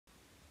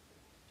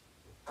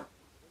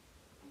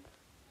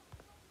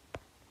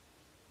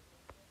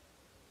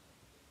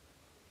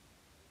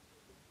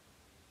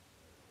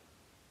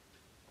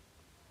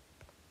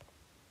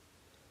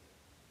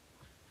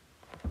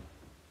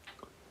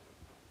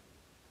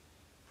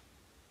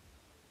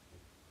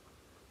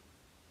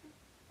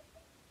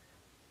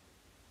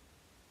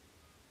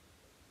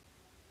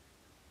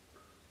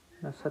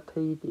nó sẽ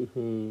thấy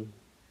thì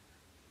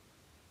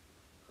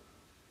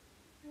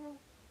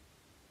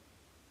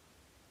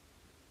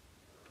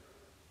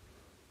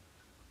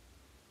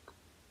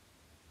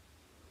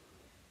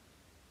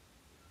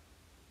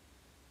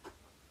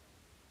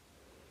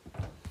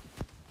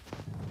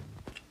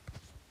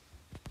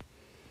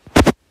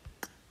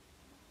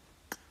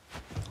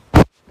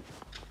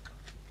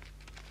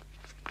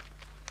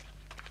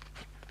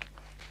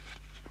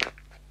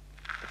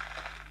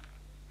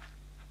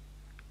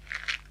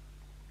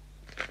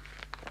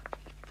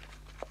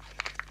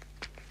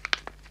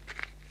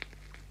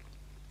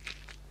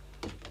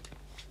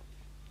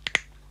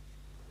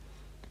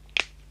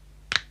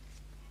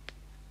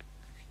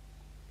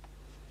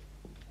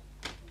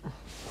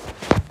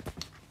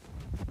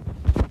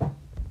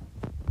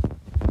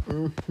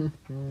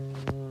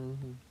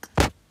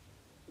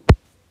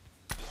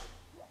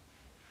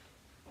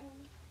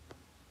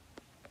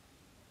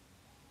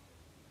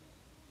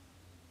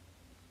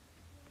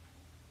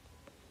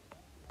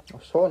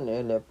số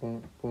này là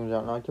cùng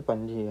rằng nói cái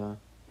phần gì à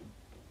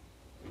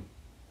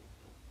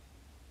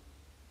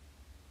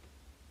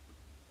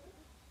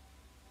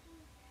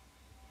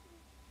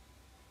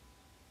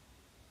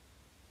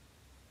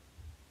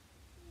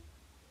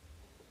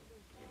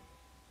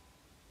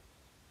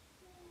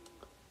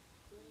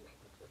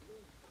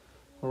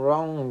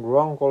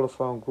wrong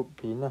qualifying group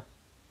B nè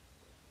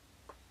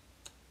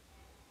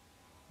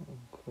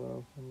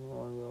okay,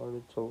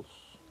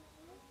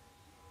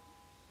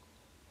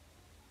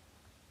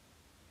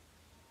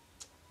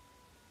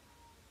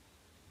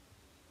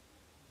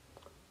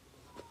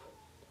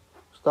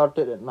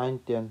 started at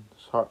 9:10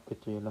 sharp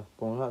cái là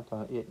cũng là ta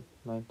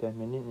 9-10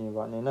 minutes như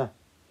vậy này nè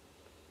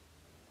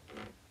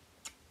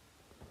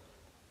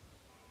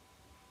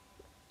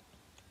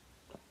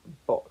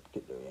bot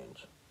cái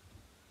range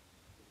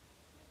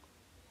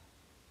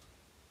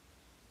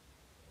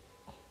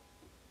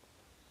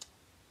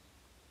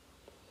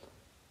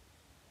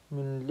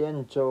mình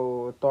liên cho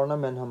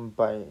tournament hầm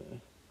bảy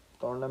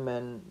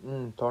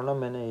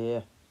tournament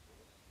này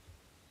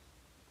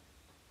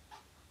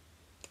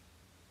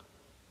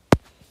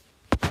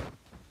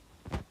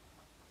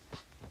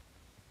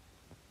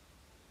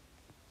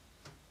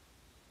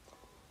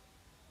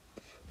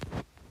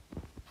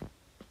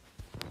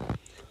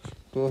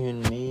tu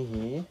hình mi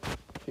hi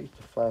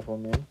 65 for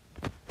men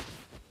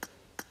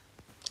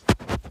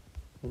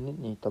minute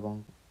ni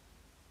tabang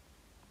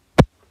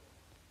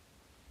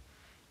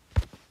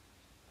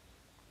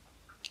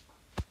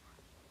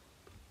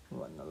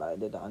vẫn lại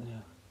để đạn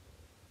nha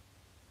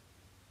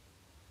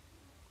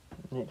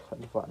nè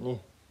khẩn phản nè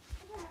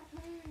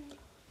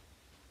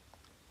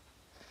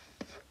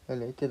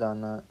lấy cái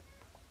đạn này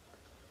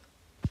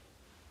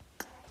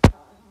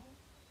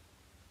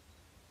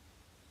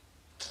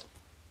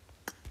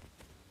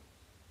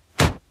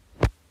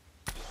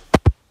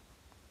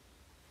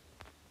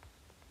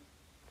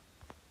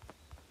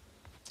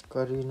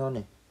curry nó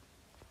nè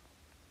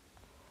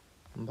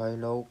bài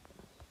lâu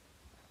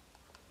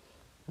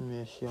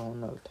mình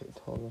xem nó thấy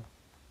thôi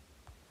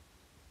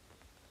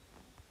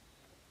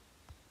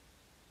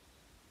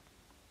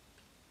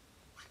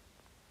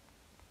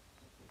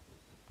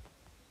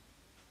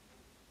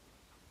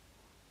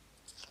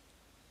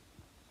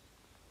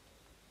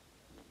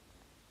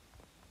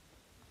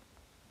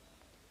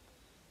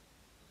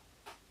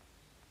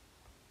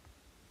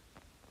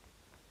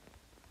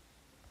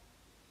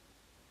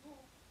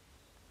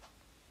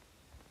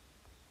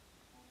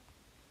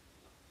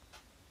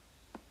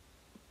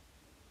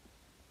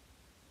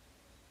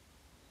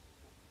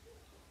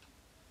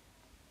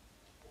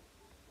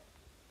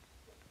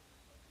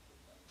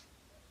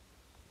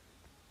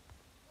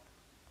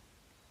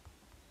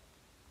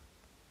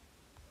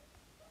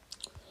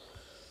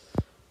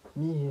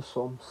mi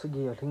xóm sự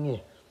gì thế nhỉ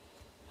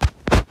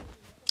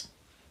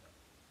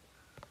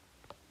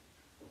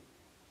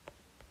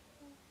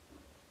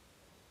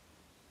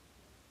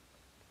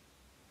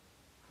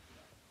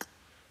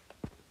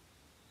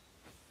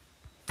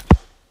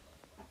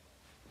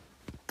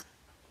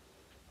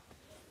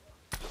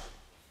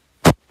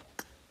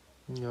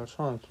nhớ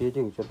sang kia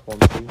thì cho thòm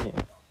tí nhỉ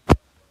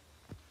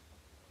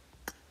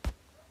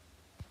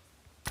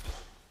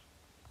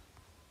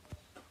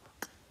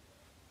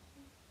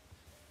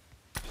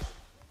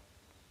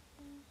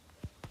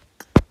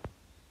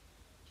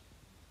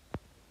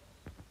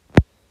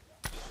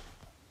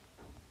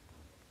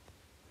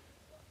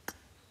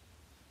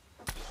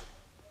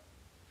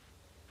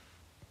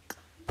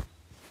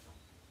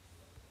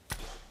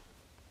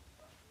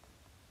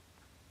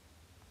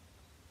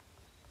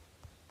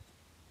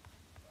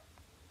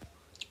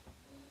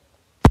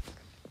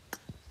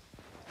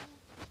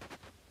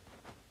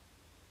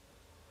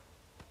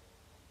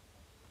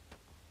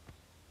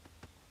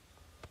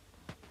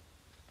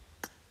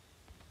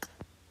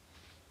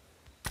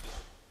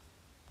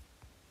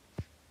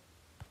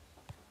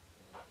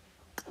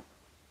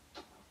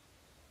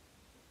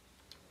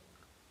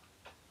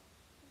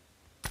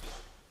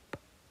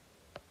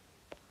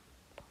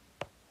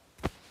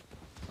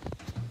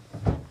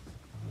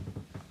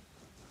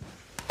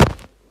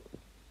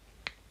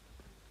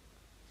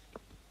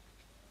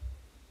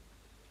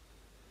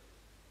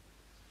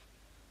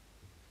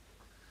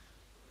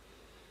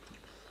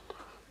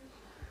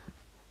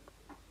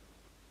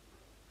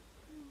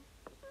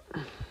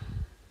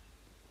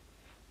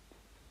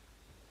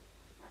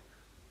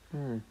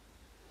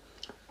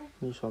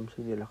มีซ้อม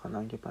สิ่งเดียวละขนา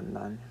ดกี่ปันด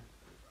าน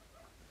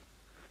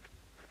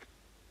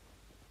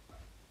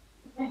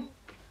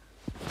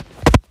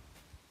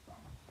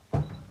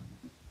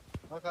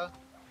Maka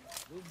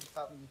zoom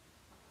stop ni.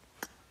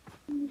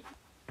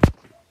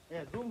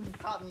 Zoom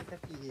stop ni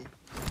kaki.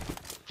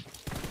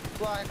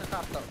 Tu ai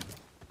tak stop.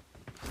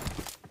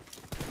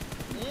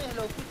 Ni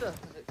hello kita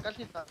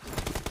kasih tak.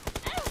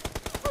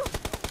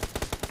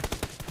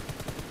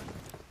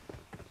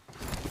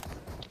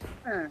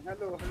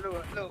 Hello.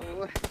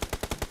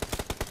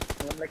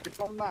 Yang lagi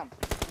pemam.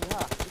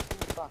 Ya,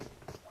 itu tak.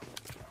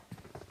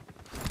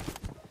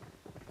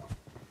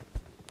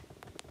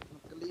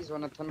 Kali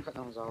zona tan kat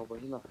ang jauh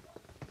bagilah.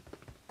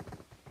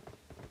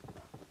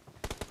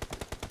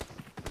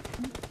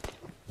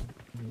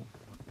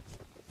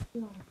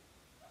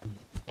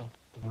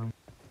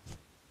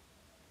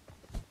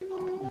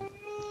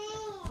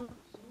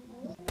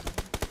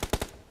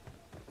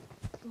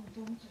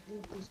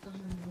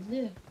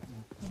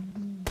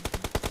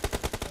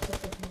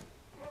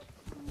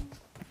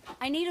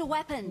 I need a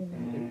weapon.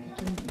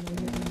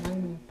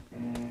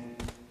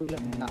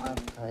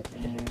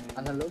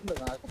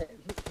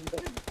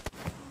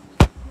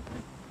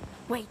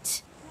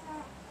 Wait.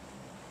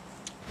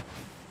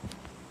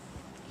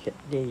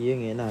 Đi dưới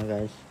nghĩa nào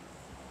guys.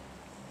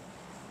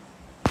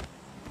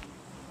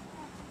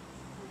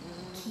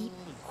 Keep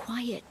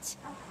quiet.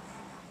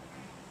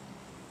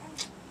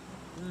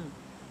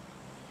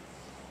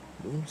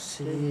 Đúng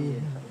xì.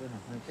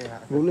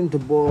 Rolling to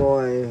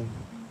boy.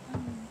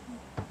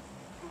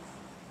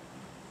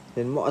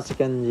 Đến mỗi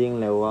scan riêng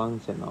là quăng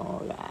sẽ nó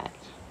lại.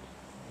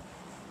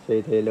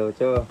 Thì thầy lô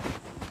cho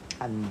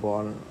ăn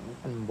ball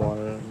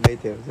mấy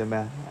tiểu xem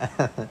ba.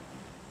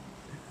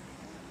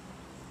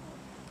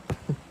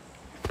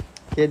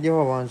 Kết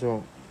vô vào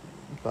rồi.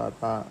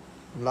 Ta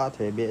lá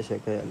thể bịa sẽ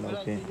cái là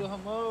ok.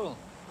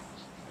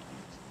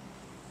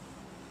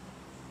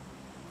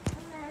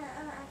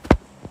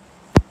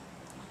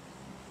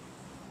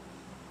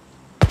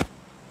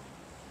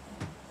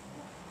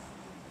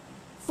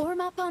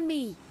 Form up on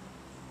me.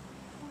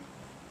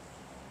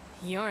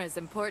 You're as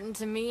important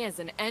to me as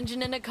an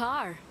engine in a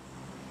car.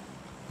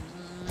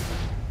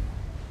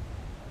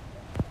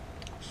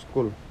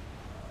 School.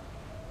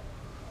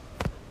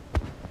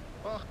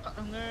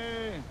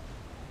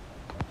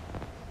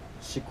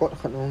 Sikot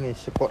khát nghe,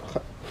 sikot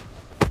khát.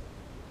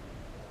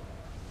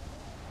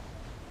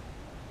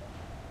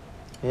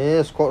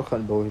 Sikot khát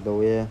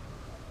đầu ye.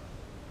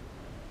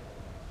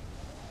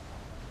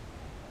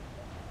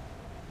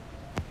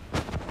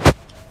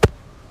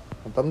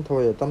 Tâm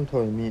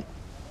thôi mi.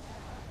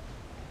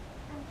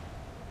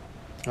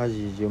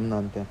 Gì zoom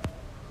nàn thế.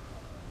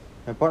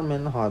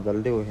 Apartment họ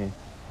dal đều he.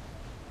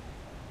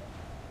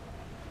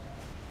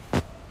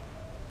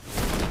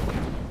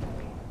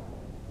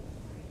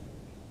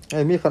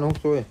 Mi khăn không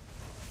chui.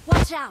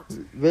 Watch out.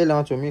 Về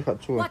là cho mi khăn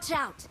chui. Watch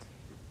out.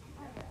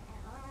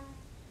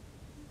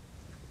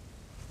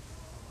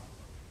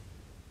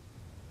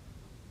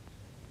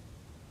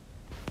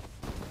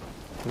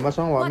 Mà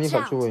sang vào mi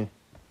khăn chui.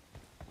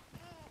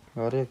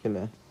 Rồi cái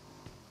này.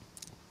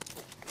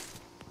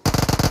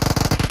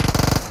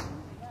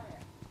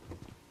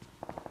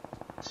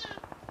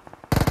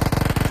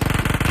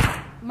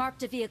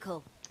 Marked a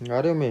vehicle.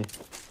 Rồi mi.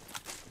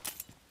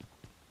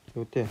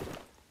 Ute.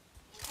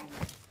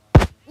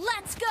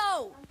 Let's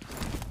go.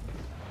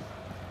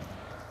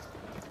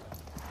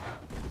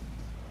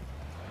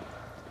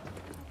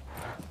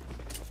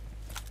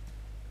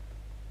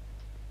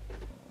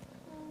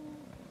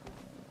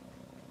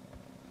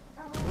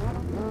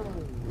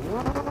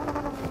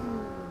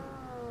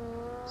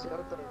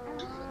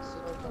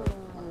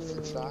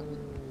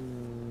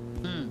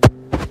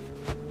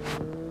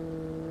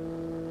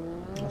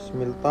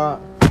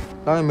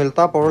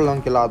 Milta por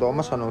lang kilado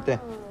mas ano te.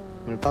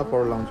 Milta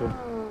por lang chu.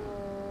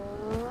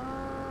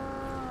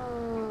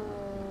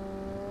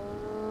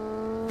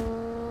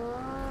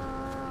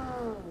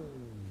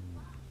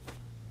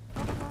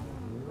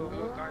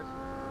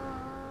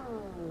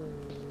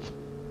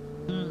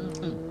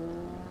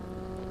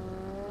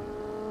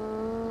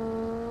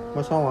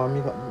 Masang wa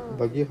mi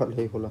bagi khat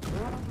hei khola.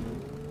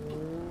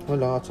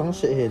 Wala chang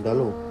se he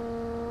dalo.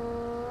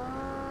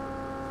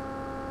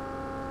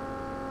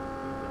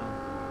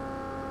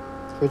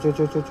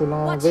 Cho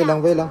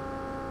lang về lang.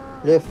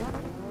 Left.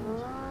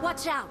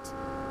 Watch out.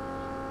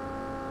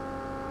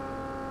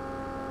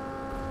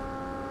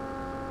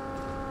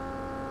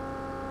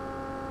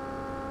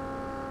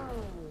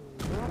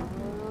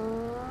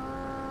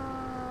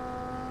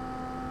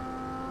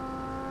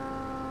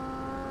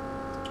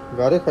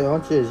 Gari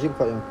khayon che jeep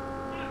khayon.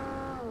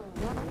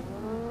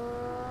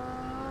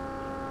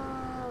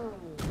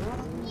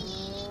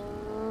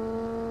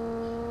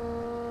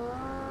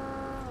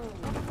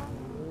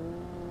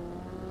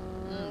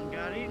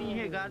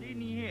 Gari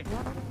ni he.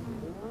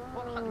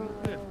 Kau nak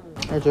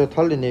muka. Cho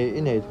thal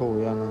ini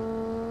thôi ya na.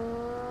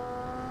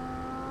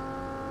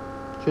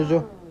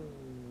 Cho.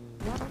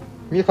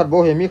 Mi khat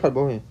bo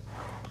he.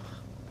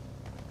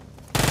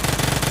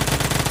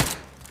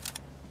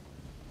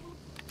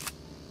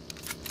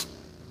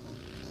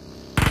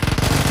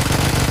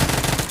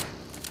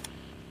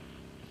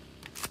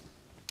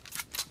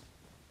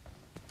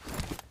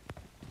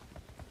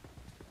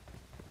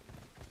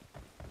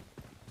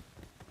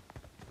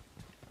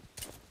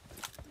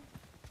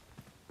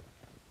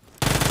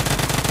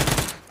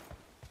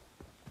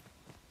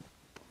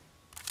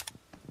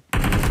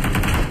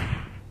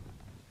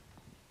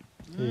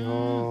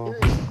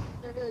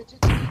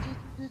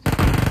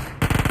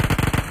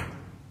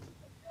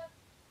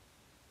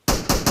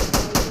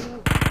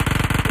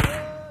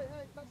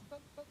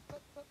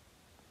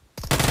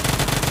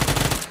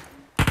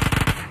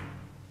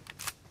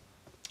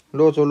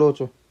 Lô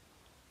cho.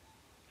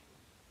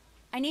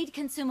 I need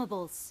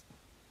consumables.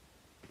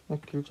 Nó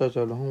kill chạy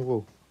là không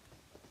vô.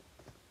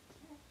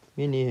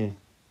 Mini hè.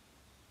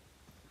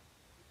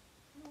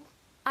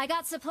 I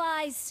got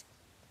supplies.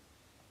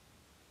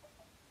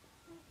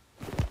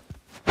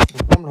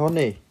 Không hôn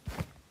này.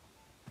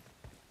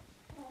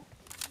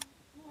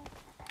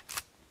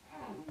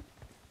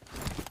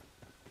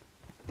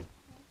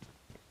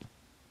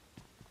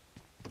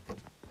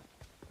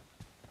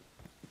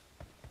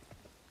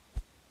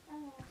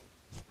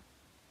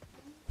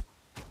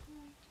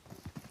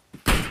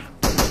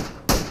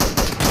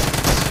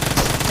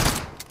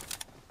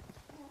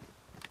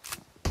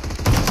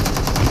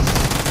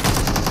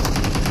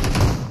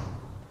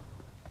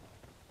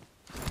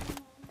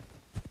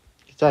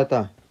 Chạy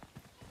ta.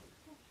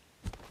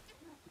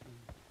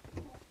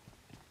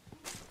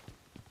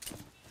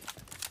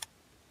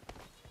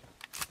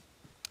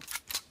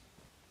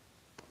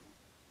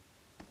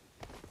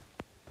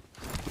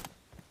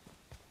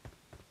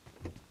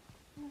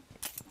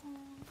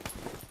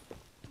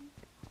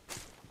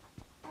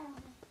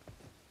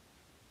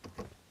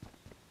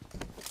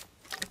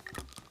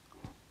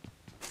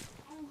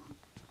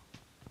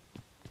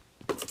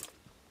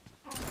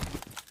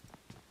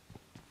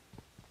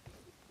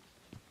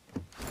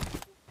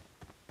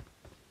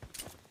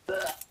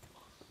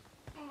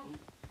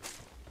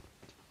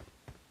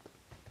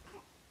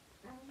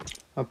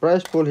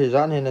 Price pool thì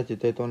dán hay là chỉ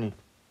tê Tony.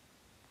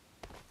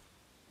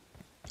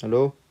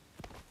 Hello.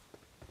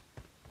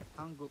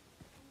 Hang group.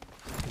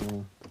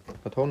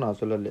 Cái thấu nào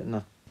sẽ là liền nè.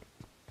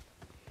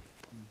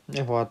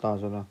 Này hoa ta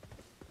rồi là.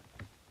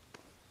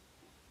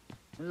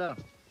 Lờ.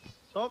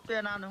 Top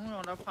tiền ăn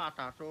không nó phá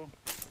ta số.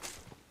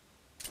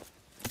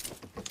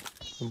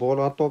 Bố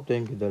là top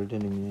tiền cái đợt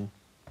trên này.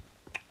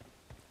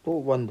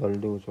 Top one đợt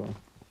đâu rồi.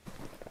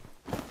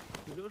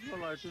 Cứ số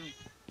lại chứ.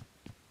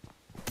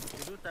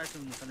 Cứ tay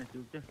chung cái này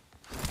chịu chứ.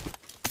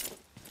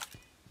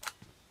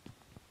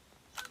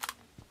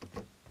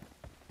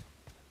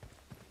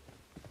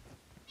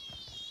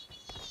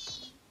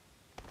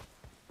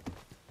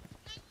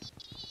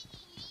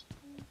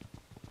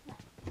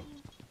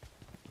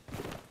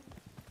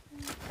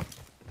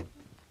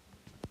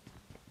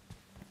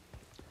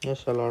 Nhớ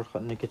salad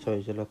khẩn này cái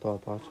chơi chỉ là to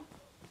quá.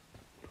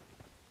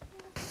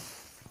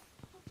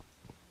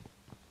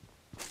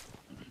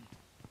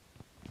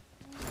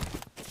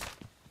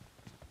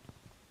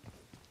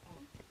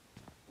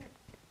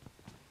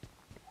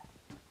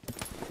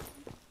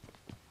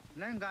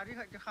 Lên gari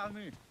khách cho khao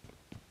mi.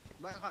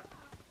 Bạn khách.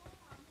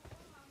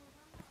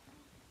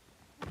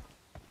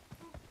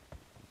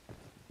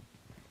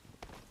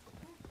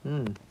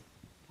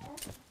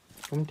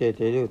 Không thể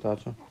được ta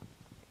chứ.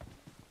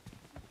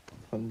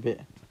 Phận bệ.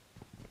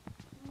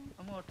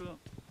 Amo tu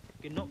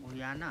cái nộ của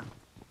Yán à?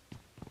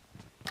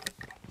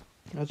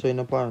 Nó chơi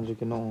nó bao nhiêu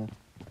cái nó.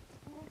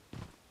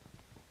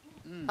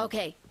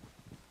 Okay.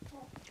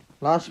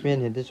 Last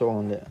man thì chỗ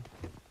on lệ.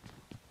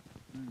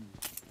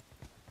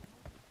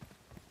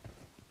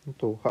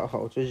 Tụ khảo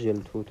khảo cho dễ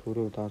thu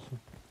được ta chứ.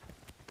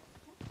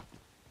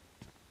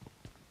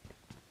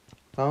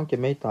 Tao cái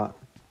mấy ta.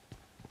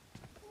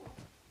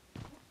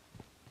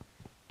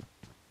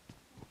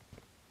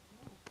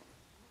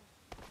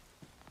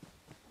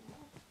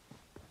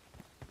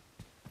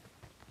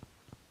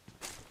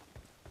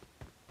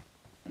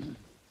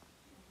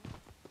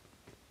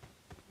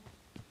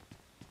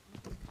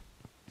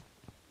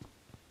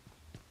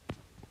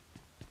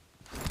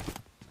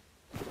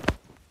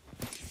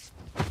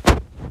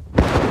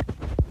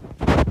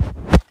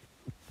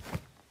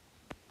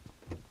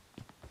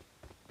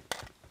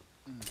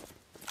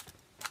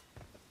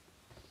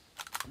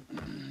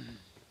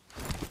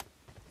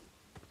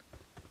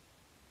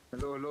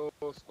 Hello,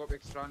 scope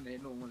extra ne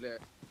no mule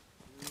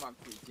mak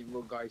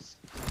team guys.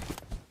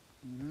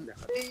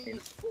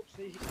 Scope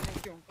se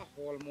hinne kyong ka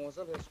hall mo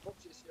sa scope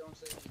se siong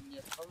se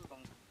hinne thal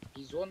long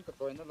bizon ka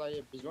toina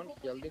lai bizon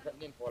jल्दी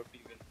khanin hall pi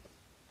win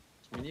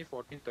mini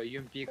 14 to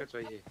UMP ka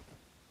choi he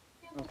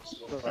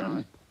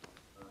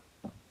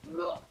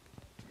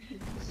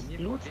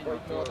mini 14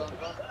 to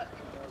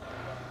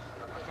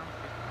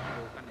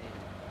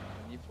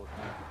mini 14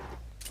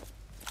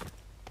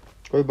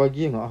 Coi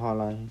bagi ngã hà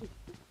lại.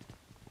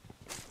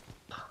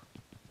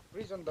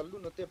 prison dalu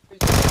no te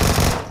prison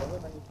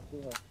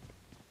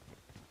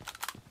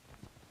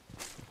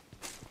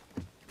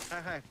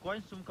Hai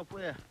coin sum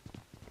kapue.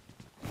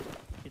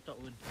 Kita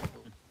un.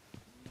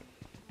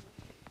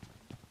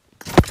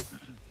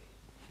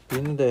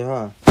 Pin đây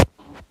ha.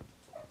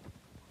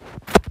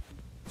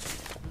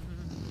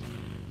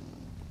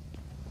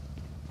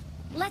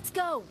 Let's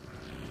go.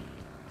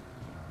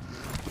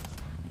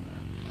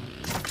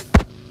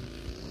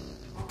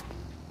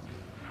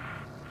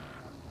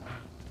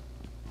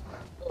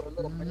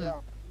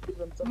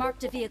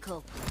 Marked a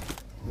vehicle.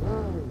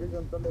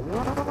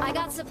 I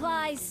got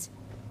supplies.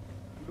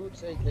 loot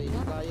say kay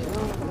kaya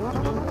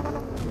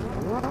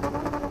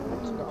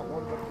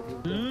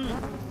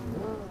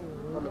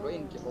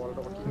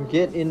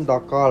Get in the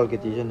car cái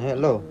gì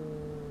hello.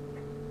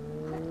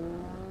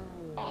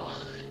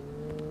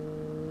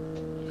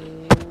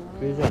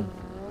 Prison.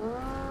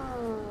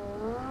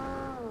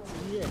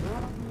 Iya.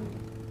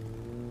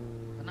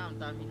 Kenapa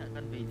kami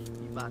akan beli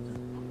di batu?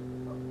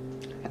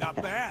 Not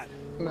bad.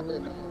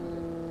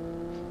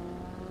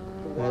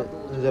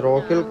 Zero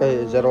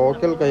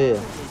kill cái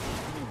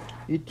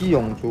ít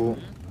dùng chú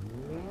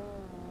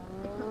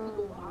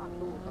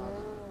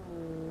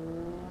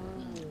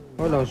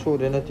mỗi lần số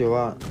đến nó tiêu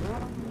à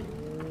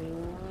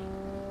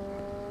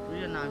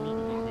Bây giờ nami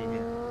bị thế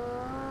hệ.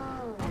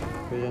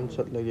 bây giờ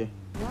sật lagi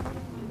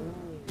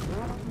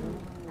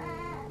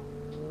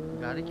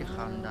Gari ke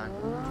khandan.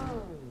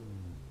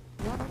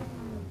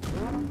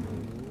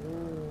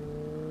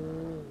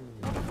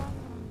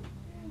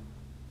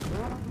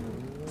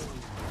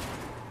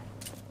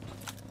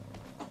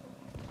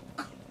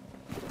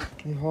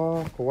 cái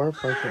ho có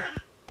wifi chứ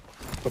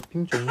có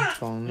ping chung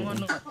song này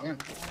Ngono.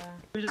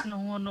 Bây giờ nó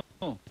ngono.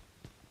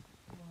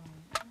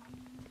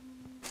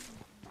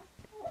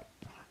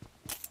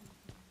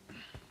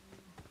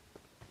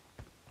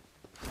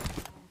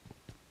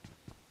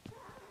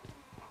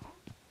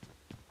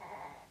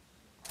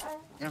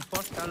 Yang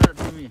first color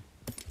to me.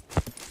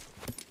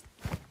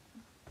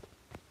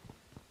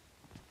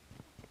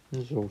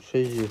 rồi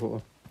xây gì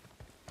hộ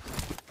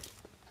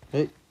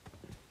đấy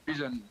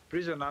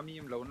prison army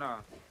im lo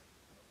na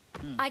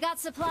I got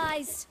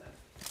supplies.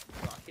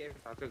 ke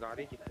ta ke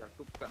gari ki ta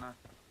tup kana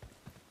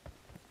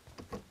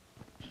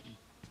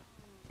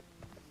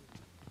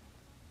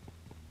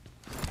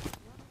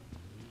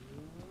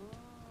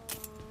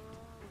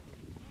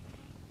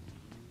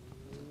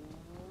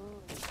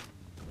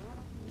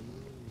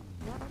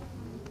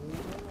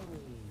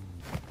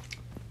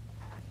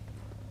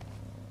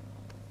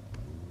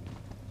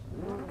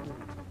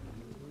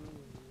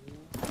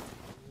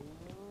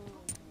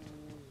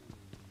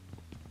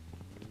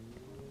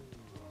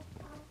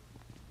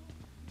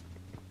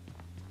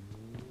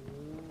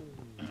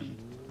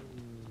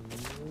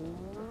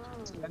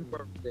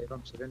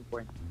from 7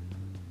 point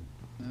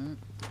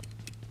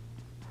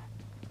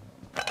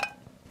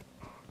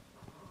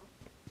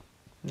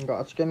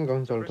gõ scan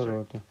găng chलता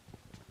rồi तो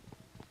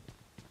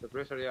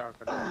suppressor ya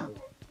kana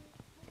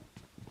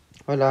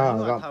hay là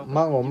gặp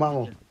mang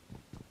ngủ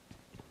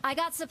I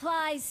got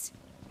supplies.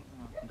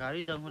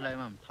 Gari dang hulai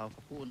mam thau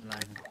ku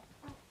lai.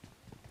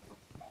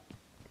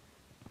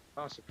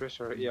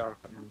 suppressor ya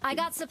kana I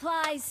got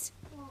supplies.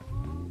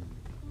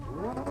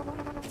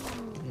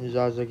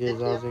 ra cái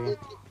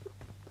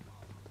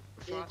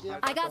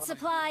I got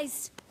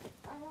supplies.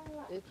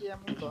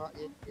 ATM to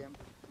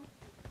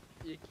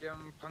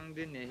ATM phang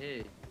din ne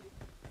he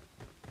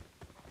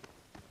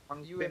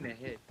phang yu ne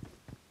he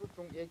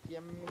tung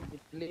ATM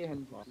play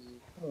han ki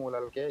mo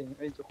lal ke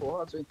ai chu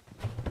kho chui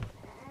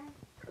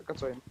ka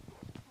chui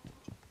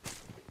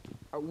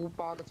a u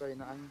pa ka chui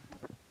na anh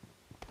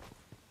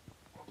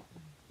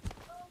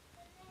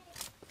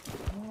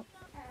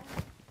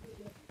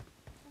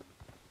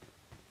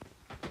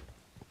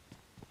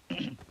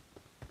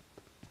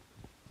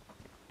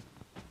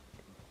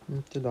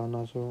cái đó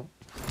nó số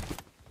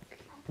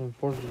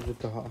enforce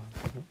được hả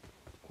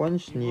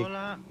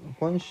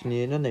quan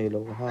sneak nó này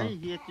lâu ha Ai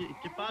hi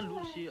ti pa lu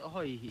si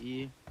hoi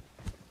hi.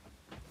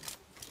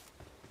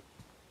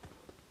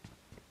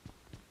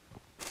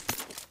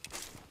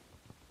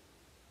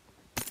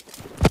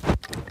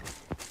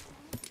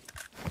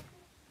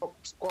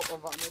 scope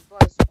of an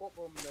advice scope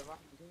of the va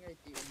ngai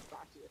ti ta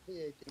chi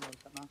ti mon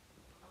sana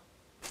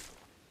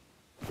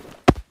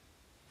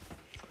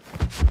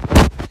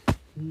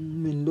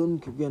mình luôn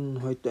cái gen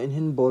hỏi tên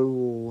hin ball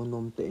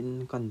nom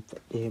tên kan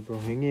te bro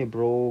hinge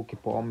bro ki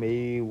po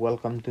me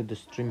welcome to the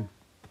stream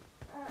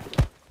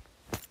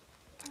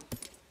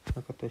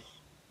nakates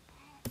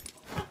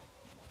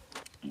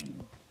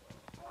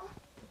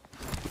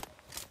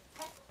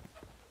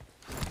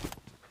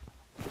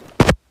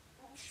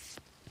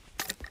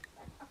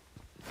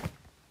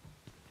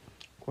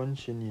quan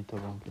sini to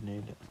bang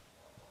pinele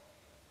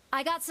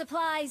I got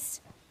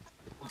supplies.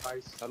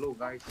 guys hello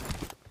guys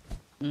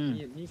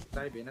ni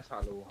dai be na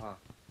sa lo ha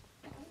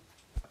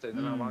chạy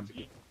nó mang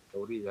chỉ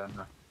đồ đi ra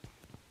nè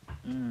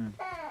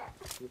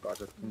cứ cả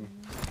được ni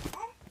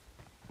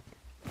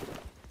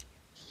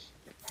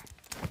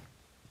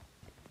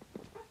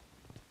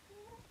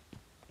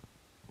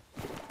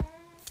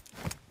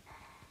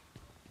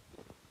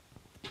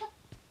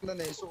nó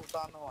này số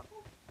ta nó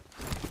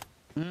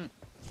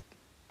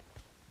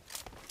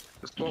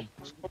stop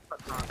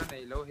cái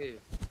này lâu he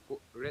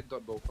red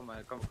dot bộ cái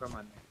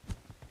mà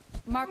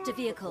Marked a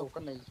vehicle.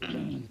 cái này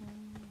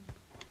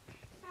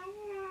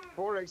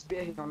forex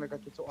be nó lại cái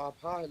chỗ áp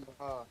hai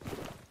là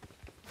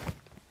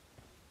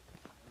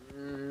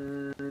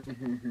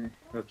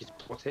rồi cái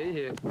chỗ thế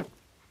he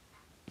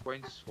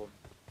points from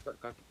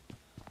các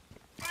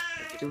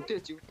chiếu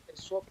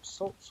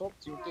swap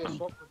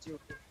chiếu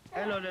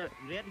Hello le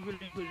red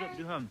building ku job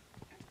di ham.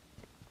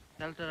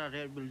 Delta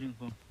red building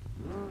ku.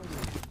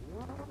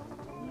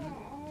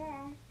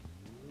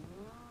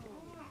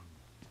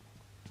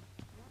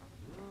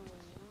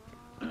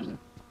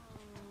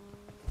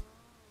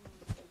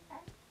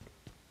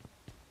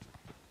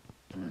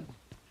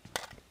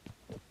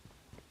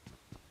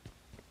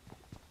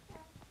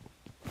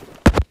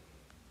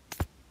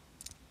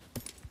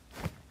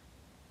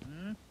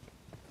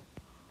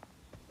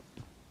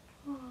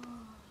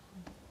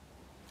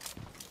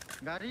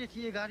 Gari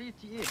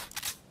TE.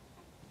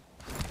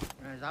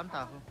 Dám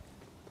tao không?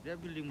 Dia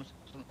building một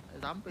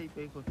dám pay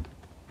không?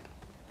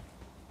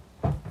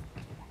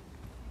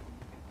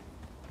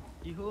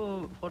 Chỉ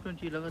có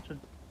 420 là cái chuyện.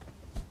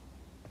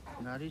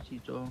 Gari chỉ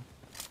cho.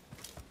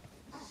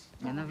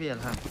 Nghe nó về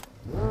là.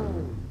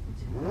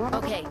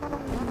 Okay.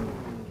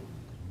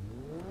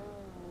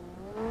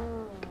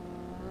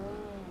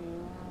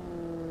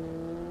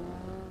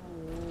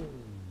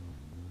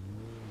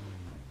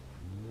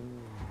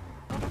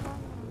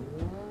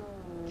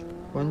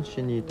 Con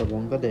xin đi tập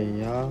bóng cái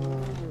để á,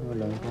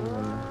 lại không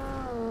rồi.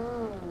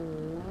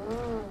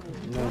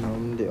 Nó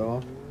nôm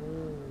điệu.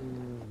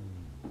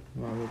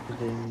 Mà cái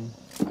gì?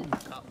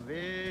 Cặp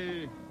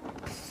về.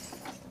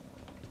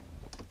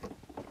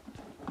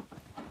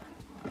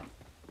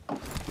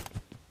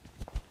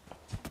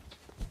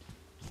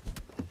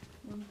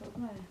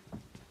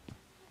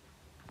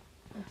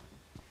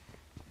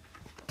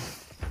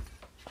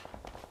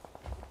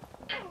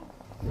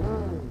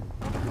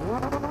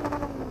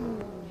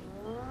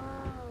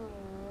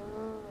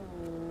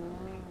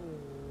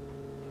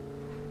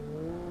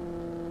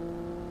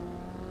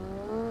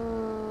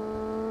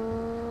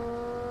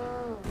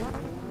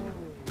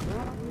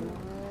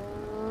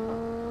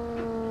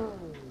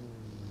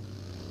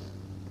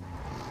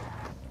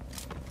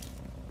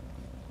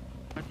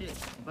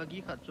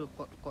 Bagi kat tu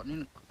kot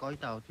ni koi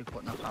tahu tu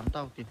kot nak kham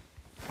tahu tu.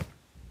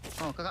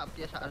 Oh kakak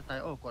biasa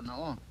ada oh kot nak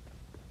oh.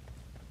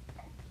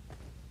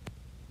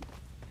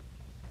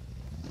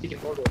 Ini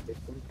kalau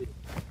betul.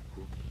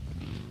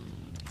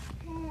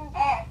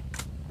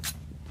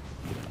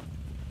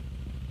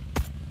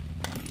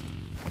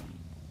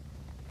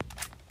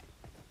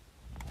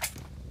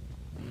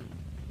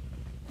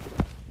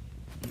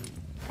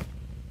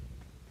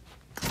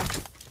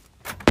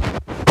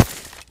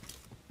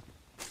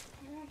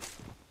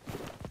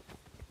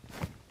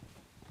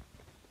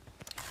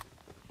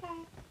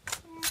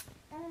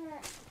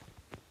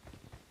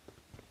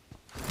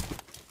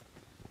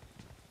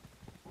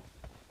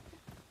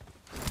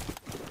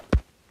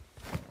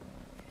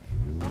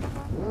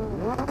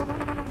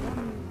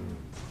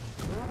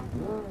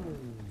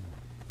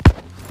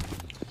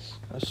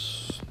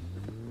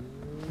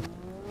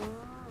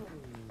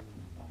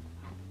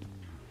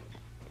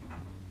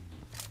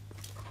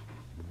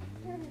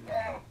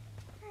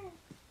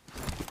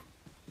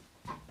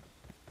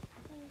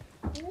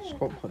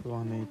 Scope hot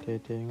vàng này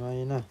thế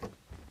ngay nè.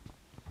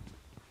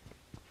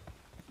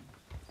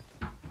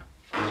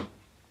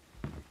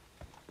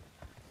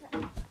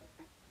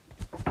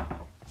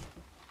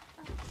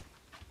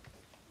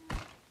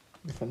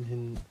 Phần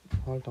hình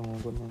hoi tòng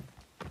quân này.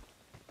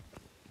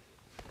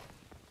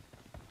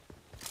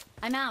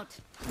 I'm out.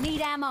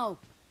 Need ammo.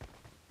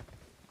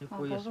 Dia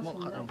pui smoke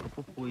kat dalam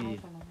kapur pui.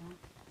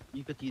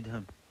 Ni ke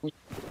tidak?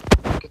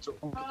 Kecuk.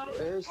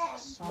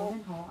 Smoke.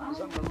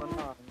 Jangan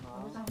mana.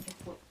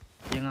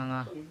 Jangan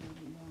ah.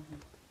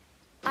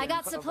 I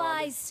got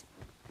supplies.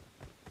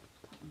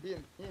 Bin,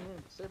 ini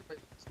saya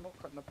smoke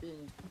kat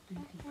napi.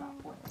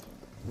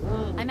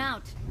 I'm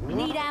out.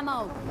 Need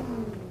ammo.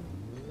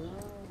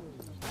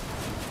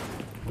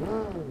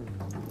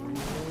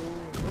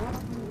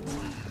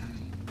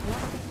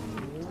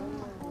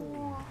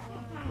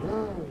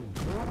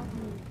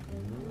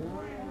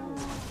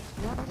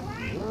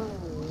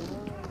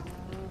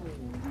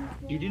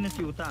 Ini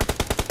nasi utang.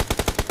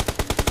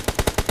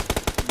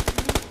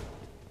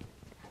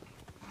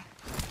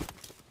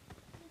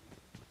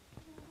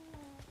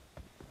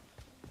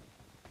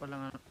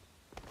 Palangan.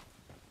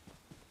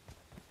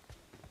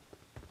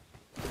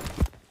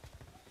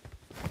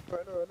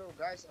 Hello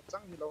guys,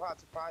 abang di luar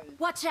cepat.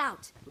 Watch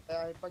out.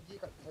 Pagi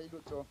kat saya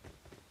lut so.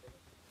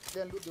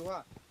 Dia lut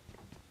dua.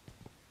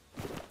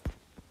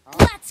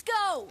 Let's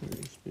go.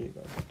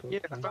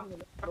 Ya, abang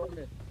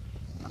ni.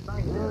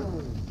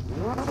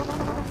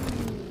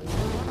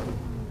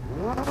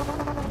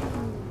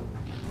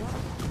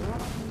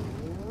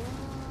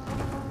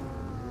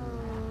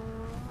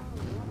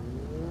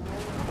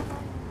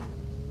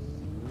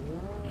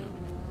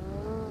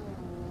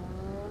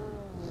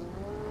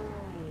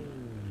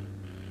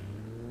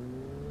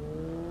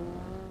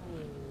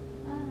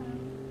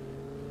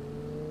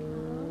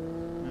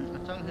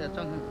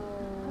 Acang.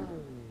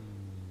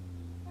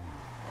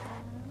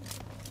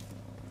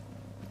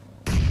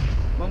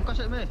 Bom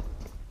kaset me.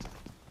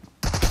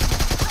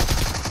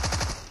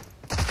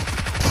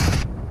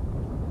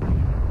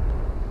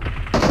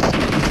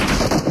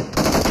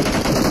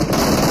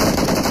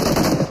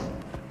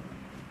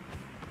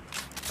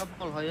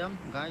 Kapal hayam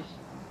guys.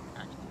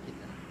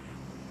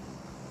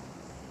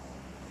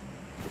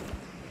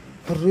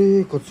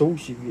 Hari có dấu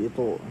gì vậy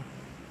tổ?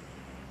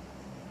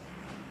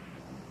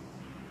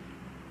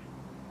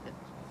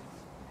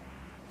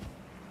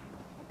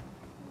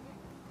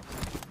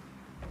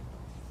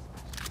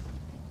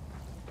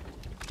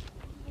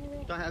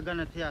 Kahit agak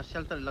nanti ya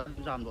shelter lang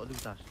jam do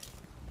dutas.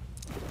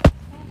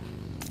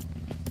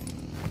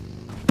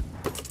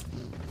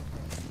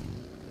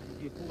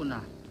 Ipu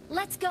na.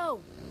 Let's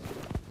go.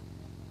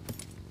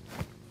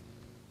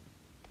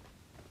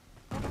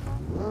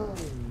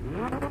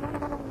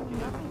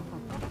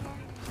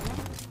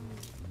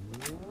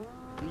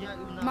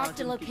 Marked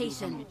a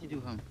location.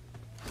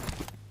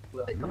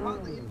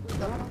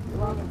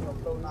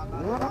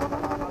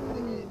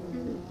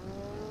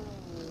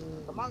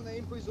 Come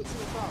in please.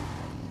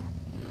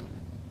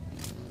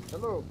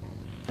 Hello.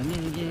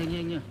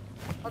 Nghe.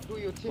 What do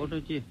you Có think?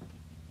 tôi chi?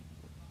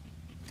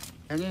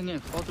 Nghe,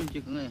 có tôi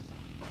chi nghe.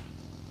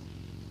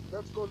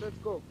 Let's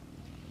go.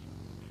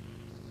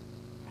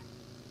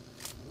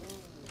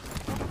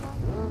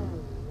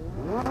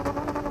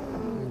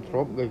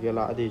 Drop cái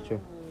lạ đi chứ.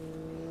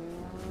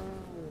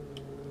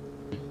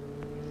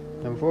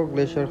 Em phố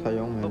glacier khai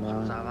ông Không mình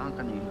à. xả vang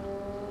cái gì.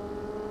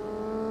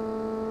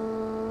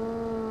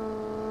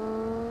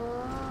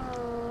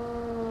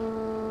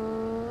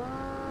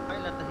 Hay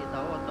là ta hiện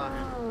tao ở ta.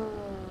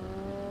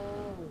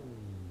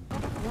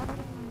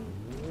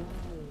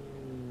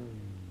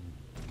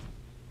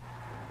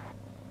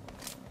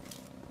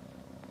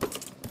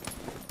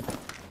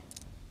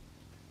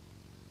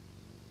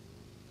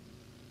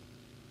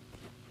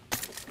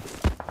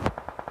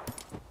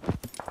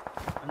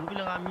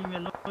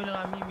 Ano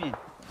bilang ami.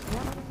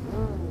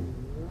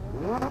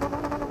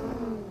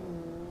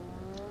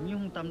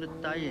 Yung tam được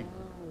tay.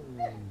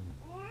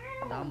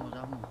 Damo.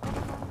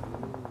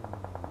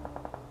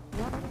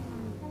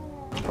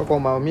 Có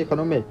con màu mi con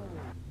nó mệt.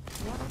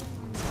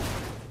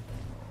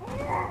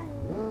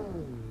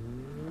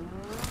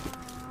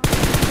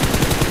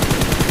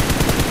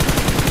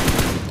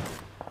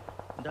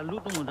 Đã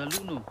lút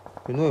nụ.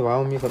 Cái nuôi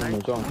vào mi con nó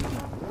mệt chọn.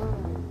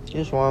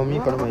 Cái xoay mi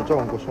con nó mệt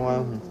chọn của xoay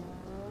không.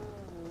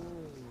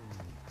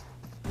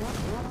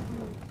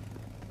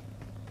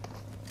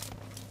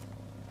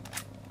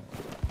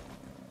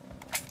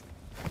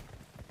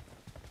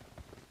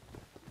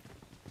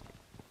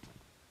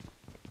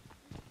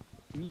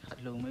 Mi khát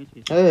lâu mấy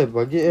thì. Ê,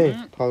 bà kia ê,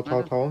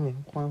 tháo mi,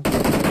 khoan.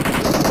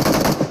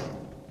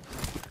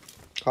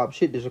 Cop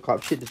shit,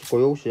 có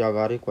yếu xì à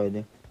gà đi quay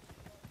đi.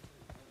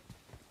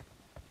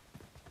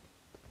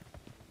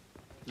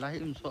 Lại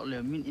im sợ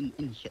liệu min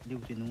in sẽ điều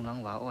thì nung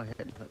lăng vào ôi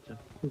hết rồi chứ.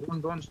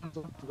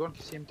 Don't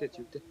xem thế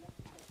chịu thế.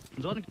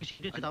 Rồi cái gì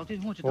để tao thì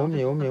không chỉ Ôm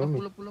tao. mi.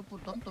 Pula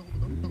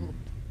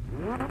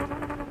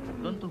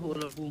đón tao hộ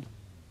là bu.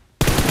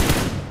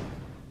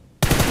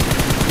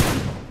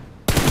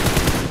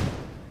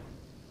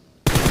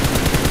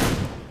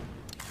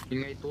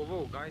 Ngay tua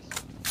vô guys.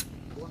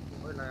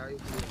 Don't ơi là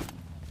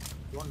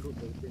don't lút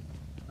đấy.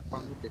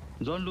 Quang lút đấy.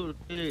 Rồi lút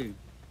đi.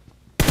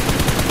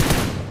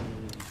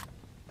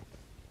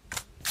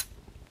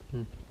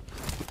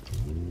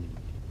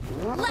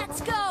 Let's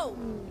go!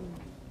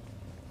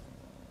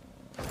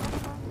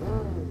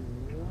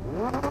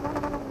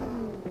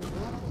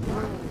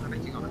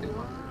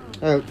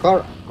 Ê,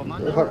 có.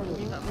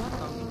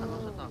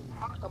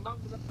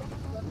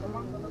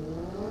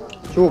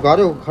 Chú gà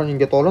đi, khăn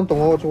cái to lắm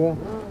tung ô chú.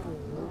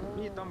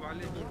 Mi tam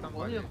vale.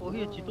 Có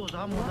hiện chỉ tổ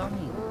ra một.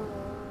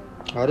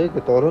 Gà đi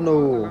cái to lắm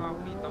đâu.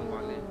 Mi tam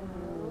vale.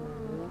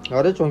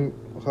 Gà đi chọn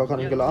khăn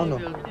cái lá nữa.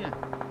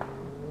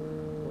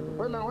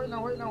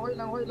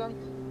 Hoi lang.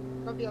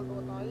 Nó bia to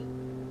tay.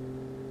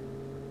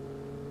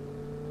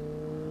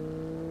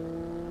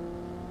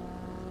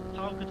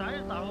 Tao cái trái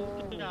tao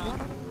cái nhà.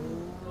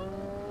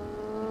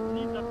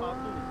 Ni là bảo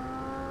tu.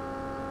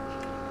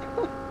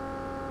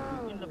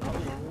 Ni là bảo.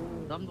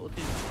 Dám độ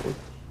tiền.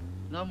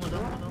 Dám.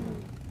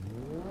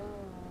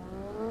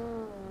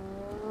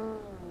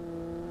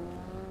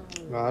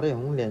 Gà đi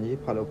không liền gì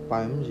phải là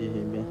bài gì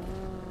hết.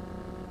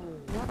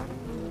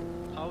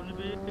 Tao đi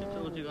về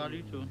chỗ thì gà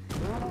đi chỗ.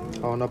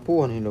 Tháo nó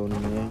buồn thì lâu nè.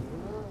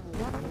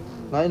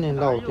 Lấy nên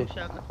lâu chứ.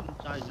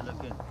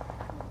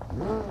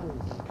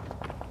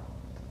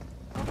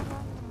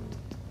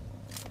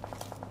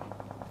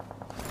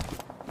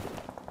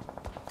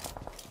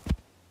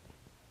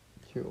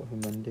 Chịu thì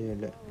vấn đề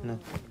lại nè.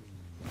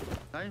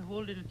 Cái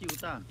hole đi chịu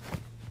ta.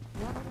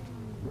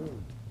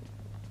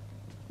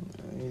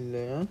 Đây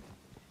là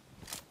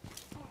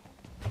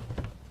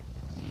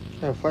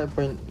cái phải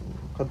bên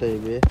cái đấy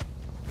về.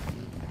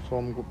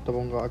 Som cục tập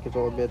bóng gà cái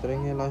chỗ bé tới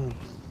nghe lại.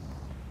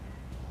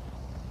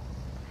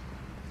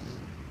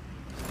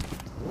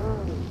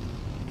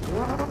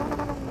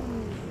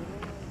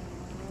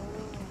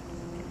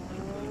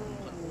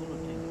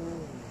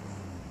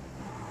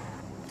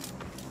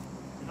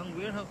 Thằng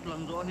biết học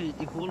lần rõ thì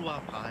hole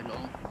vào phải nó.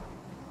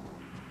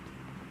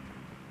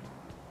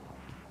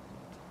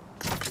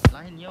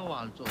 Lại nhiều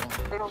vào chỗ.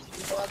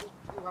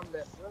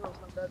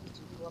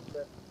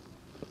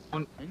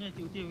 Anh nghe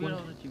chịu tiêu biết đâu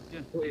là chịu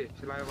tiêu. Ôi,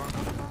 sẽ lại vào.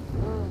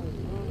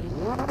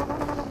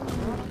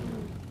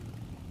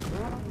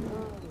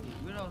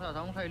 Biết đâu thằng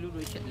thằng thay lưu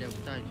đuổi chạy lèo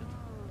tay chứ.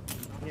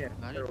 Nè,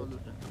 Gái đi có lụt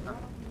rồi.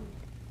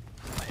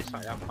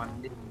 phải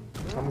ăn đi.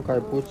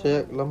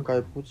 Lâm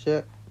cái put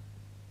check.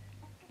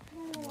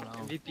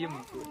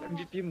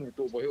 MVP mu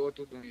tu boy ô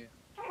tu này.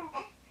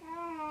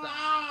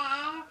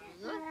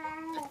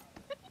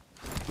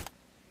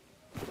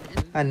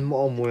 Anh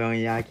mò mùi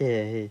ăn giá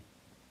kìa.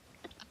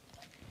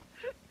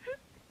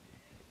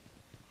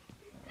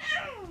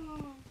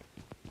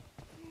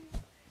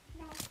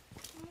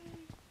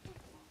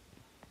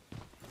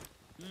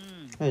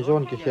 Hey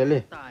John cái xe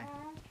đi.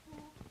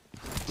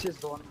 Chỉ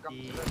zone cầm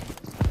thì chứ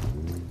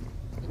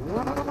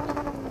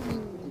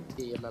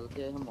thì là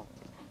cái không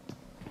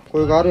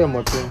Khôi gá đi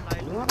một chuyện.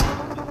 lại luôn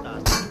ta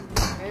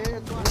ê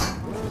zone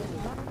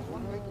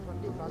zone cái phần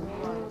điều là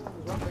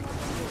zone cái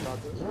phần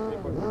điều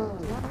là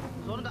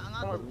zone gak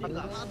ngatu thì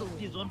gak ngatu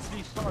thì zone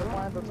please rồi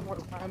qua đó xong rồi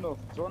qua nó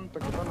zone tất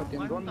cả nó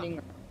tiền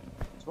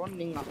zone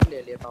ninh ngắt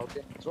lẻ tao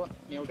tiền zone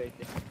nhiều đấy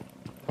tiền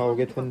Hầu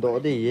cái thun đỏ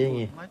đi vậy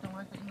nhỉ? mai tao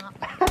ngắt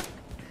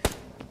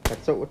Thật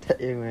sự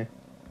thế mày.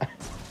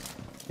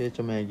 Chơi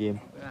cho mày game.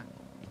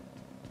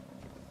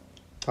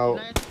 Hầu.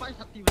 này spy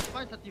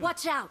sati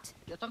Watch out!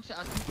 ya tang se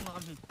asli tu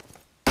ngam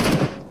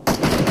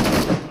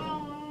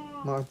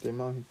Mau thế.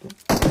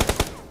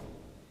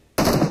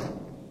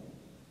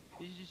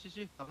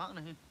 si kamak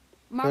này Hay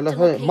Marked là a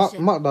hay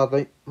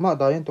location. mắc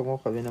đá yên tụng có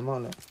khởi viên mà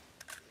lại.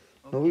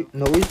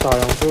 Nó ít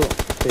tài không chứ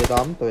để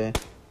đám tuổi.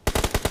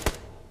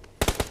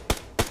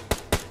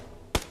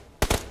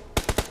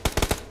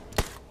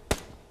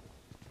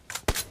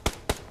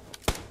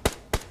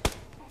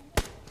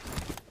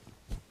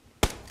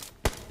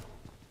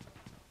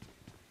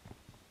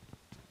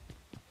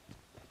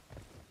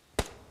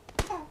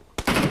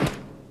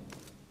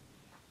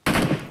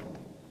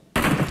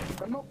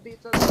 cái nóc đi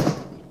cho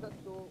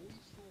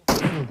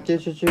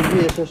Chơi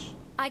VSS.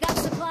 I got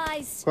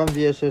supplies. Con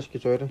VSS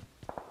cái chơi đấy.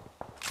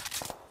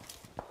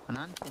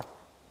 kanan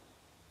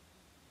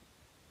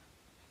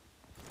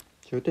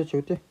Chú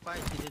thế. spy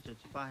thì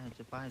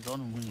spy zone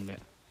hùng lệ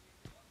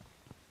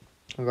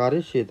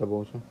Gari xịt à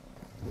bố sao?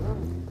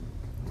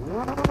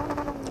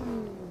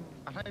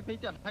 thầy phải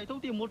tiền thầy thông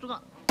tiền một chút ạ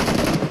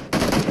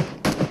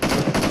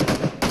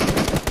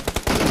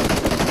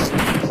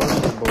Con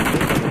xịt bố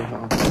cái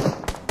hả?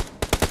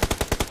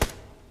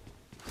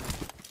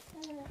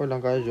 Khôi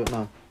làm cái chuyện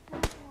nào?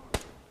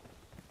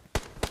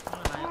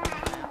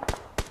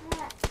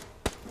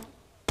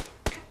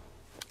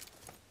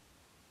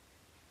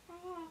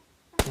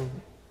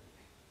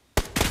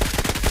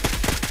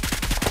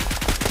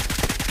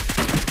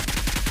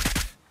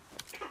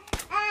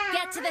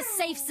 Get to the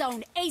safe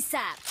zone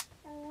ASAP.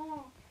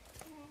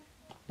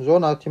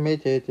 Zone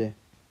ultimate thế.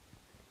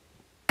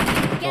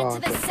 Get to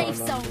the safe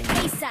zone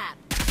ASAP.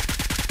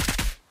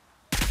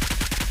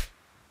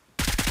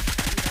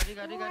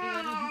 Gari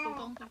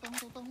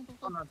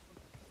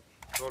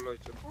tông rồi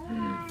chứ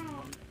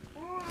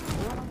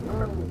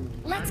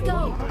Let's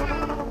go.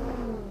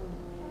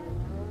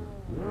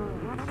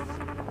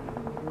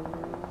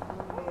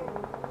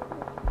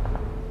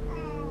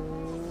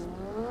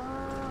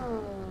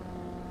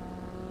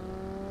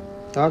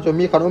 À, cho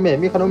mi khăn ôm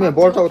mẹ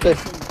ball sao thế?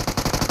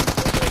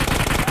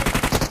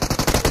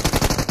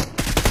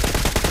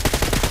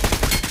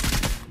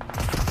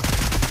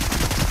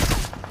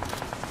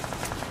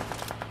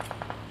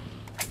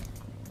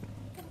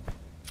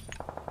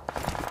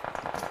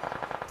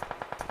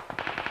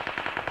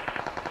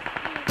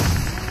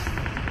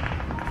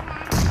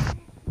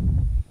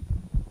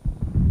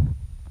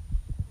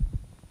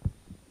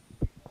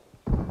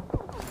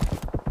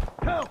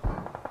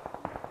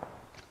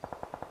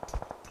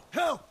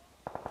 Help!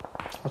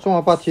 Xong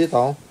rồi bắt chế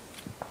tao.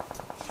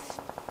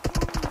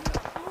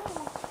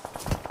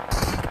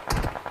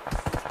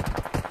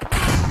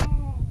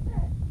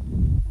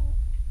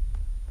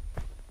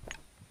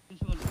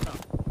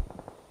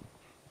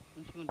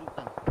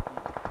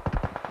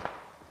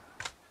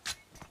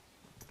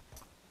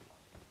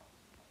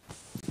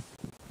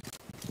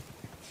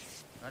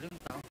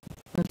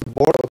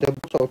 Ball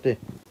ở đây.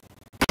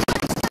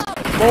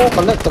 Ô,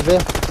 connect tập về.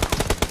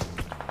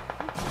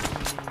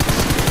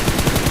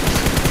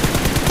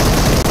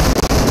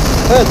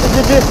 Ê,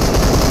 chị.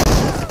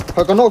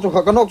 Khỏi cái nốt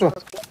rồi.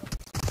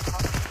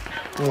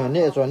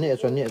 Nhẹ rồi.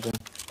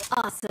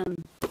 Awesome.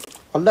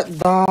 Connect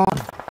down.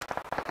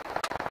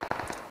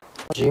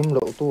 Chìm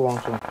lộ tu vang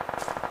rồi.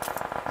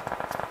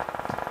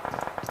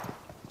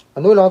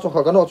 Anh nuôi lo cho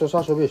khỏi cái nốt cho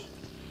sao số biết.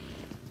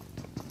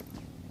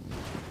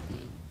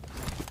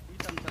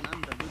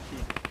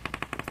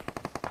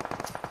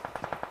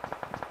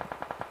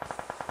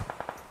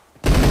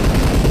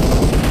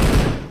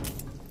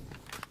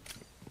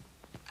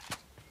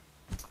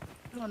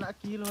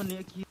 Aki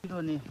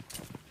lo ni.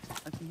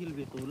 Aki hil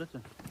betul lah tu.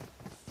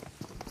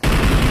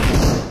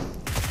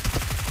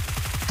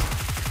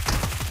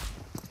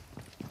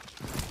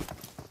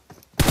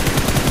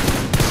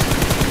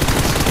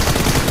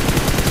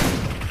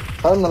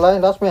 Kalian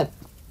nelayan last man.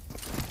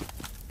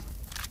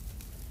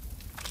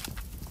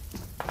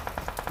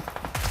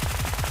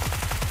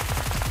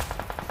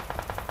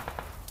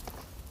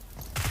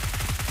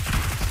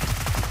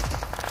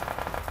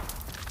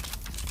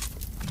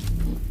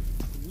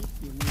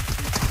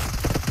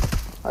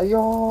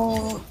 Ayo,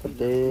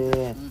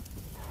 gede.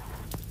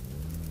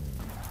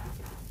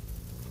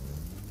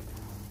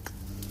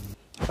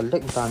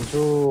 Balik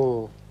tanju.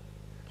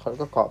 Kalau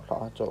có cọp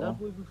lọ chỗ. Dah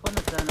boleh fun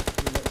nak nak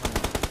pilih mana.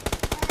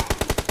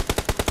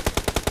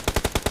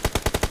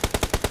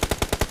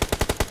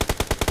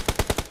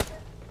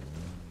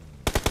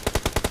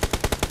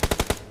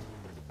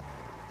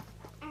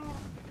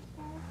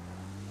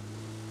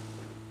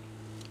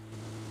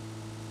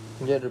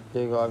 giờ được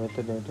chơi gọi về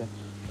tôi được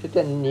thế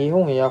tiền nhí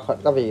không hiểu khát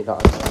cái gì đó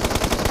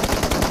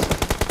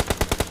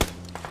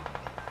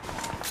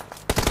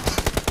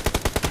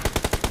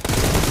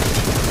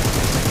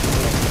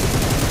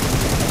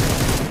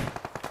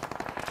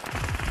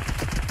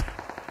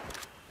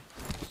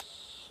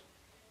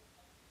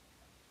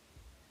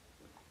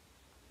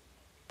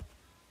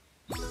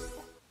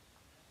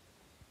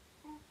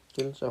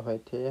kill sao phải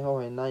thế không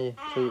phải này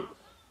thì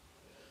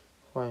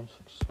phải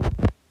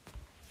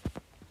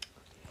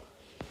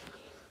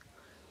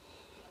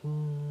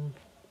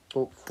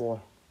top 4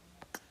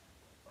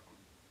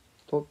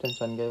 top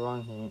tension cái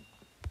vang thì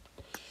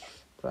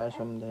price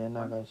from there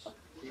na guys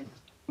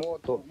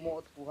More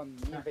 200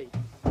 vậy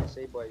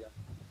say boy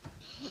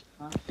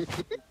à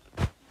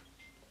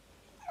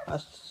I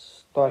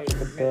start to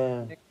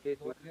prepare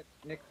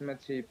next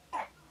match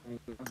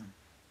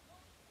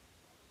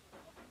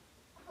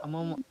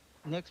Amo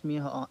next me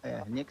ho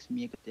next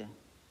me cái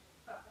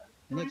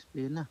next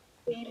play na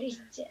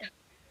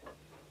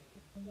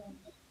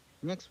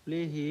next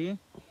play hi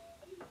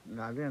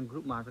là cái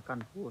group mà sẽ cần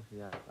phụ thì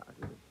là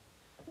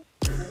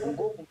cũng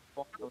có cũng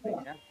có đầu tiên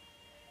nhá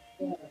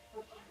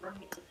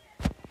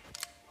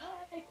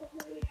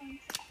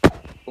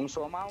cũng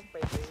số máu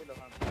pe rồi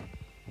hả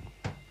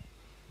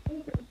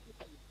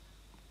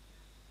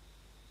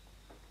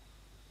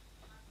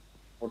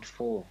What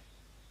for?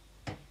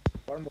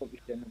 One more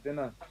vision thế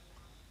nào?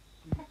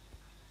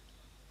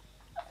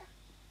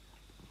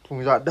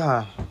 thùng giặt đó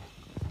hả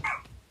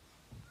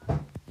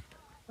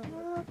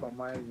Còn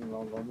mai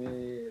nó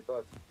mới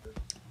tốt.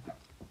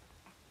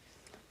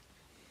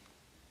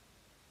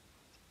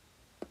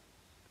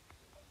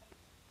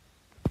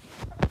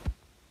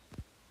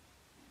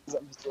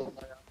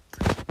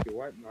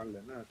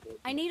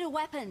 I need a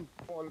weapon.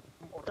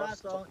 ta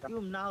so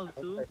nào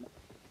chứ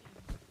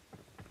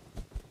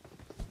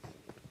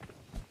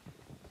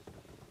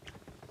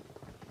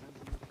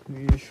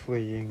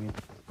suy nghĩ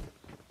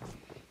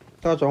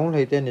ta giống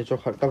lấy tiền để cho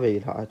khát cái gì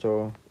đó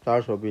cho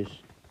ta số biết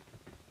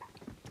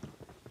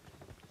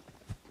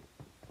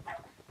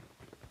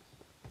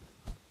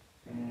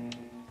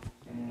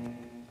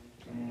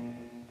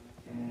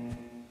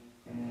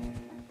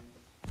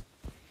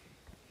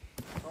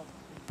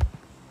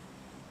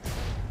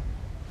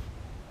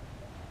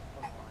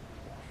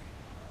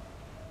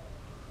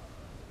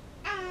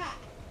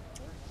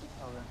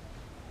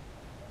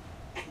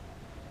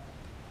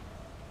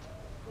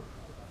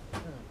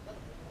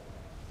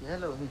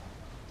hello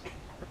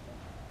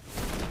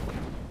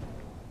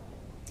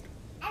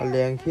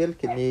kalian kill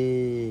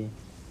kini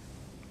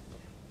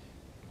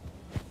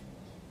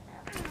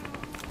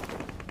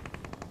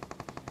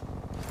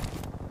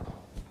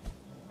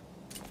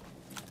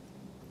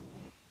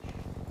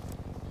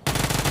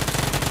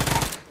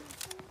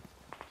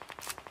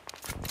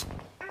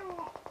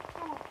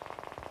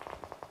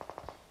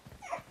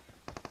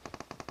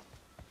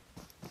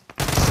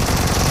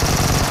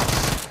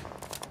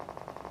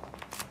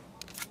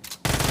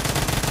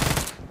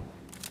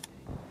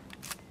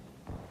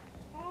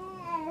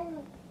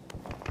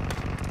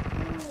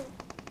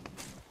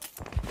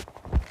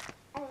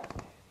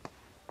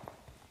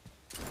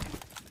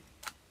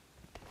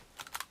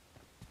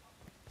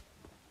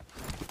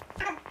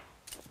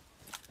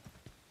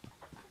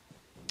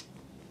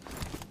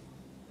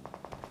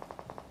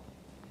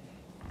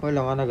ôi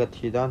lòng anh là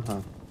thì đan hả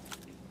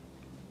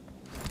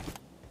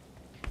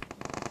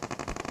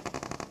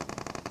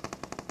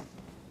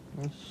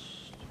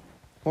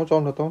không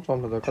trong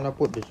là cái nào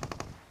put đi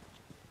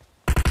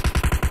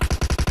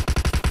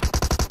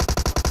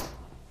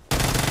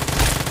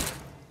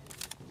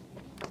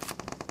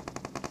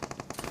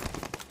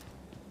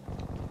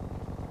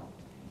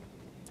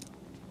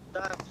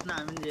ta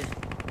làm gì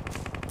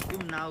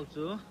nào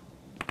chứ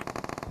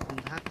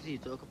thác gì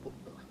chỗ cái bụng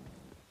đó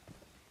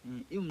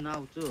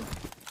nào chứ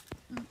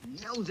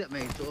nhau dẹp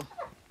mày chỗ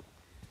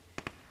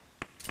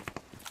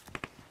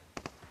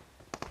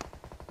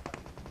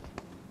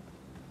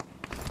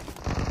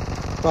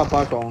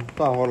ba chồng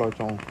ta hoa lò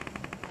chồng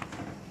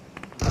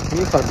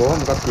mi phải bố không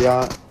cái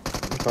tia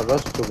phải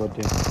rất chụp vào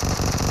đi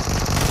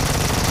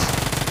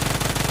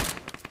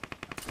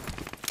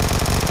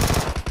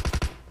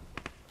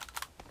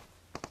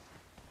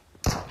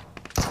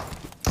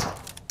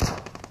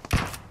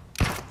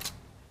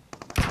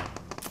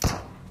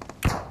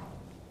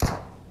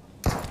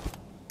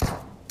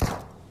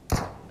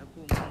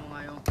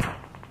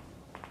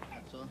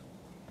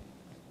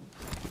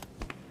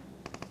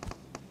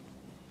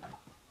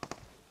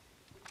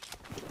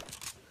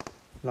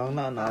lắng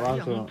nãy nào bao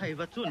giờ thầy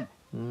vật chun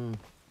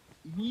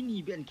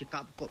mini biển cái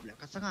cặp cọp lại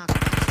cái sáng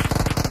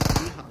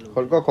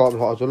còn có cọp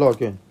họ số lo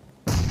kìa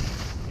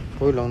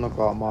thôi lắng nó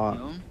cọp mà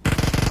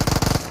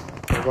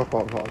có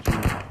cọp họ chứ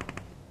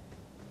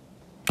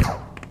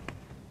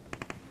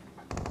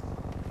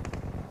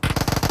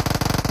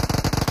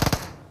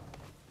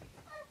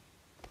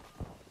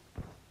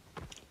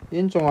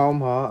in trong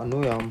ông hả anh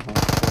nuôi ông hả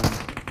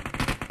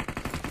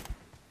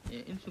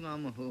in trong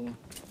ông mà hư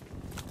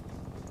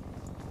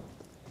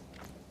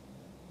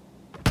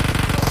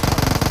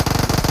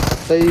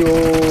tayo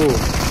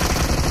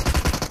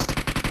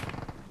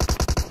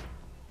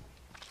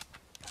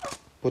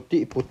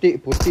putih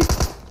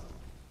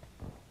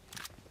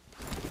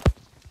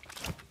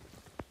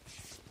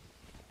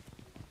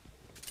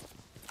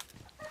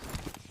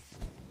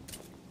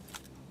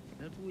แ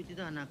ล้วพูดที่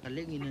ท่านาคันเ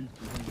ล็กนี่นั่น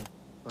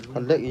คั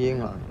นเล็กยิง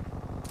อ่ะ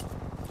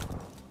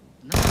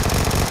นั่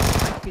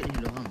นเปลี่ยน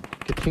หรอครับ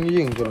คิดทิ้ง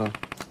ยิงจุนะ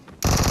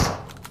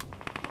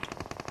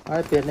ไอ้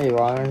เป็ดในว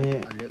างเฮีย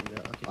อันเล็กเลย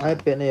ไอ้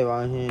เป็ดในวา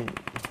งเฮีย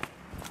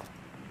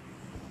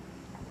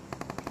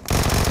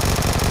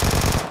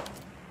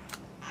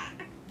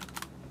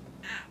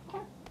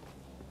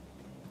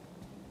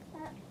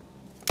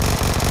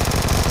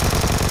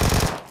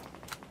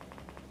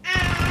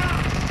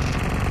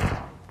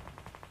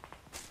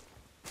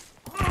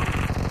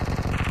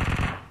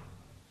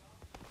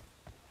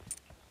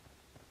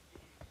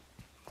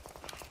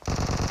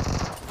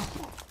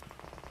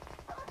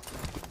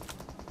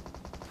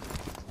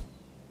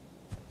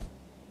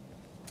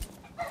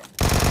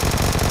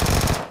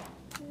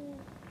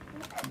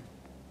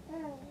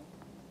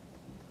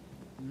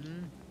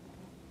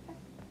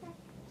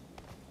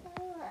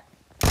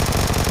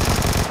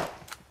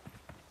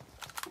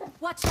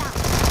Watch out!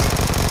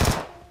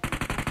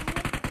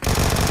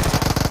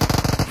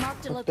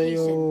 Marked a เตโย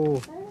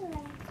location.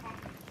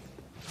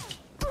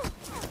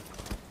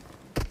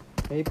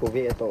 เฮ้ยปูเว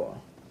ะตัว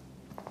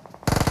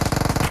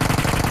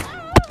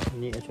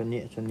นี่ชนนี่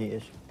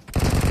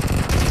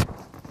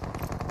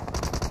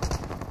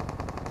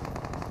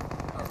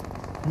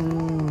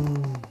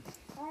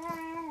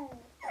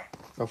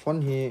กับฟอน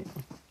เฮ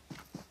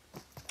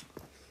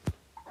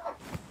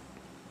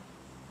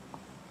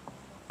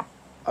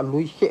อันลุ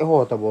ยเขี้ยว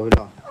ตะบอย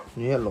ล่ะ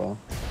นี่หรอ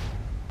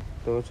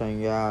ตัวสัญ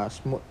ญาส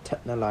มุดเท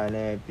นอะไรเล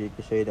ยปีก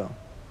เสียดอก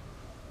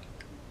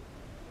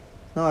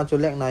น่าจะ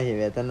เล็กนายเห็น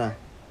แบบนั้นนะ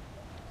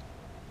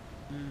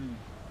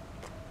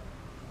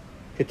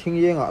คือทิ้ง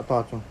เยอะอ่ะต่อ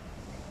จัง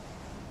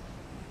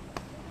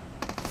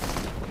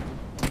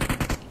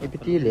ไอพี่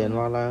ตีเหรียญ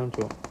ว่าอะไรจัง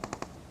จุ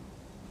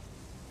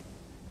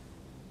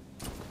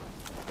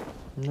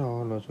น่า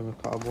เราจะมี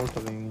ข่าวบอลตั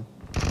วเอง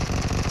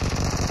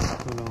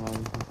ไม่ลองเอา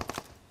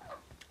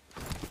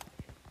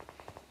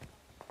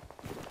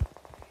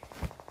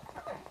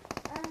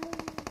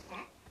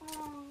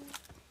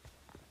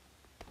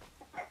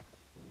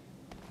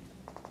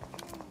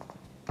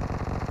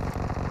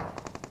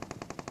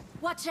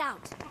Watch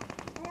out!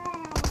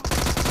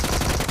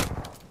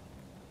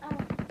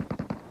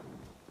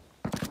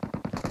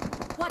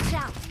 Watch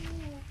out!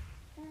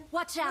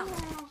 Watch out!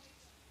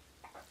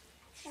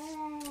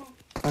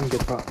 Anh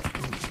get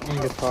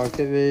thọ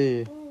cái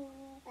gì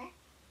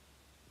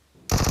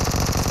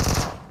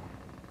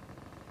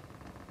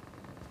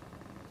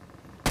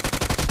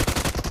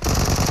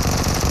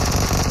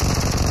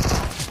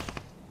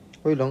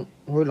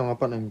hôi lòng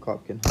apa anh cọp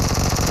kìa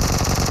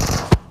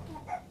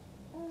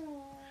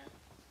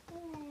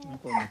nó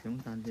còn một chúng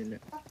ta gì lệ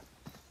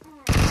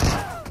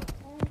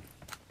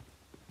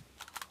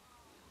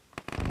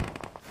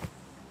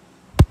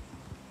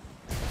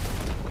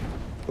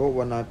có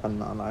วันnàyปั่น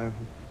อะไร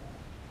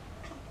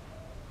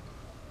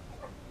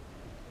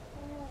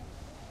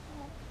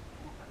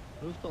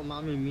รู้สึกมา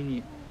ไม่มี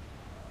นี่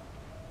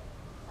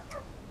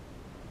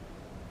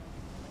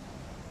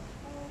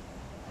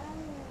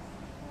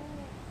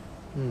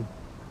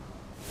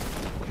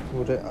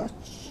udah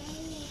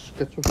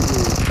kecuali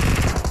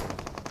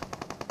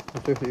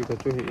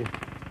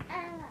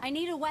I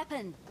need a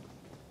weapon.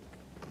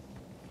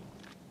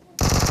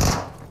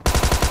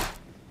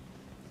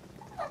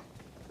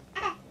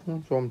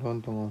 Zoom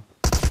thon tong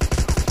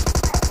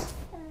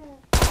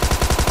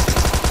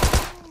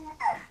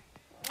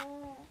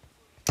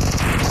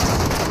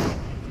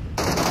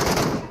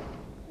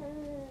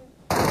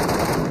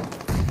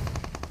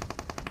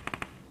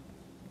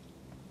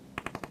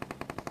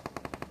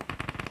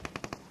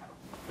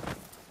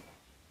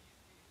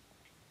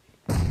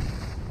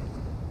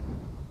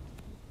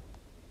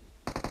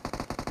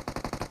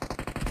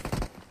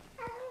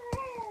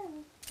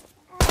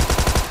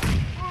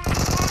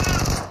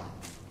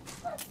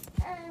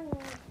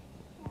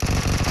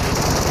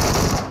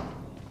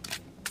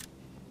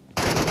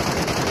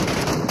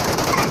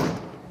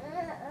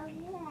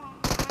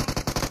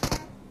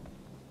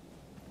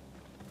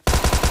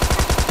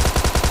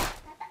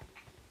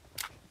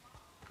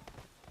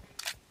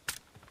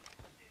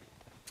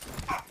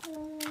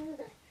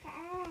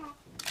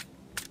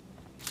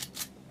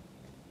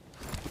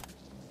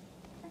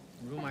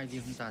รู้ไหมดี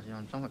คุณตาจะ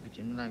ต้องแบบเ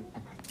ป็นอะไร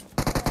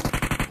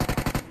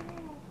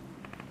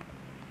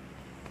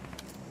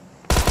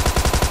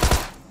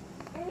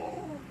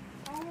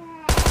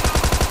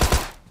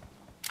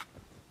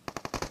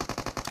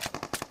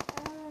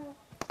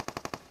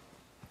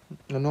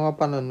ano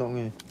apa nanong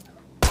eh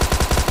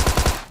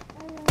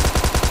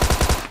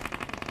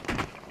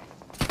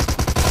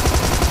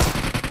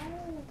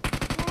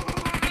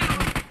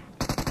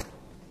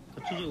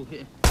kecil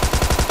juga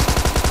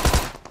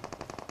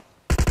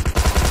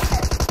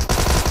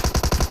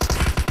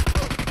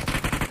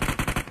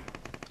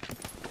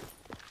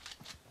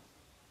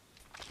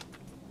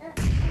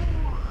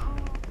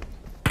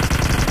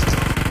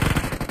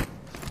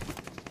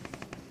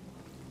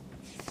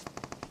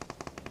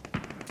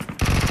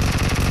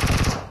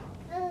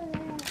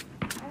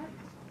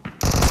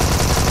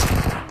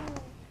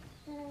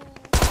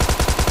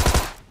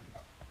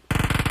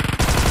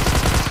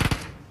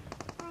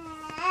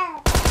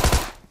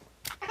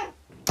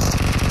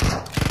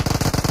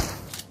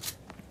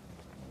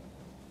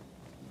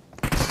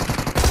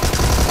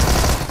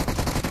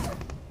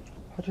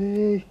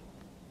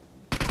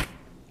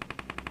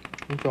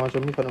엄청하죠.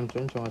 미간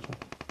엄청하죠.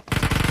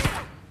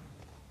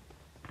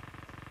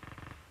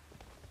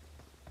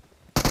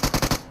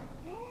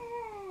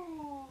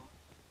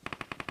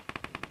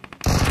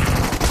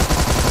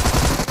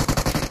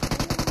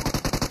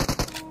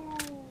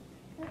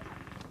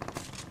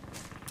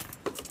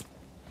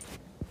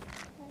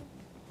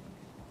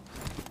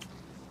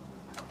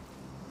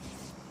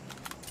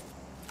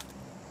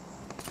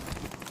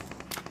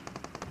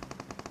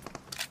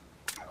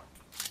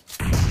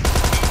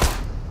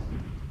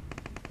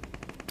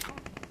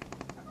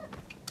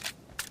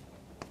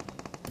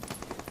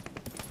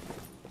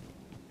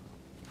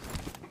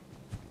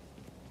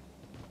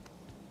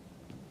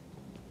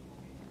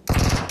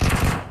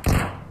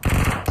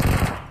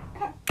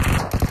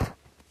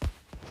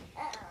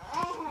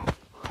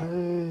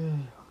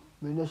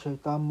 Mình đã xảy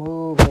ta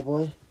mơ bà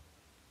bơi.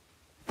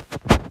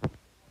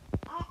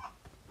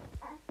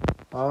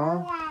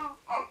 Hả?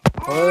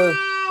 Ơi.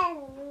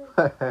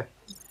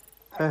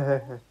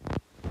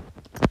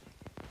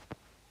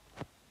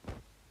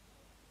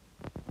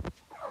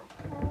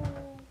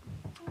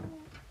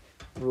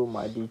 Room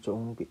ID chỗ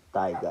không bị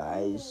tài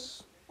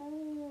guys.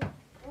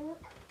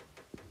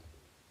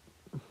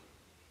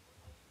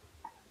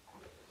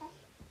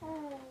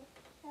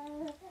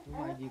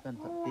 Why đi cần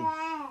thật đi.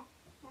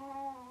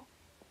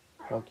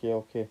 Okay.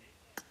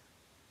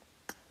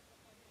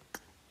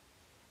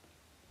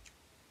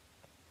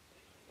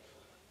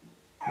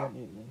 Not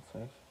even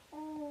safe.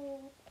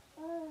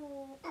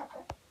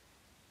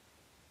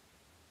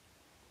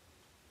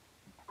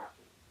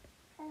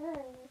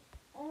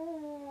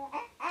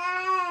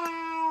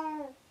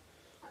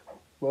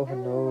 Vô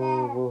hình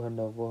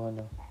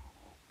đâu.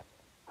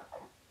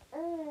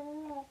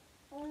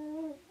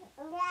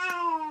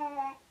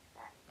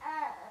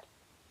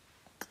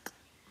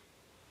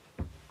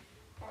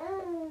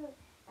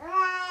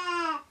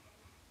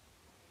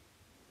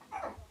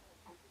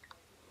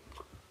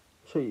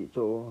 Chỉ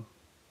chỗ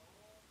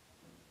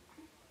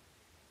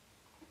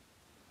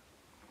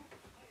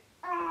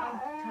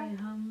Thầy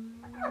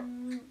hâm.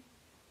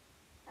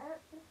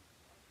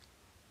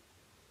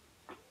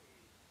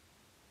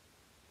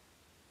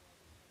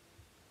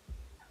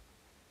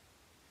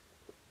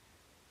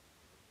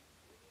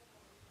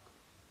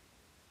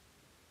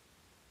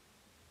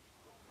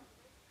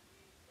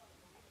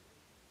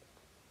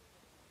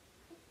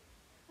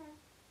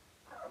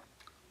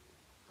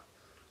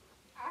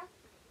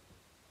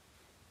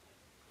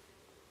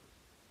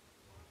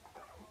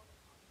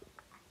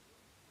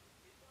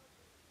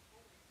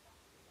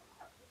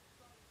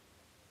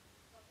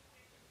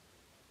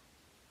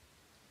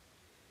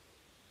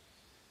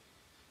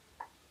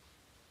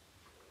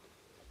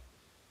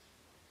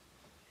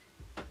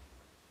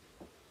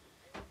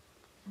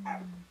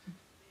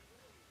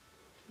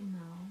 Khi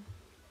nào?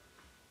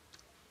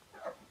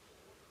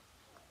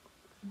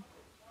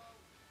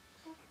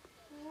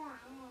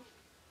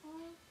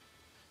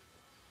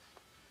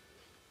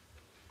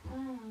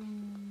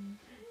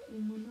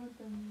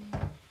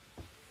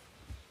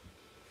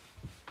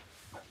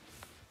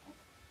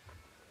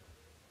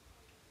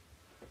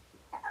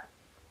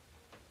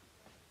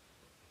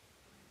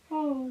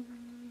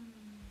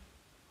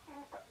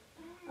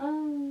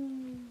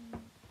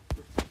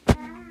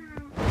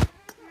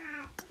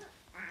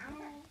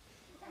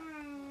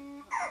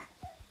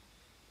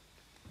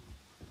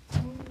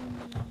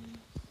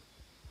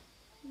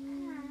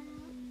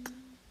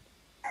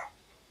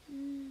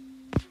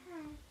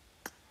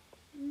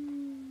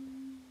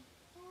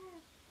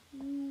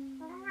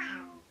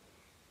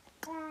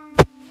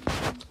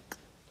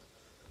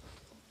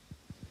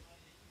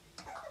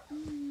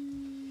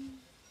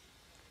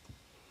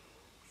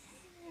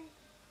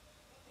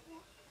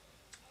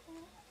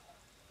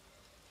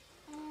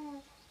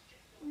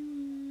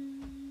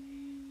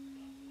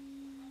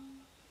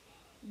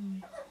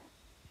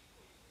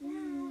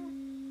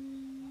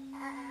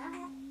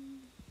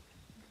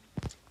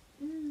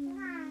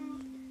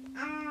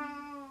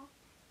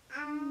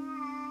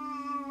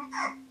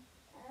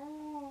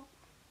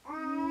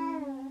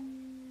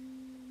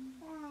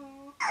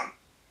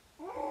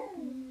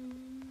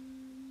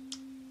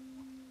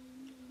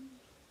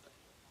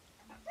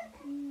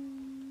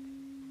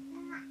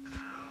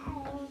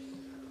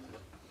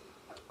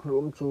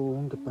 room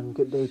chu depan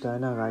ke dei ta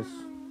na guys.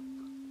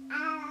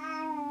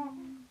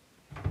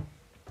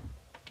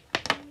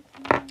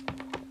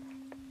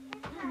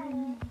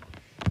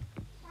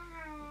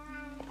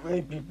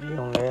 Ê, bị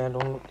hồng lẹ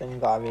đúng tên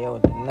gà béo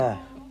tính nè.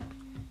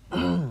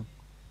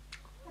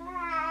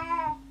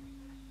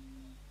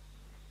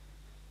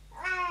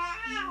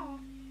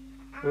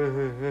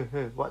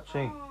 Hey,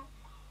 watching.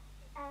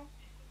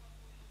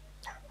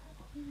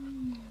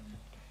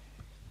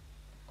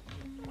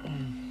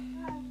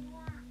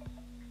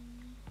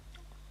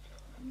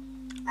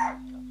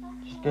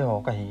 Cái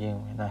hồ cái gì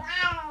vậy này?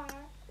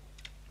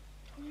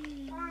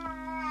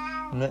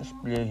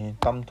 Let's play thì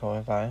tâm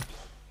thôi phải.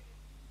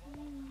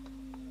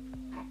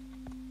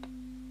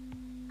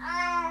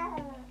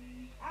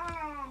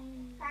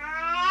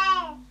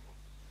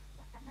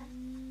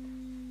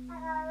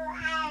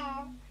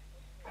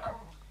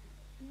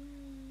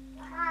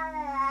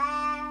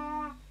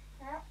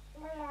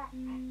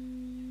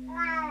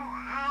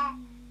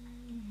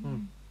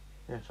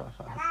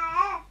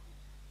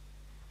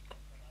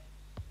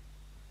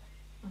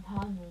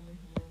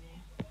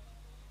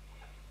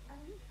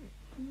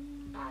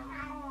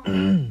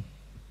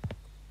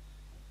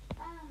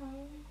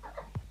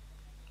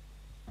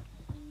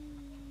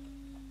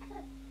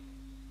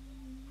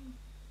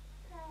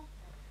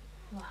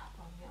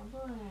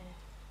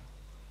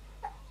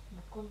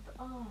 giờ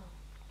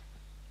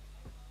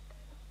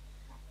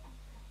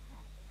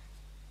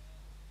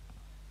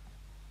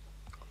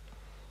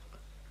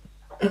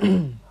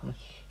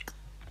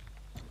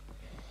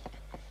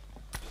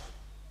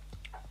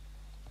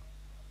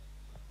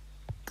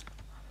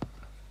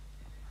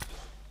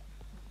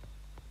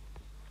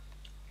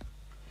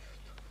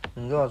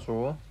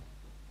số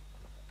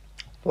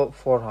top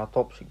 4 hả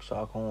top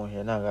 6 không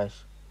hiện là guys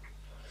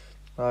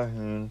đây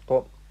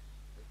top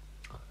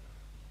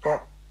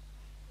top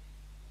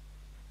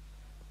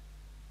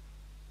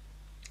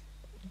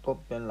top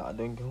bên lại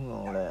đôi cái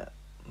ngon là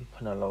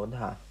phần là lớn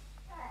hả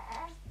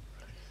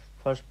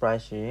first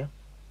price is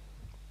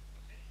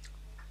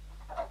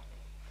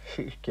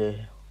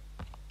 6k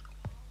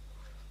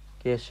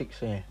k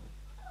 6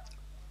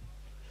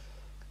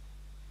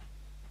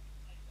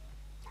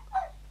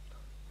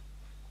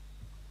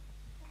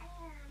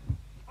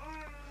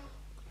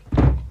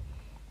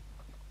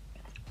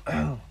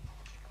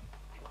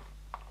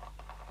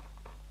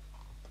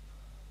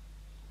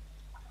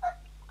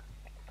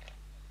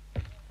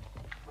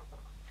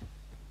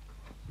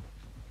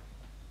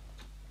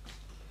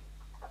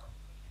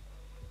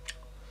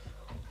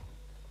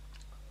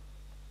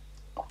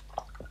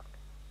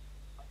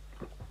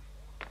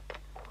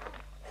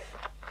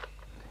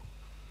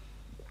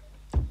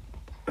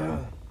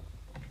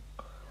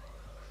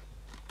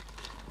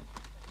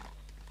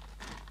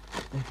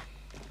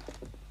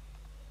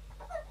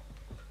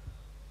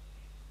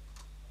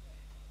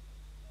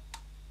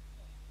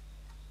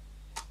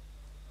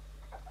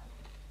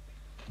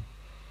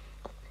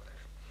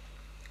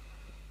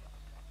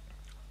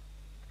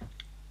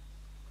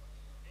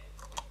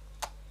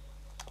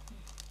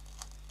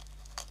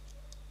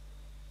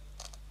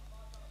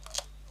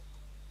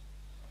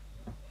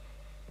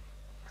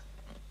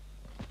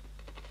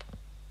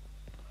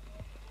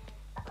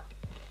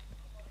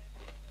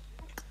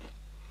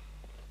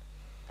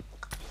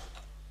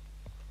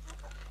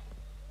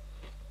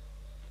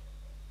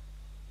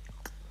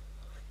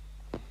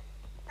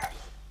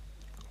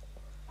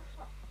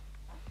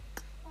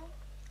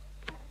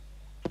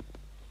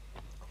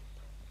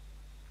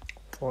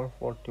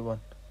 441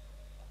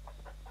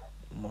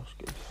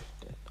 mosque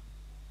 15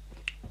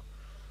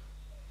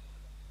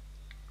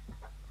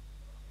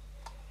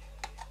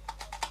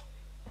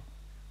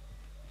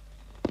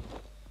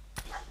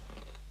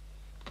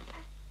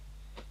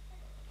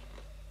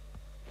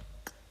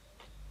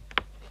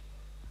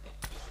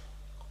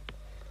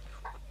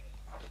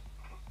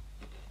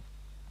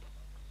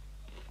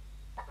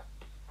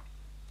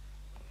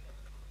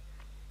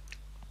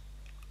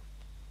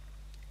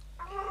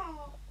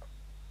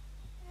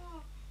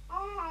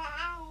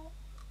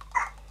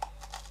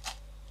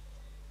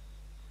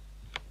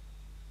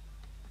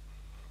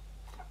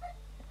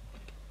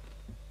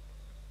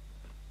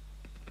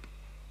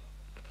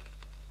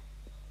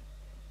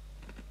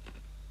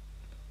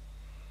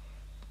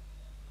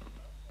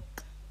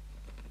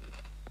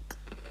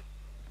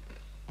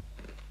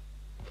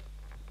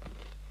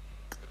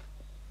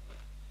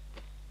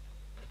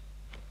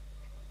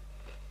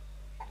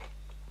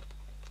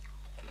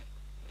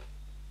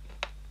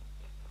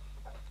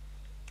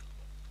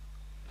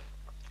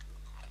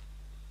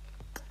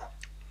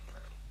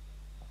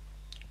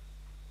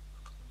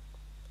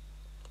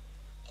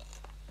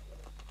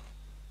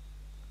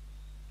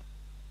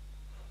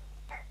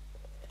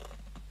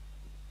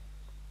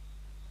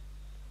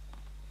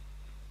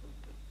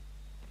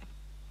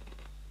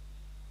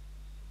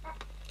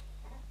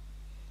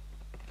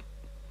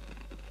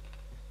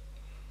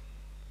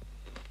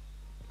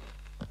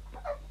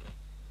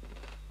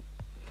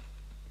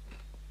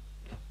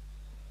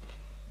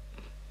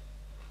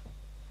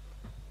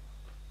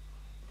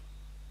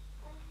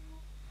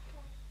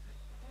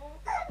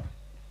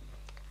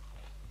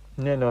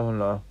 แน่นอนเ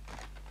หรอ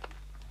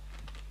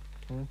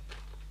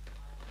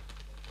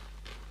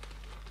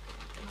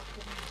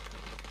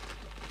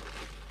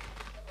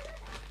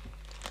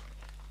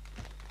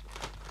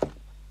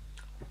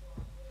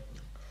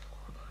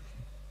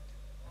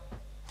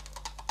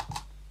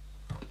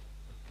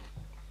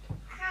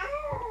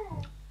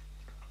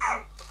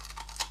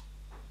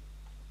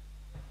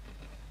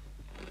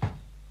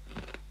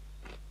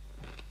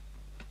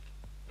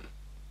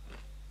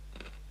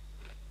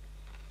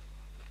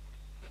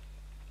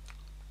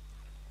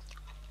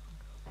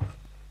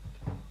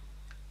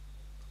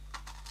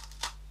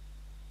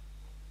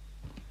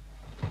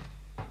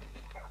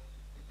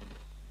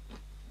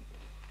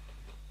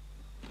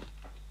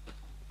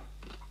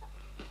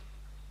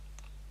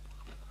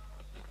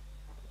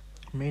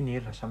ไม่นี้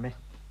เหรอใช่ไหม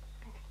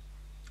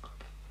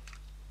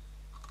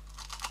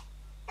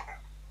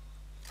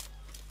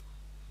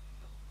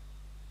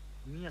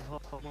Mía ho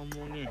mà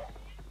mua nghe.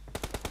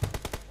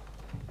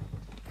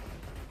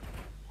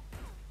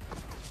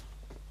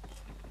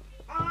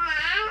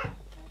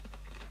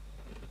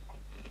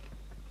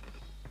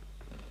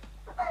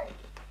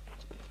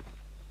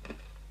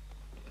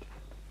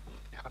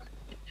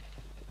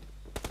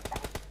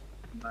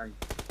 Này,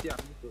 tiệm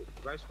tự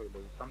vay sỏi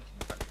đầu tâm chính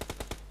phải.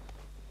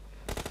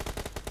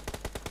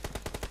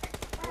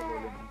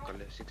 Rồi lên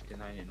kale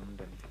 69 inum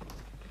dan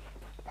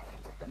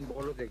tan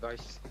bolo de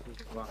guys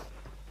wa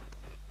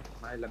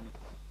mai lam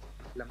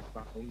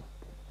pa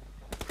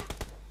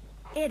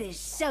It is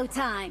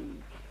showtime.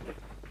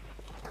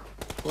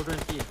 Cô đơn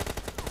chi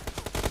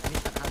mi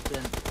tận hai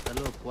tiền tận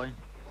lô quay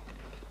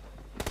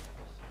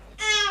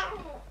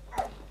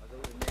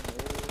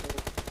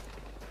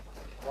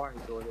why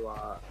do you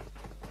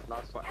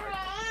last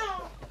fight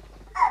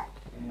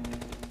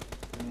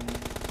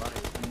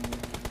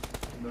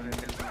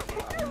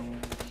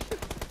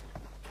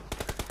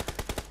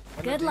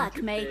Good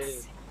luck,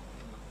 mates.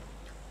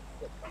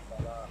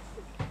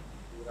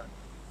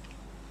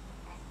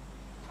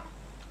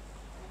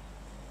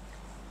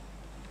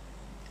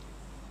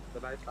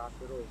 Tonight start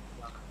rồi.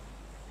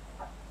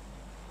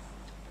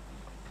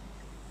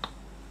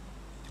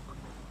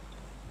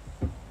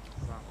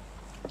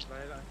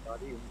 Đây là có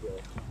đi uống rượu.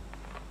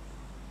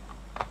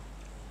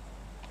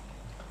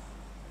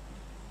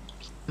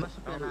 mất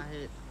sức là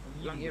hệ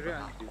Lang area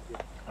anh chịu chưa?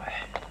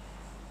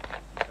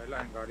 Đây là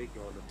anh gari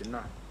kiểu là tính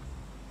nào?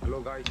 Hello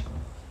guys.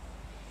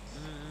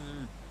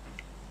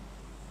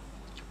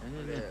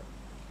 Anh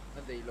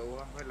đi lâu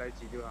không? Hay lại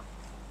chỉ chưa?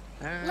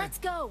 Let's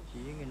go. chỉ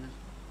người nó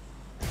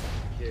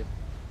Okay.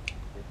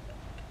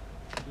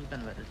 chỉ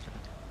cần vậy được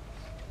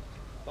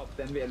Top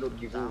 10 về lụt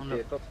kịp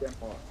rồi. Top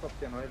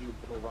 10 nói lụt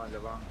pro vàng là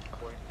vàng.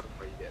 Point không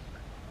phải đẹp.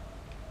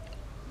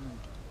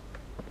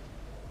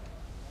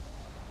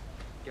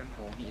 Chân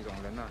hồ hỉ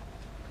rộng lớn à.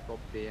 Top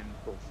 10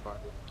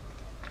 profile.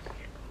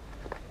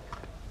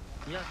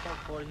 yeah top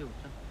 4 hiểu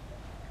chưa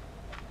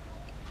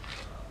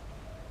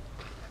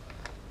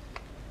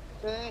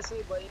Ê,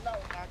 sư bấy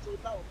lau ta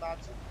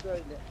chứ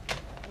cười nè.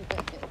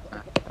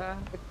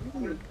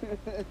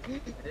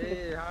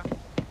 Ê ha.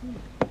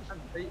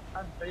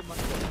 Anh thấy mình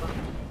cũng mà.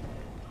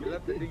 Gila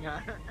tadi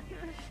hả?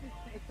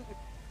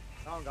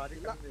 Không gari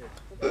kan ni.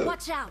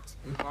 Watch out.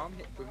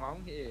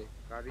 Pengong ni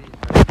gari.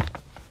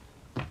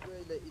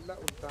 Cười lại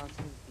lau ta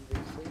chứ đi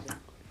sư nè.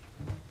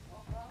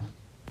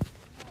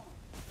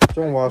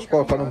 Trung Hoa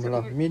score khá lắm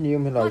là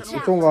medium hay là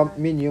Trung Hoa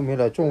medium hay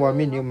là Trung Hoa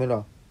medium hay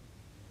là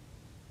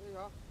Ê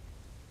hả?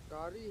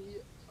 Gari hi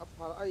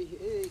apa ai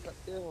ê cắt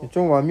teo.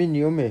 Trung Hoa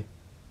medium ấy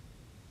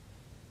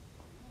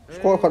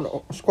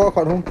score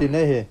khá không tin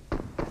này hè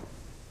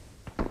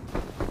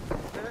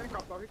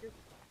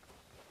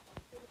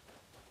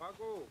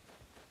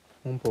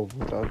không phổ biến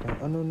ta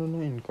nó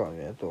in cả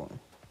vậy thôi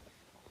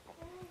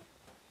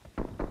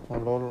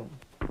lol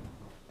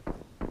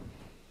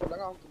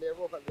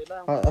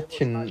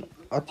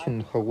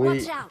achin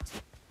khawai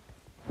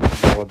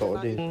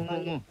đó đi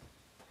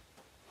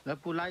là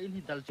phụ lại in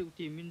thì đặt chịu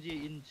tìm min gì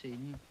in xí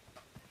ni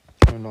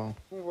nó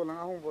Không vô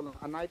lăng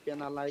anh ai pen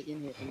alai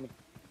in hệ mình.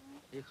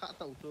 thì khá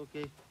tàu cho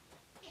ok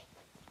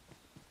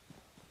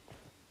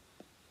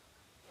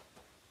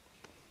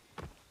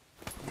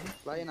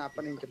Lain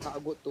apa nih kita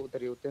agut tu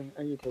teriu teh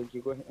ai thei ki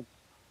go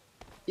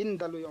in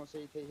dalu yang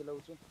sei thei hello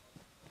chu.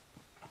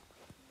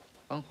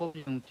 bằng không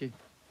dùng chi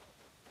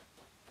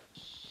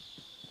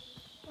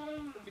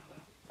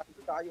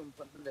Ta yum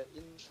pan le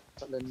in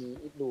pan ni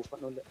idu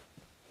pan le.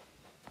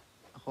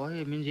 khó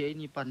thì min gì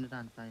ni pan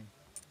đàn tay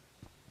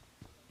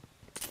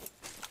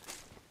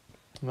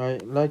này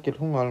lại kết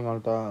không ngal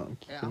ta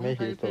không mấy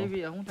thấy hiểu phê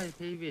về không thấy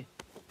phê về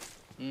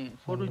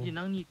photo gì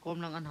năng ni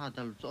com năng ăn hạt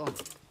tàu cho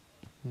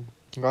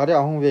gari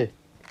không về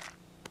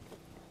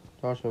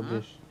cho số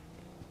biết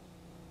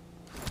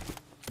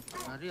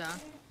gari à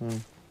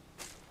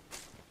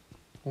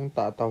không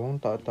tạ tao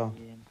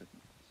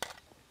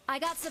I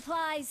got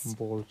supplies.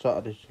 bol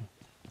chả đi chứ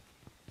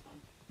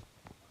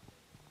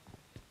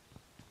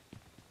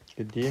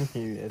cái điểm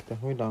thì ta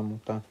hơi làm một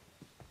ta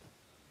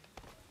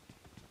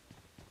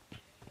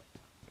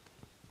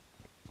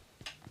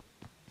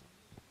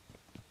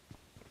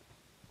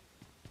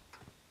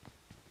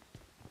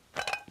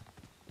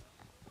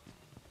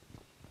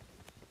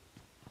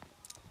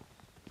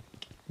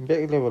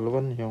back level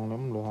vẫn nhiều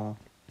lắm rồi ha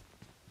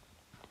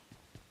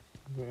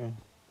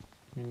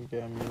mình kìa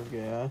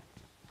anh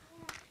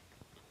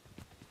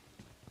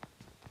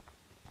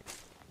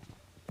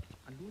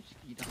lú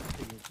ski đã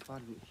thấy là pha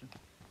lú chứ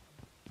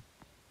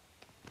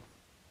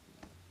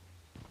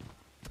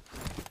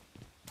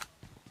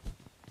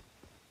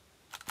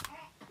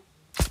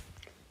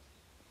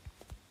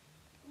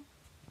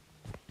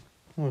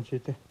không chỉ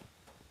thế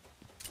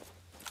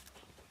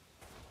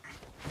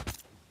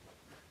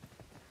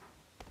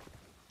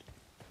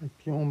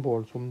cái ông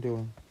bol xuống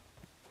điều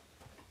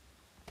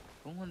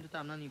không hơn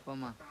tạm năng ni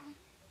com mà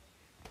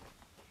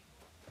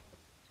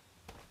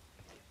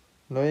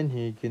lấy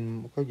thìกิน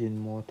cóกิน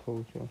mua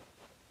thôi chứ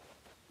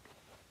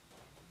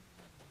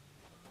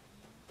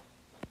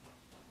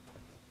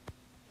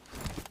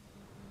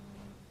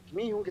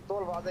Mi hu ki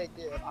tol wa dai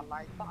te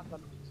alai ta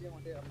kan chi ma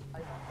de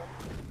ai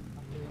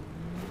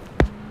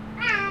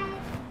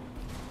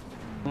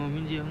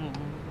min gì không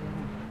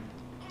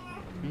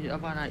min gì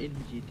Havana in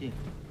gì thì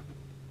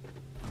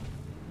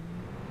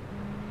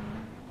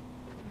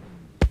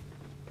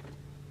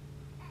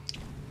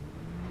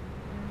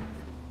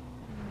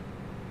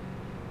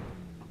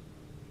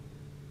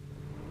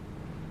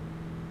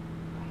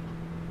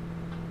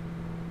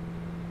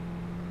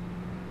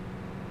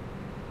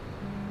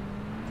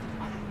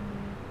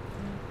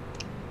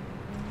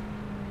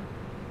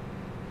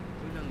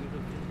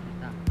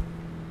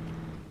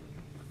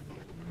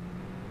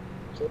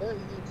Saya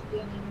ini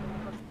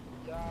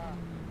ya,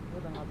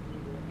 udah ngati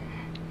dulu.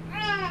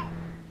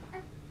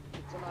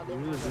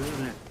 Dulu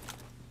nè.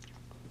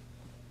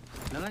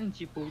 Nó anh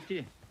chỉ phụ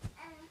chứ.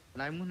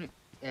 Lại muốn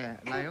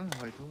lại không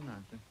hỏi thú nào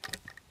chứ.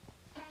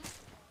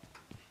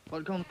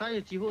 Còn không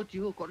tay chỉ hô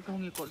còn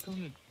không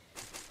nghỉ.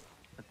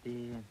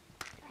 Thì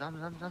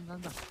dám.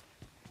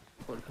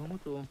 Còn không có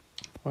tụ.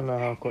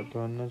 Wala ako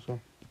to na so.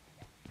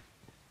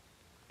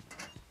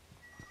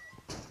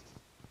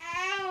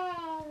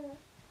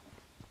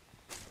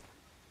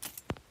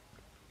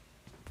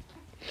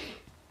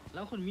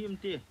 Lão con miệng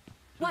tì.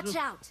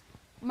 Watch out!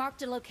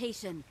 Marked a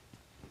location.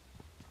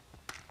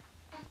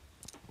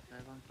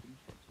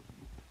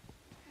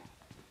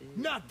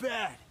 Not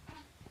bad.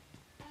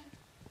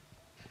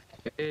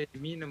 Ê,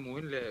 mi là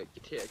muốn là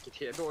cái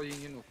thẻ đôi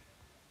như nó.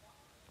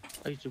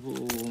 Ấy chú bộ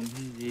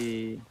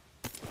gì?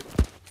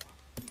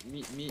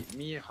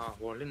 Mi hà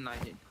hồ lên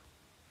này.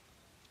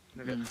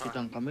 Chỉ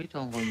chẳng có mấy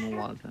thằng hồi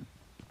mùa thôi.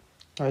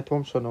 Ai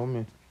Thompson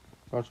ome.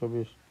 Kaso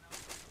bis.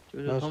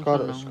 Chứ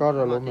Scar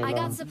lo me I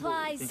la. got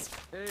supplies.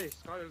 Ê,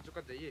 Scar cho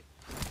cái đấy.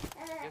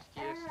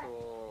 SKS to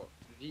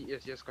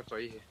VSS cái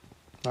chơi.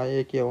 Ai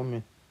Elkae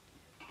ome.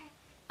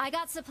 I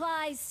got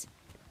supplies.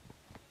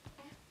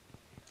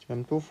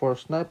 M24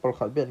 sniper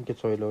khat ben ke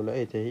choi lo la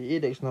e the hi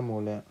edex na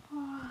mo le.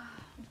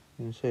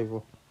 In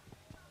save.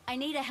 I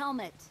need a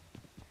helmet.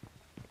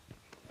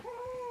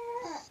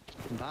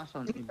 Ba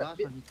son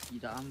chỉ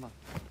đã ăn vào.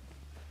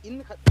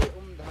 In khát đi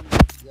đam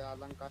ya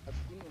langka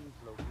in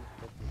slow.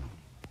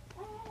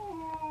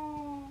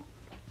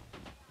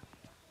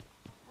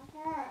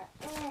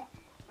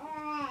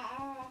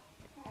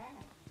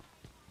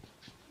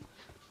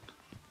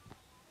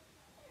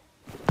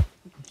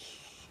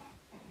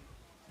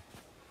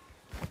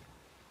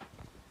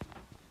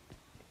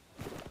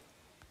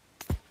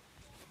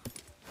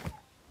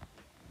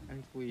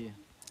 Anh quỳ.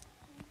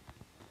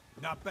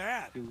 Not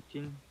bad. Điều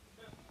chinh.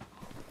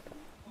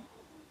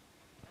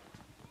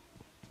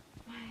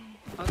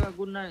 Aga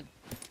good night.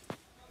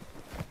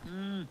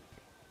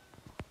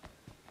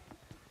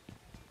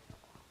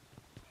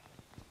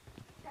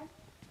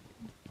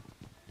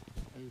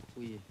 Anh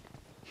quỳ.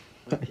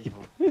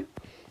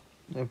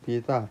 Em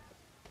pita.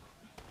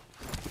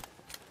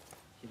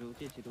 Chỉ đủ.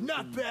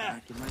 Not bad.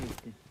 Cái máy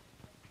đi.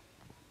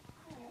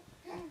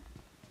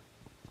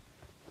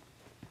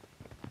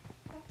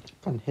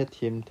 Kan head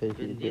team the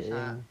hi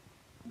de.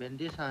 Bên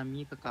đi xa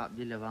mi cái cặp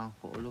đi là vàng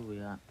khổ luôn vậy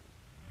à.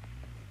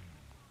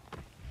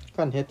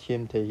 Kan head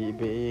team the hi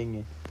be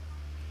eng.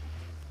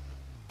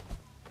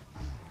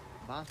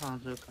 Ba sang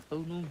rồi tao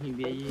nung hi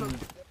về gì.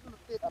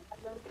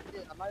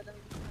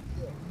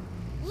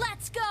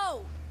 Let's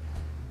go!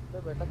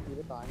 Let's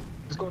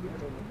go.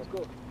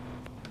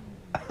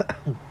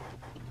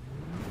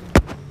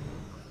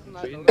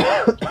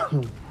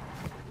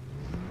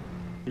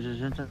 Bây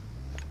giờ chân.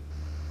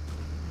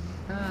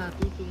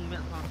 Tôi chung mẹ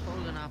hoàng số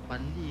là nào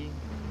bắn đi.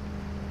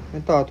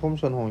 Men ta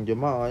Thompson hong je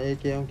ma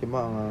Elkae ke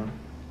ma nga.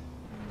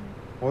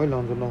 Oi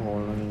lang zo no ho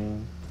la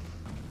ni.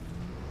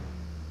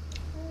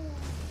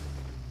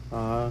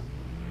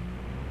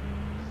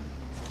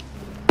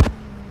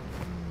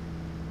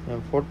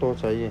 Em photo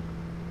चाहिए.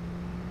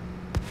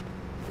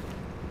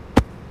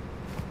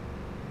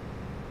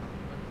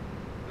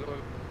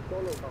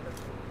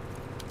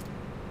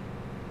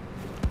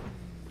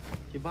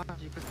 Chỉ ba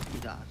chỉ các gì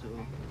đã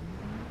rồi.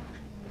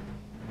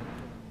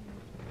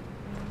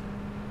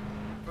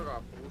 Cái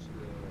gặp boost.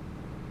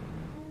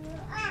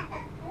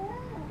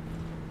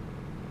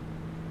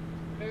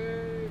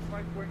 Ê,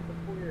 phải quên cái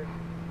cuối.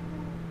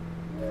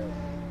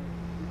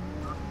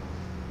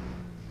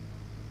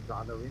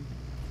 Dạ đâu in.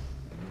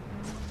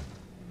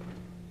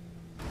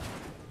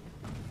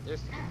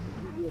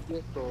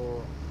 SKS to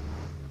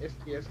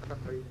SKS cái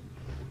này.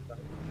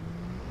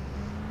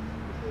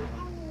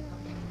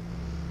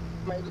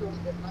 Mày luôn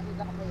cái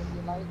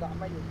này đã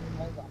mày.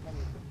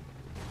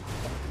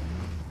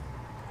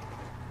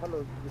 Hello,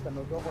 kita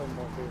no go home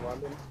mo ko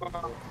walin.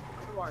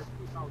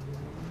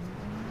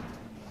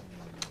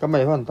 Cái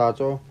mấy hòn ta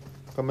cho.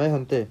 Cái mấy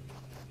hòn tệ.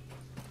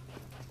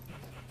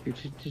 Chứ.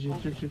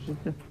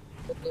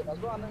 Cái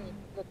đó anh ấy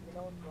cái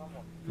nó mo.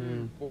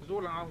 Bộ số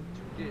là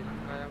cái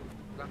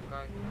lang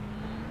cái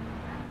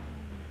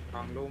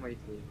hàng lô mày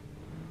thì.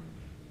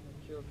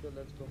 Sure,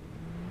 let's go.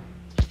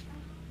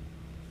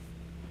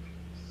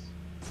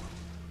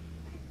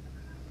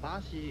 Ba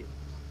chỉ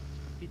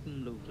biết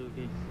lâu rồi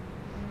kì.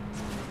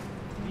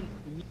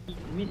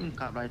 Mình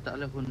cả bài tạo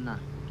là hôn nà.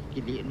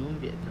 Cái điện nó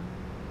biết rồi.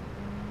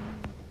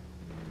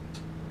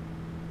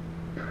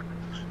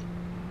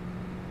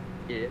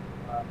 Yeah.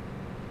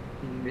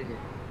 Biết.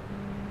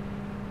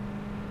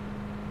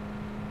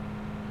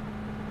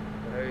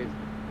 Đây.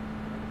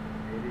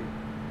 Đi.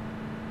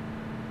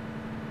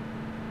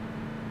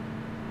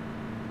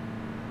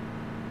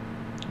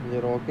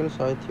 Ye rocket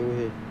sai thiu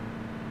he.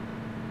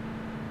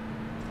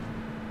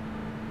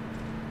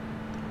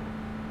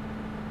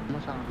 Nó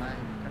sang lại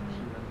cắt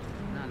chỉ là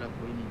nà là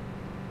cuối này.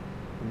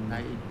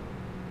 Đây.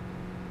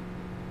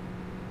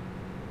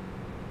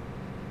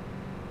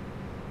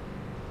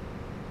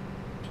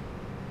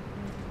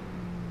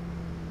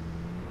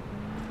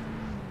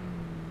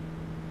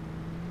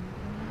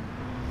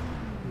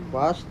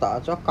 quá tả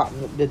cho cặm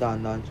được để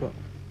đàn đàn chỗ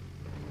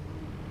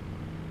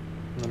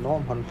nó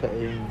hoàn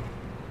phải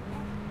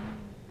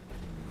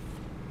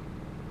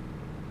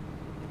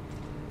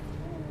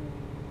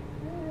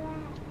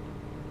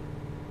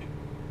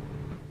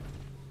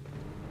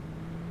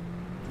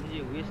Gì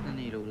wish nó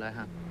đi đâu lại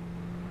hả?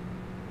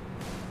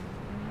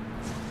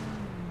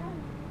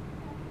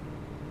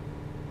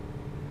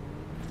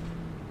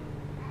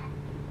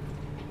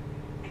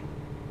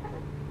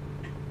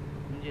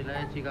 Gì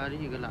lại chỉ gari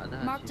cái lạ đó.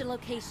 Marked a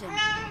location.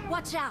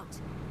 Watch out.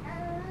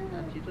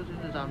 Chỉ tôi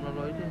sẽ giảm nó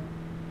lối thế.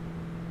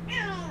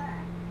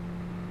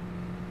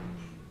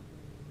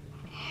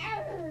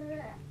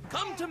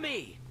 Come to me.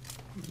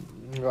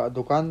 gọi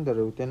dukan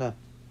terus thế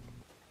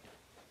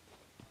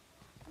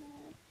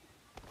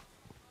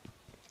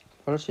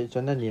kalau sih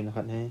channel nhìn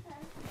hẳn hay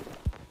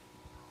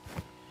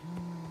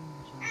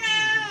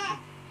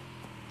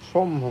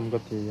xóm không có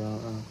thì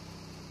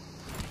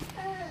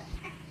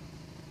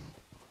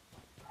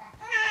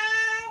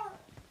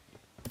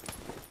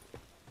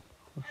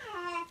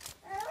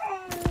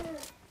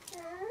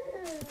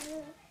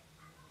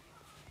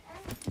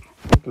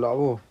lõ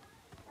vô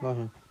nó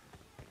hả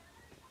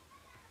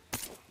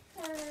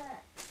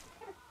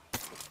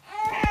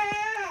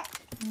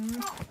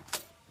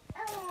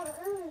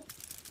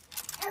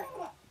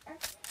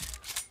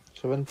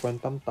seven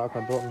point tám ta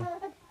cả độ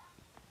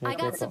I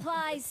got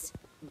supplies.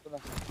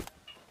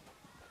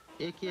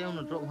 Elkae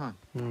nó trộm hả?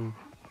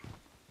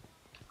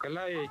 cái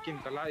này kinh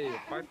cái này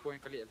 5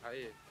 point cái này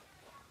thấy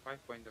 5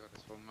 point được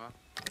cái số nó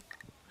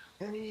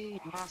hey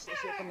mà sẽ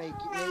cái này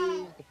kỹ này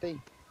cái tên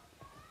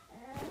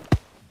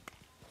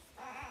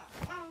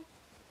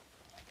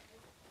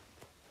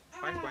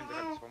phải quan được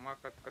cái số mà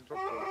cái drop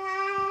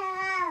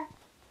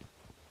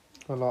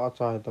cái lõ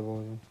chạy tao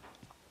vô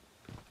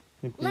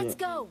Let's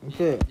go.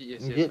 cái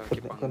ghét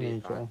cái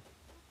này chỗ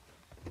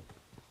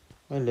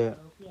mấy lệ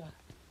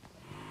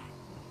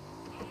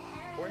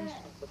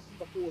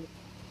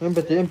em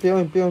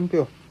piu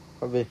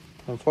cái gì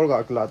em fall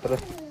gạt lại rồi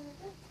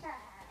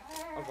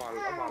vào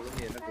luôn nó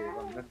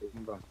được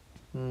vâng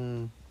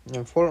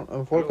em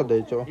fall cái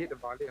đấy chỗ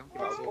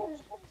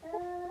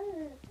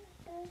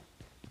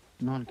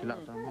Non cái lạ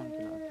tao, non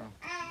cái lạ tao.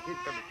 hit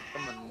cái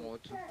mình một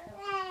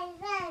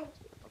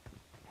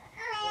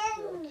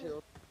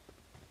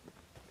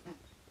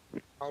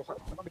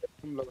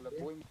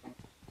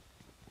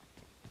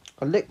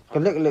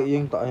cái lệ lệ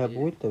yên tại hay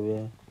bút tại vì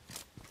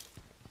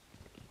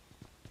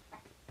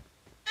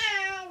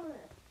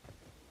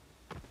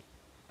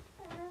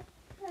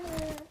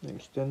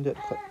extended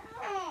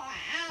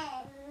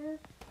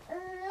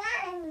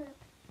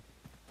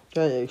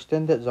cái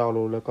extended giàu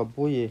luôn là có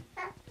bút gì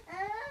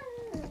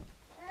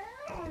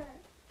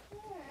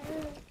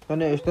cái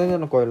này extended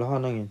nó coi là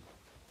hơn anh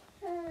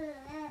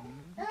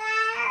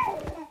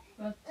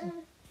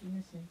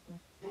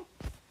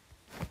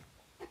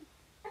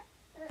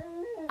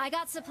I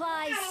got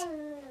supplies.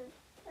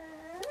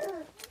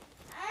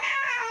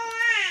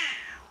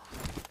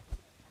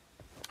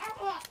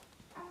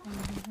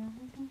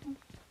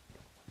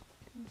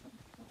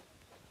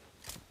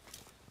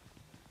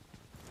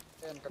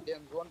 cái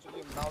điện ruộng cho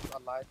mình nào ở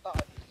lại ta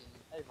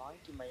ai vắng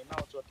cái mấy nào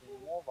cho thì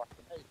mua vật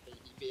ai thì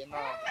bên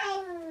nào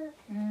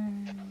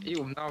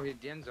yêu nào thì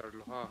danger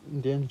lo ha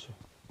danger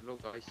lo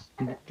guys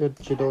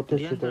chỉ đồ tết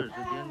chỉ đồ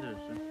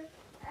Danger.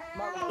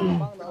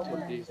 mang nào một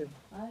tí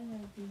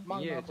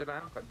yeah cho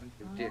đang cần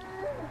tiền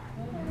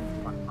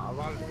bạn áo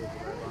vào rồi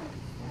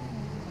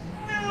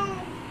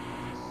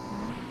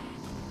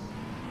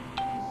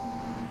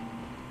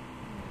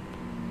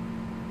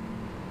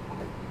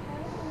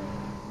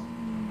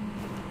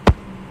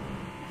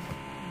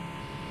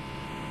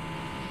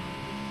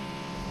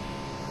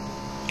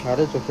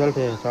ada social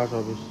thì sao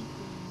service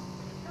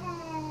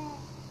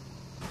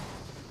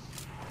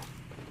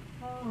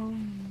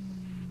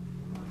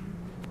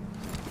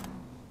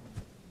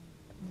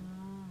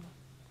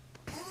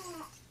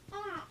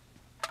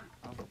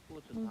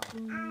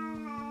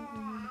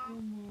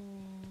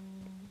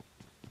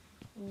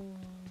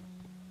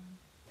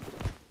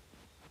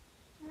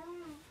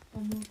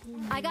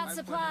I got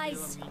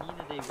supplies.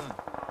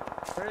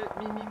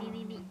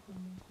 mi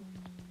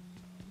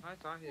hai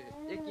sao thì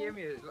cái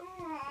mi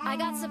I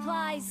got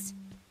supplies.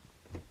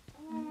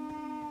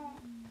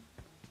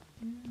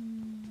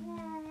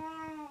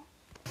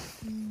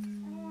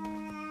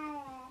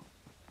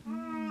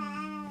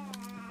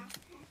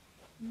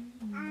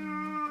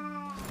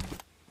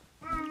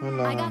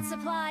 I got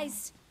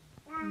supplies.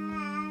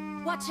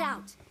 Watch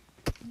out.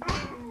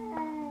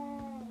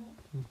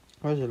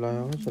 Hơi chỉ lại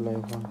không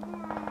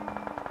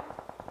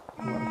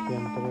mọi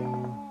chuyện tới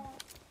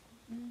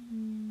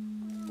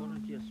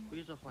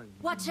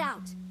Watch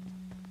out.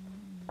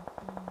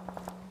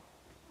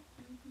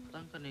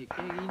 Tăng cái này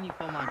cái ini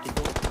kau mati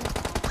tu.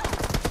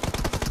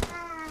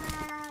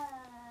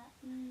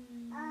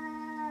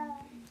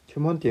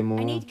 Chimon tiemo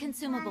I need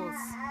consumables.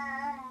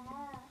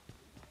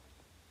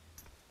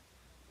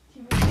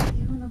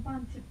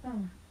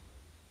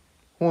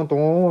 Hôn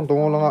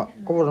tongo langa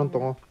có bao nhiêu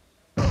tongo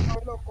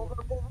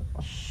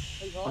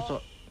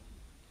Masuk.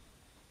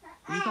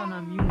 Ita na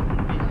miu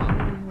be au.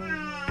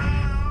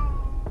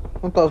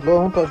 Không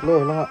touch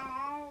low lắm ạ.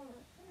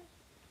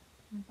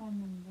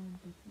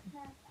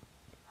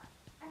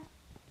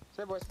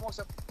 Say boy, smoke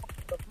set.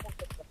 Smoke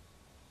set.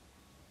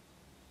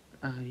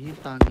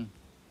 Ita ni.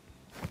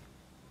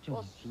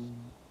 Chong su.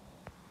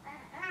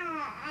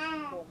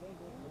 Smoke mung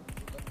du.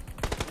 Mung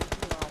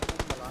na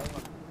mung malay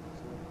man.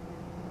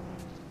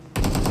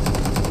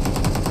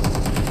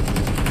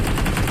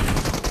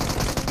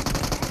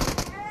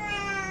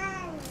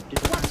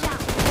 Watch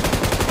out!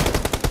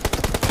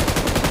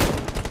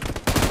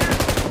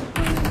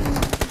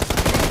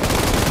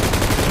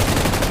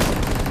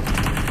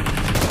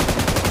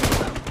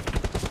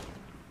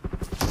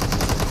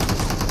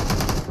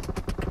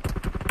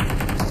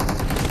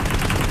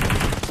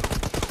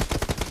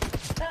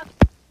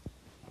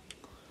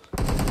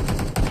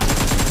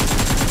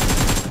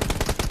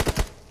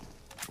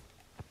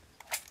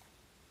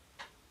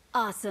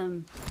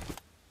 Awesome.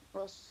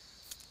 Bas,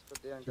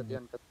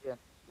 kadian.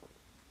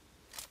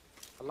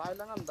 Alay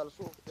lang ang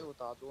dalso ke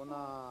uta do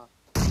na.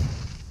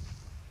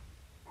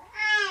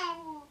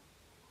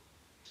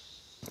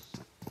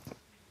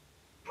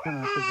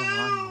 Kana tu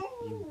bangan.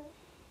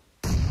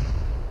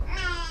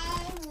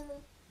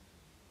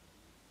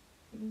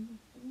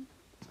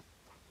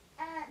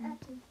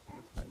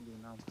 Ayo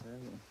nam pe.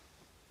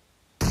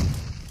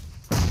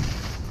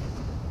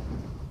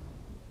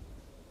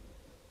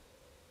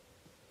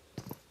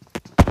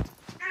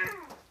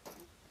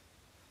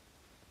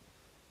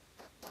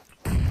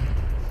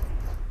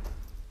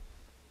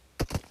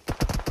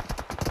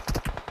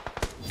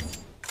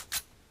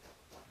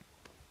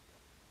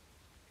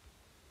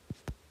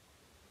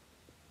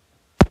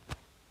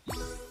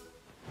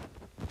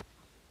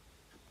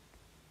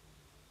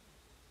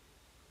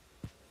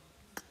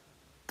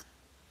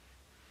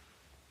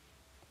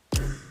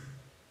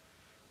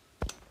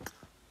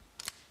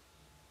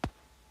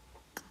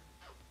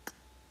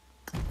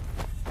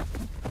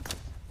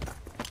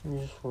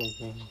 Useful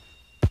game.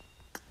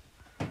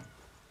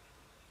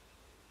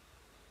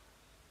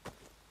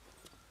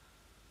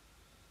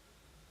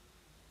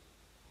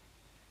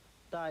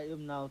 Tai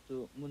nào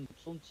tu mun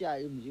sum chia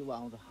ji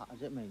wang tu ha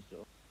je mai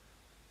so.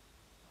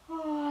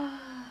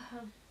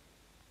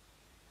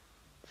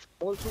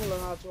 Mul chung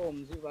langa cho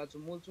si ba chu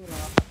mul chung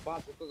langa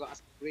ba chu ka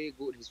spray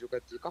go hi chu ka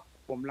ti ka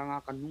pom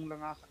langa kan hung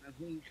langa kan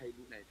hung thai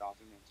lu nei ta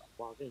chu ne cha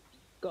pa ke ti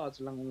ka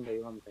chu lang hung nei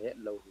mam ka het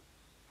lo.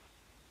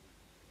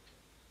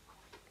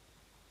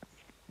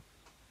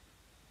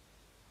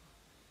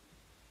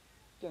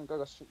 Ken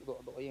ka su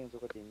do yeng chu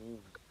ka ti ni.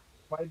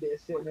 Mai be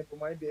se ne ko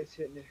mai be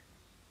se ne.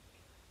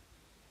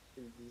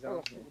 Ka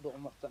su do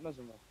ma cha na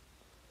chu mo.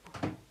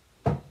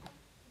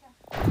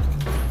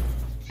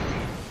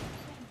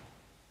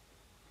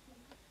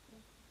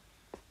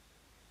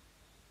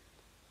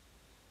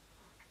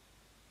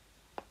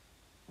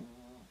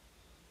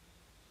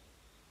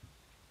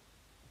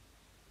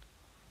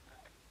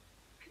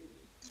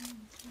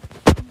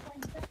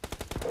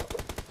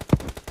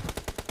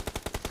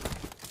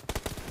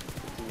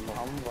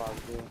 Ấm vào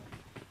kia.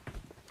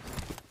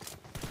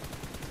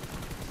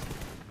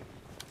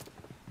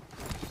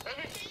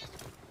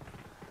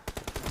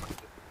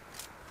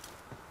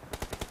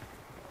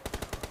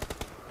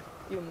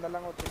 Yung na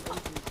lang o tin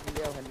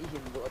leo han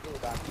ihin do to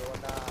da do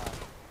na.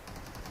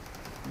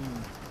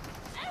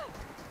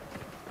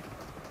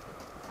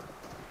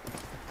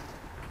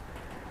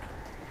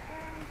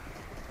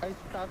 Ai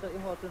ta ta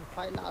ho tu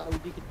phai la au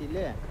di ki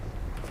le.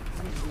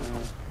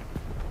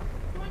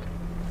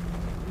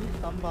 Ni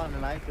samba na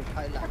lai tu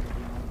phai la ni.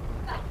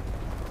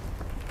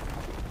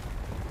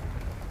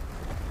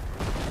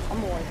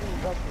 Amo ai tin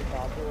da to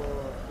da do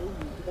ei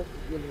ki da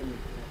ki ni.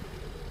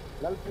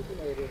 Lal pu tu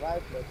nei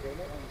revive le to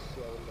ne an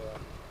show le.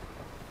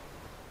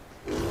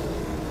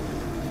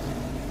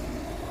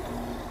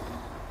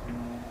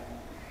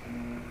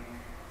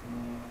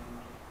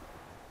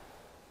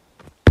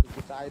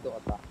 Ki sai do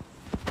ta.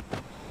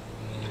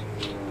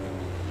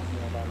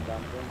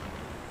 Dan pun.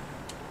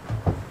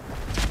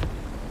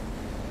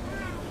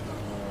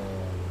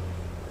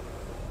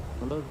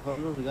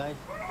 Follow guys.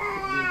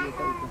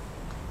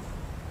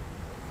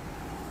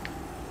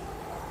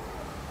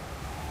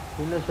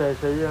 Ini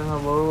saya yang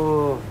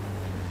mau.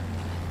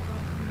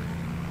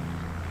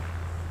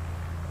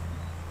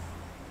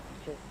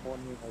 Check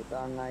phone ni người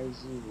ta ngay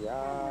gì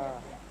ya.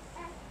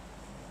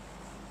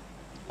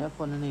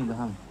 Phone ni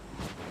baham.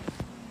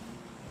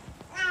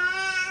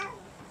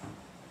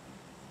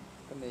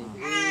 Cái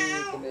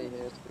này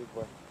hết street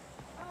boy.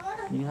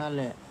 Ni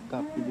hale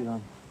kap di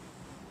baham.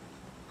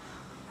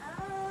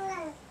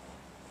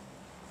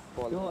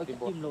 Yo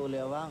kim lo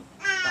le wang.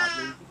 Kap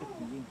di ki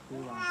ki ku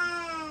wang.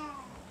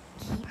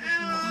 Keep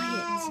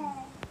quiet.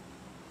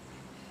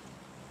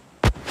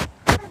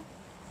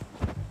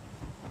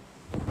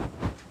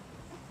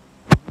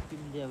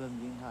 Kim dia bam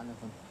jing ha na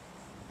kon.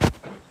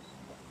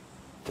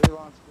 They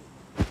want to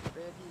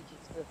ready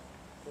kids the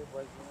they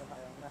boys in the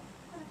high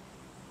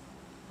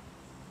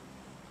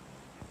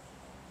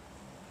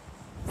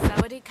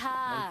Sawadee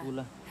ka.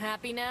 Pula.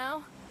 Happy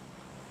now?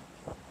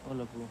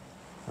 Ola pu.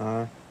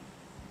 À,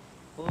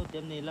 Ô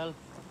tiệm này là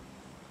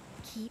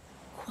Keep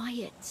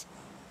quiet.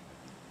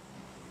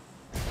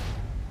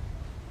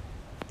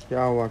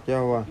 Kéo à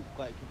chụp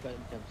cái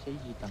chẳng xây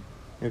gì tăng.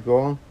 Được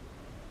không?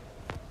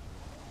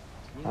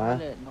 Nhưng Hả? mà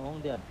lại nó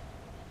không điện.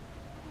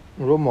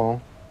 Rút mỏ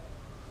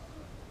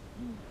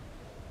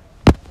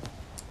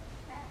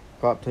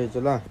cọp thì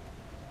chứ là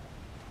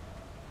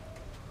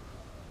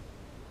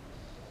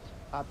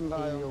Áp Nga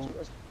thì yung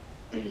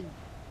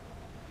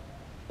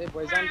eh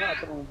boy zan tha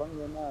tong bang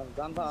yun na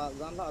zan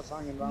tha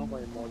sang in bang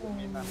hoy mo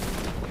yun na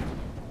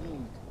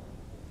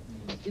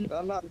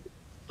zan tha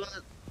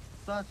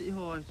ta chỉ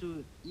hỏi chú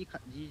ý khát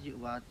gì chịu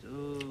và chú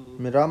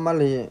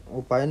Miramali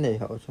upay này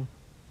hậu chứ.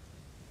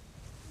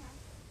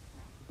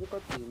 ju ka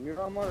ti mi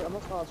ra ma ama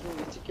sa su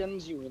chicken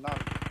jiu na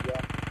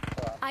ya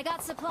I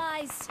got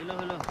supplies.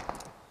 hello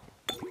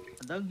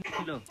đừng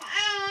hello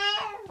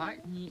phải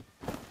như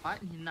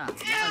nào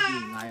là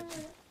gì ngài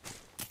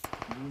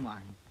nhưng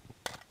mà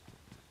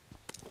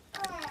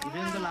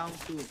riêng cái lao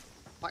chú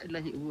phải là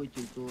hiệu với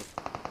chú tôi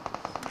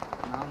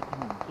lao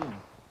không chú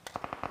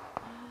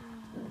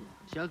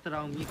Shell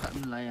terang mi kat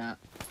melaya.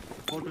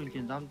 Kodong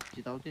cendam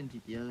citau ten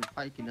titia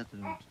pai kila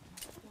terang.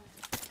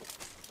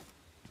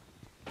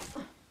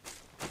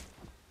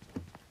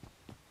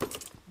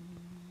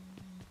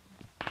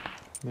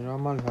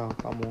 Miramali hậu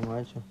cả một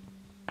ngày chứ.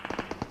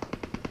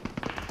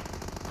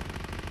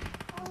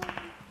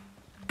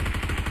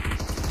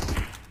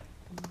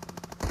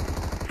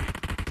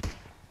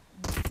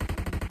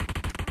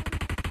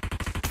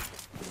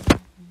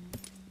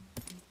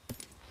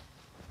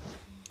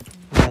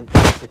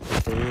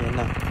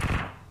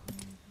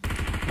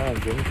 Nó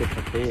giống cái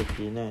thực tế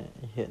thì này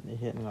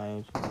hiện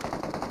ngày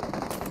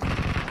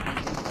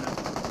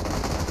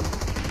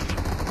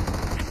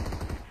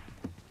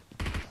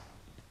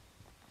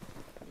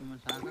Mà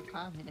sao các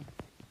khác thế?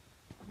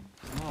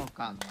 Nó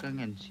cảm cái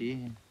ngành xí.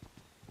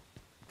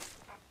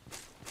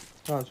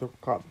 à số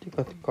cọp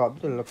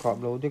thì là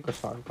cọp lâu thì cái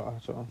sàn cả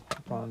số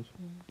toàn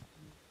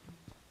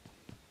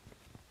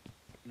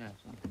Nè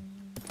sao?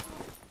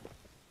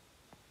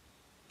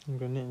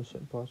 cái này sẽ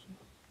pass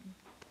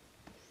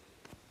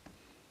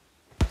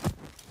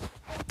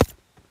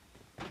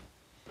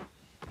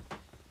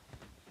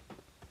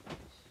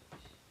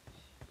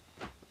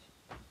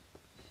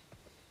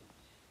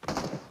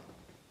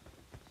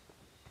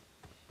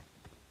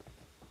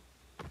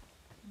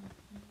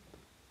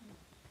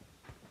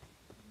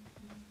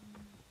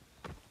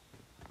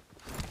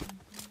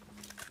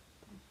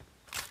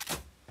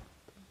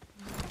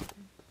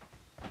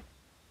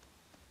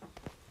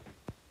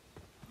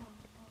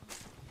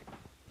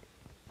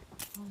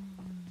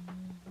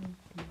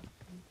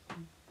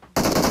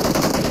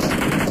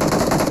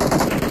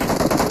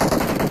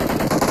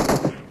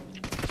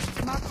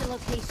Mark the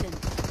location.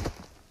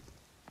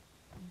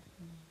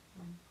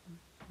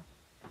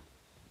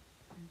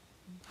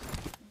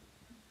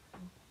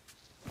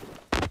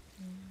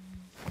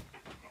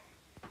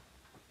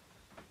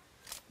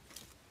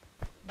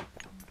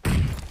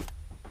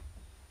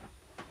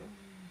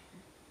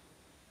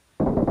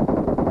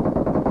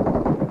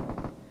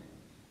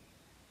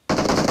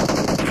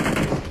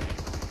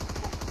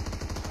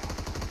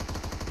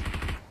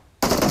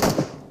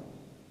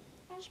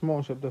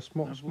 small shot the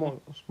small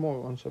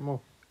one small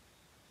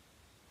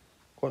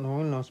còn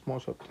không là small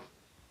shot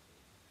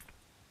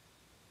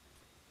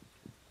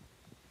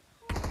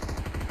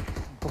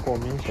có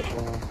miếng shot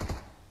vào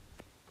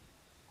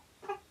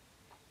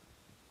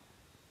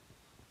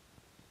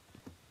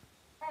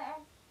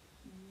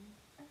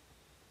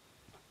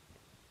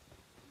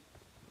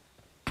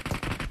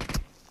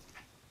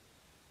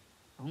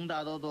Không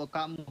đã đâu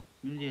cam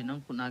nhưng gì nó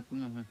cũng ai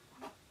cũng làm.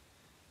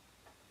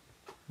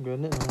 cái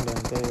này không đèn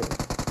tê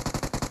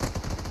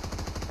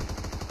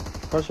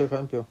có sự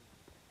khẩn biểu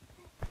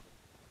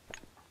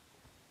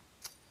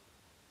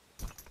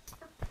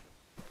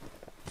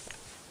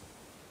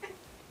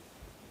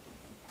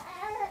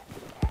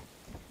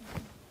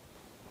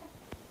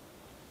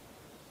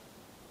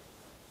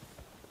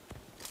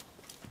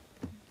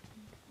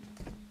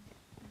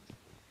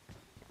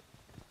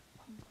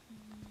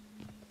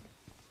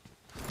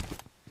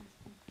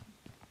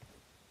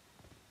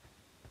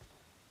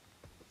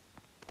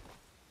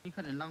Cái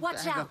khăn này lăng Watch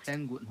cái gặp out.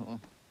 đen cuộn hộ.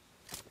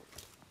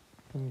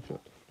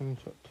 fling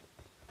shot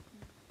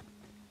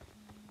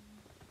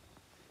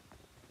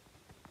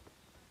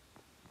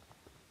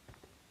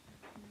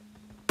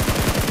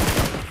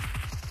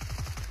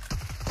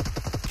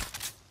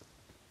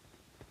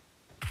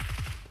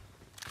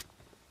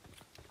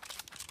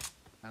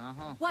Thằng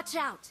ho. Watch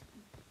out.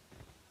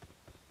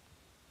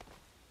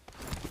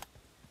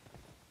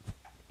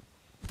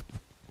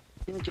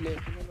 tin chile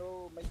tin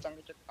no mai chang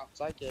ke chak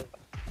sai ke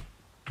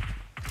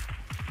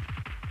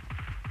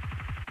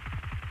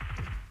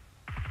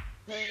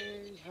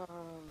hey ha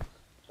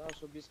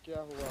 420 क्या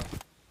हुआ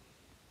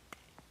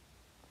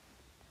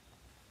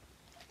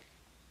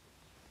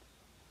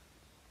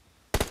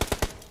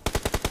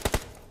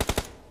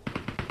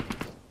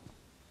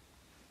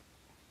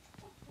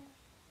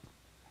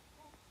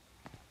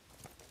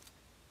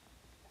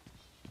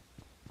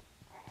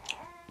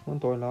không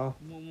tôi lo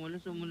mua nó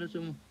xung nó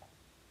xung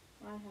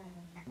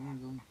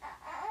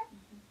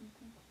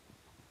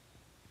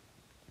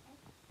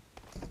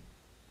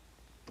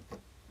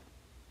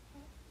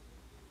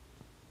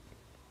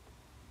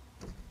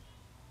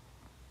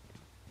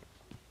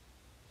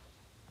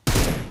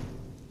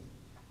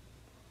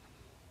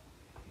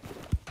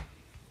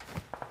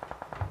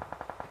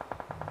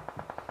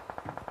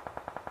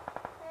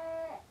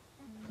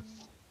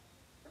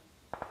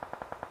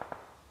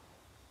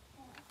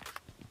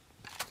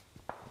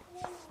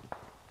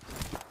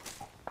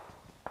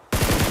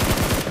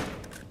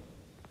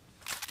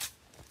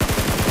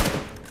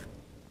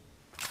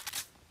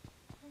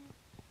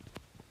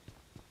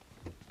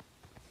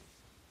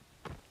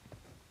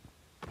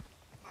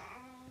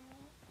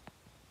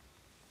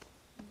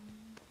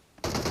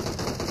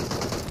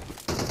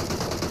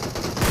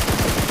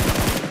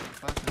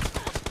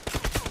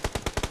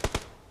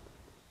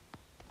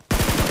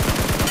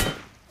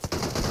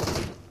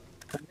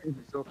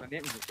so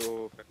connect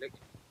so connect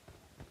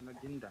nó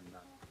dính đàn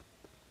đàn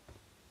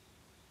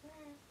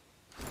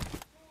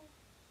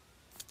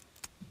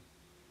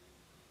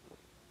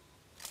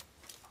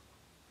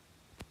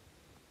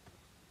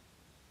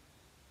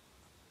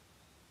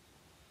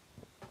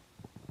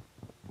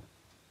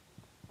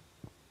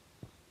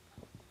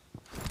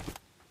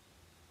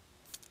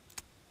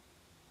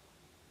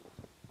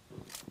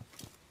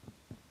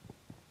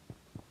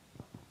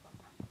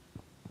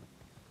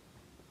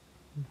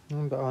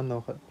đã ăn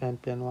đâu khát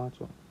pen hoa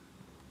chỗ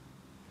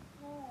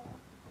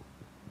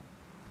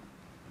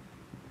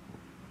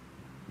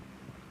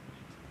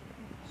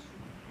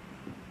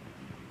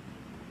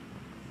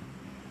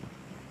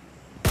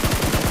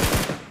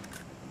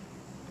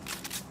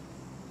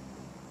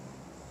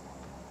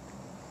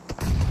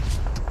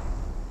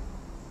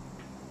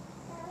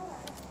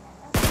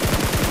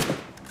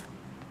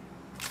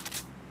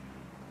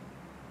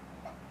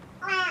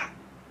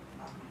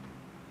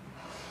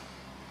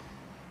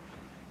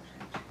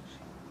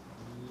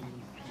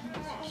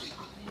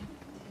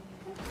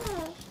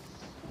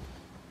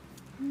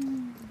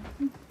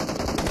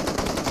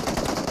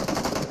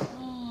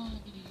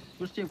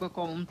Terus siap ke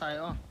kom tai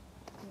oh.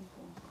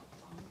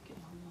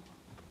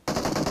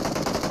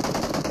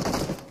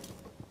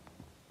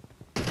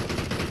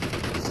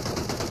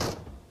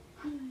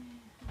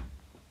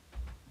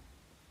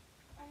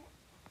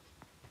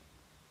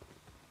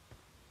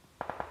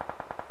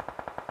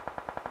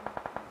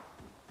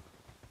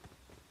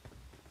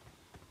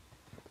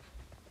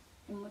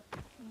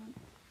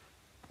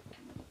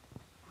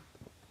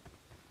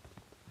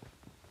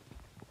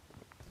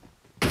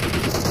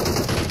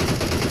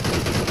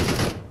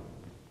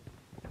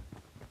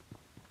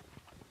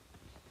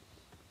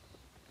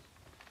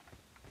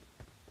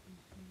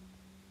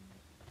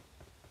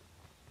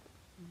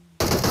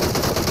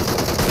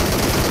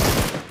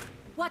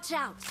 Watch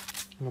out!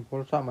 nó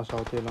bố sao mà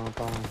sáu tiền lòng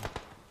tao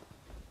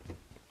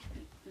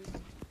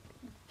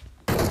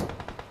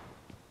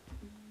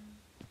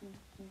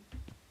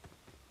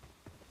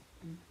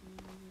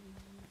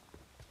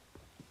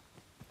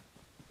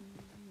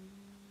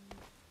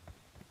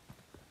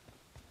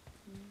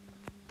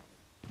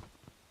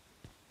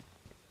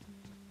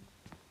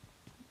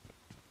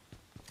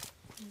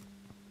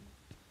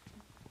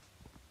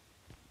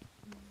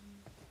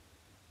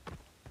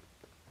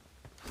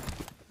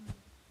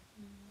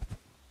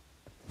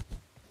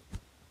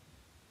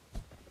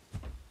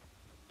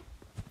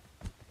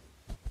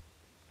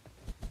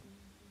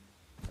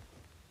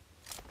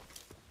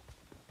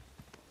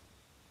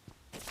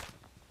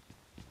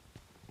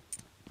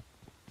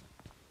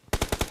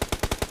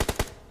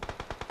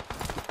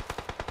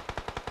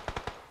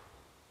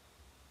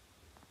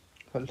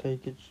khẩn thấy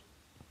cái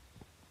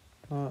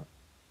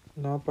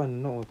nó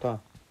bẩn nổ ta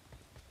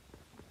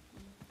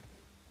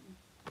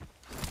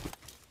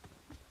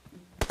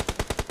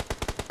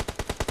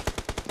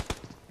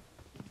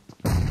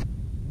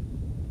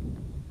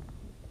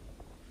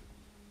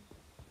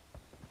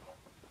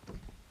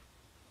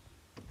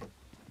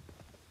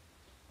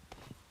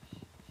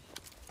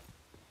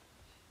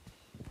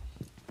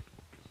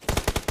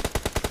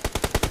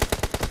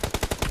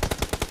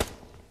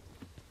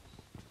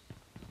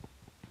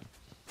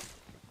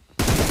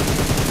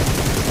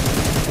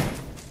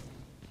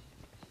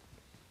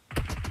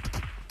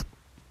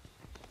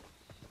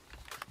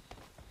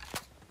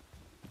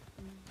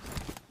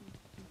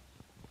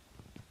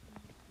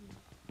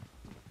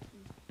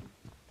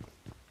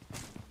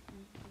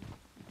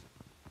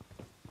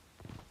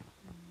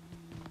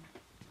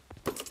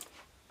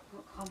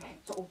mẹ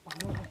chỗ bắn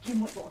nó kim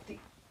một bộ tị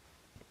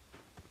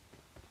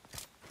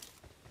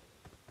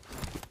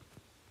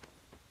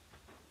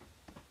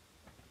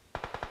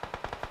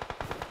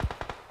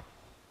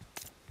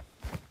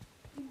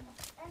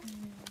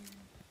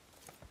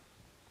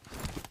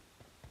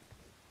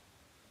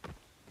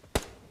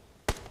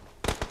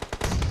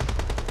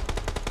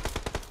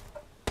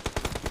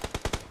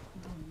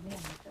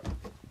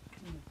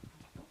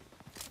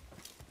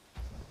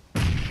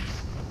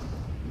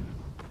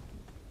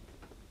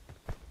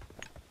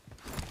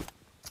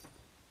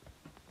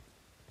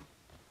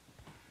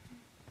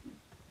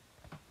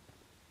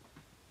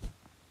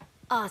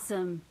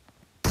Awesome.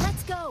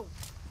 Let's go.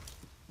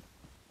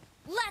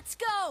 Let's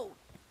go.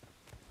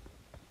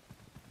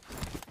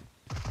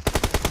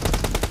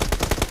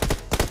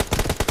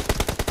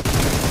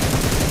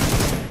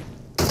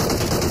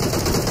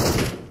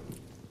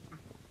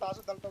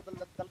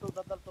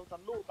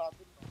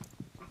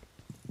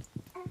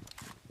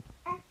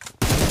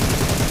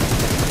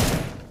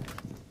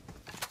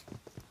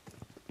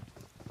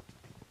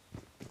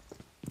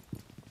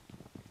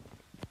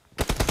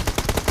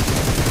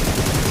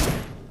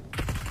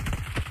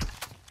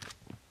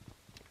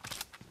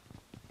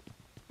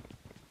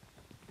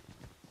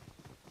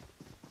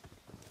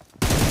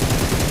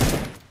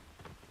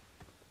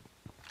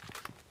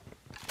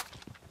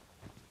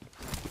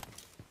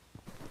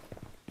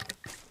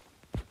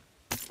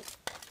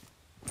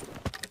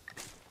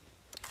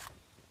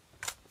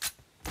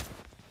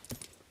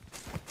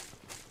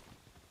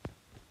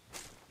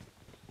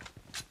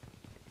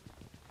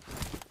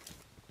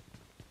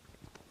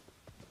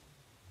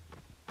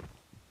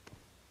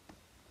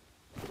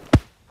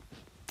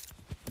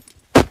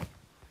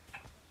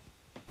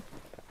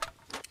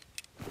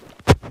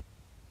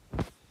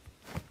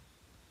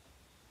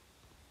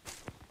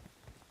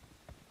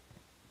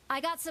 I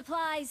got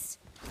supplies.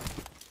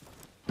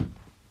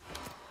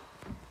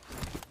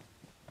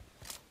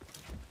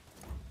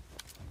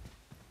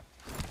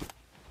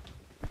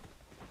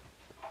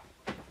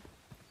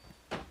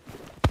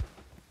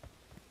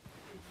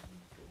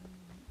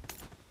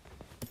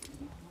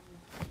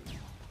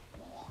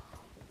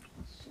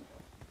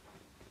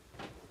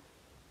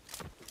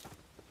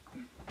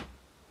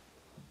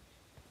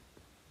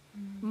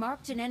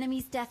 Marked an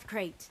enemy's death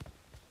crate.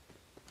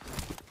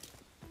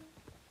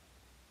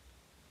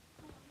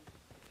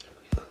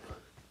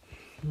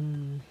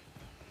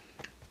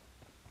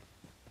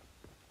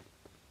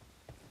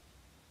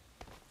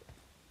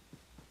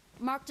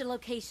 Marked a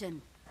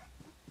location.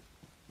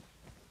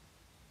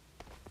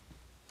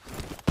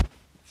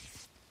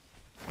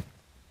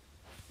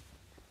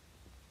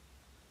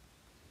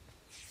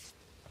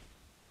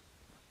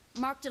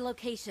 Marked a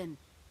location.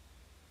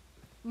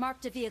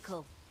 Marked a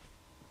vehicle.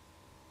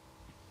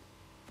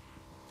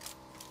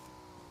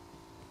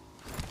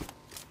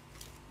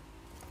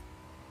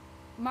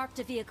 Marked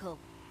a vehicle.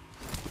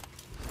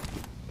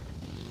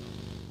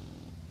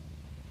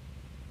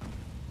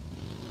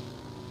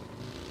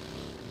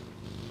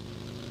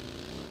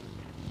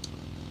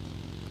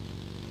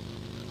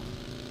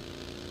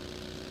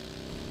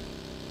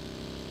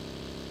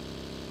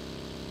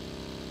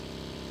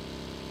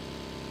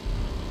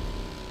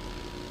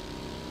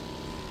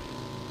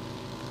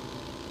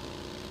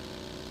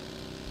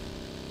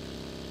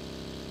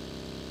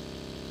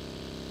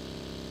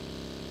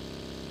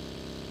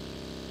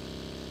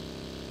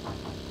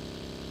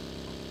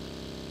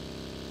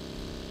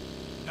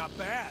 Not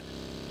bad.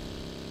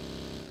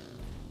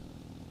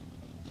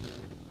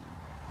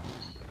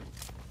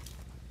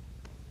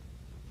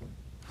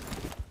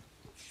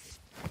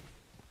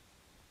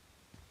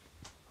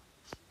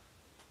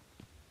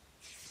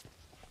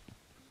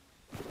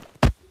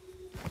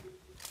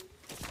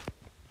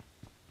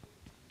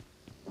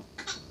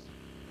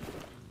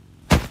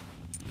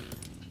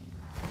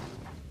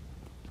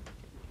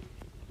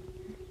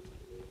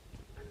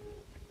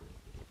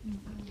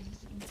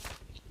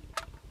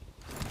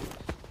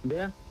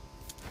 Bé.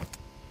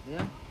 Bé.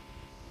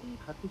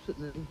 Hát tu sự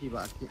nên gì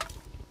bạn chị?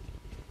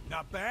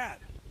 Not bad.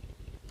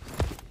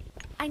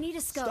 I need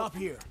a scope. Stop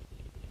here.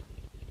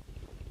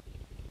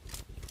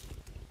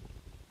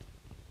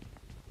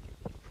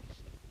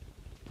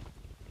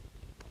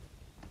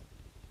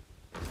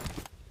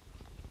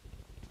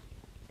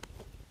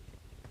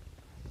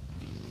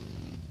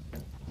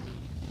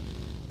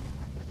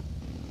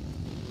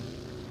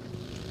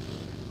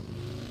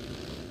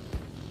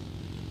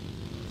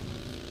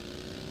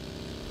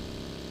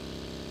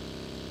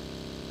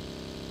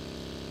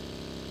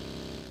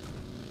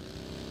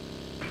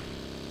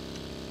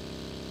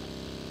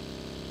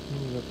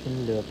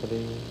 Looking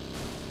dirty.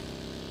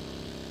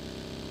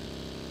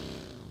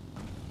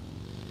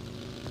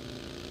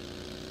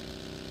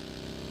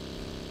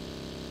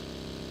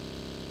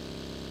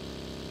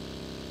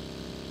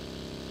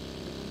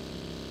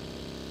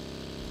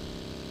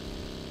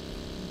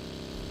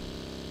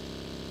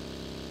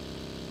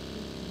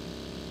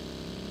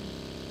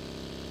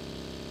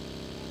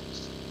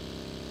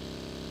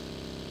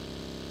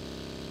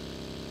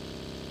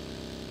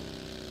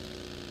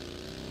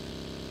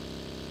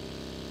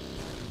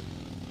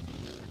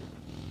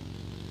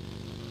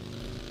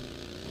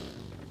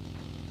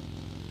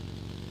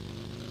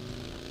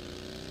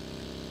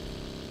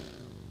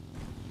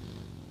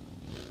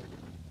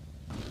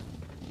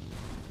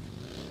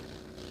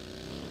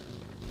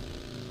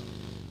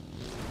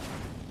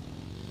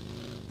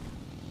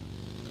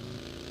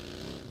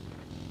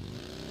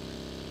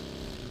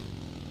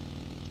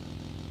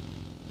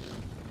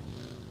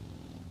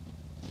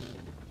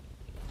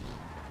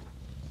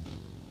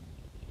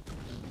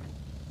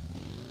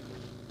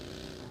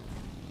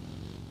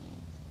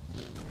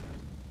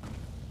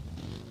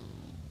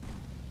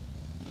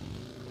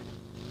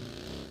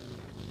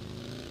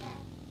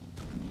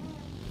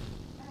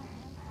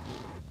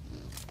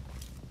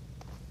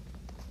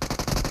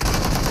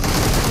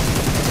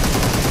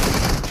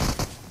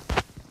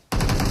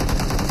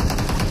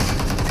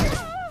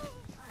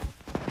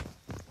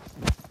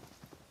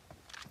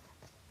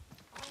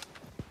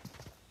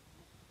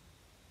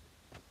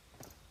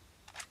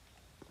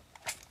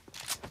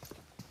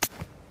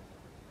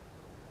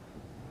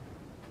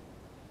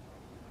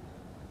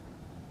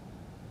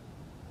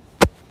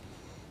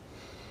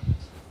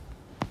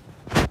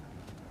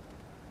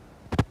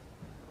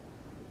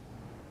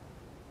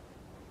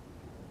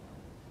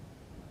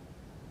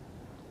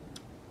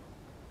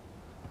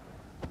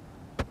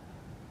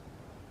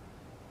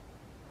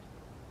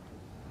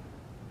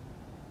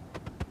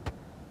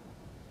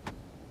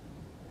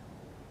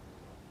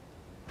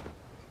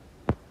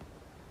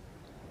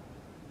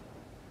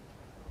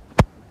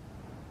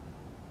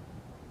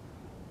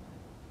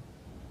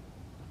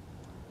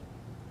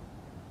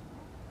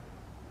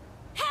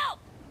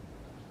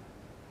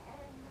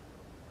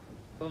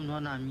 Hôm nó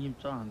làm nhịp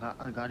cho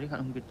gà đi khăn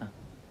không biết ta.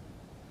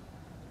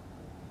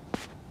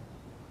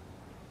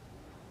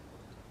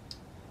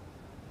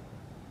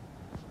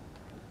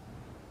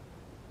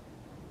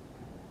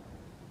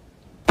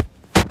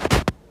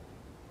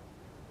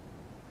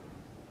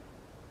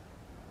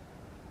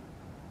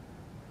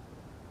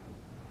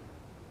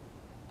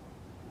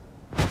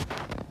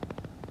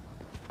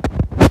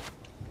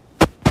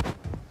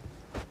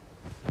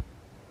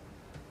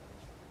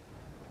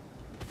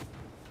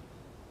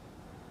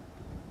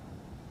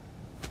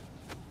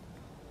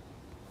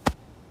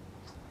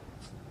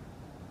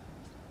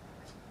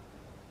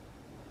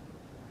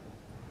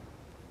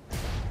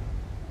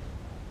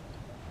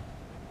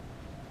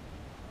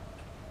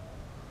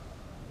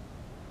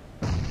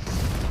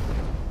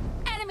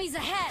 Enemies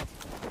ahead!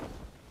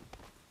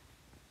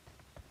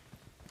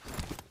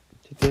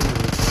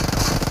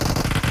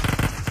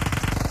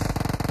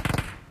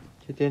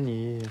 Chết tên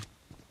nhỉ.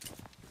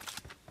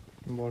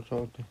 Bỏ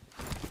sót đi.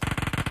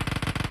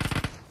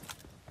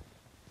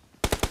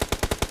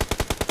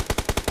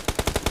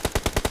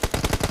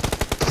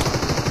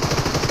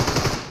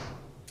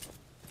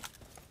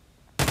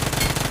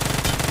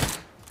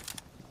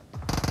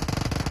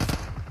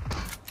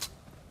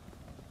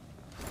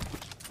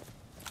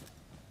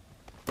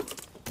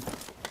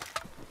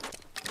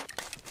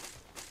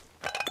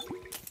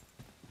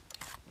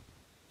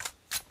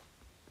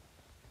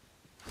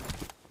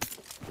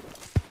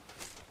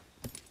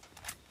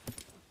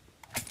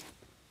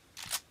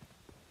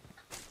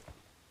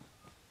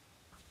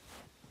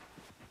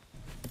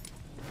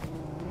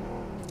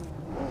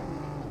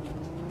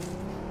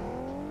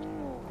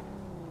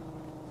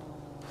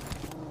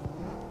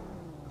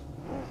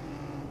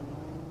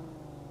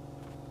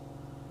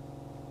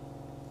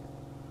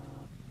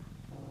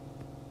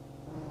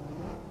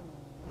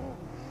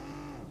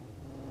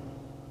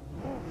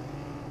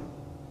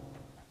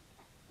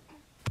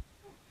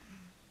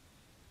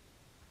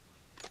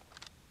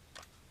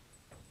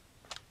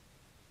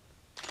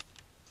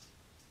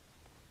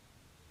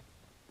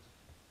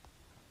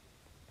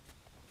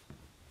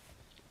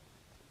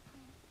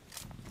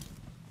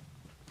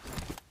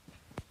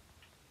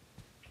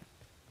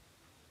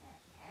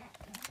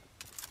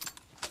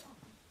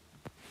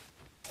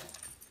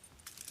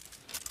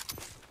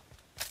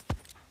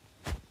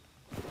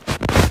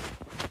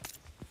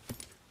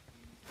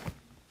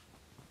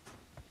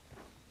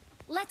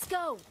 Let's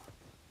go!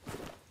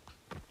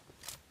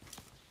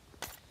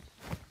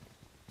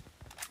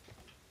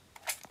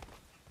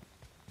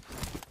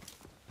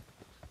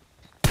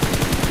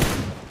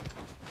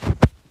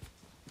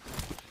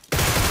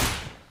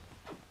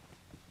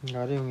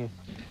 Gà đi không nhỉ?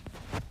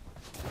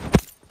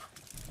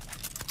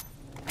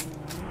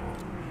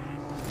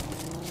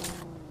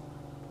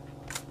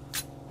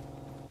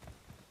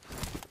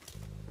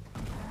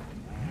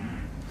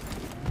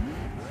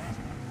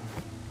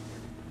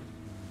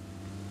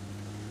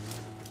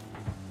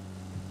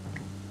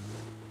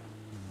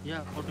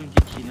 Ya, có đừng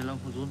chỉ này làm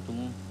không rốn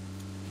tung.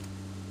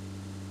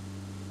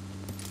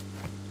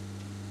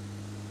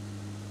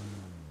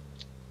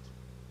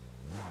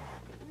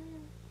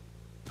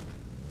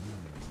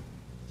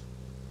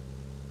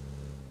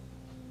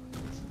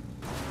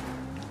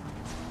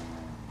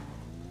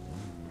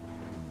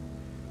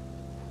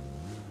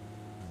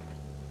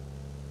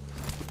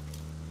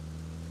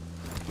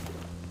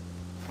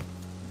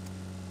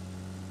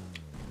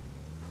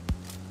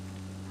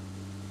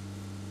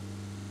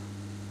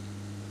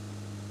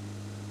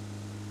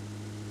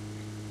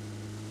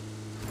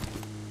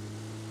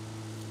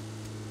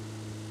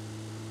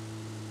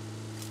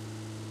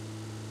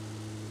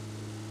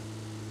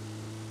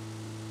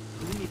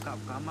 Cặp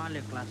cá ma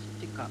lệ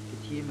classic cặp cái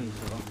team ấy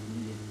rồi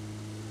đi.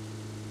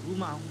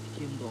 Rumah không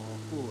team đó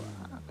của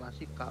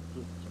classic cặp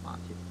rồi chả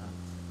chết ta.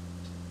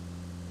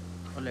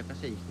 Có lẽ cái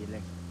gì thì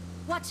lệ.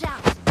 Watch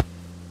out!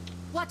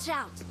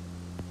 Watch out!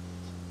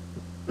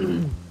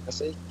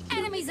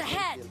 Enemies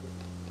ahead!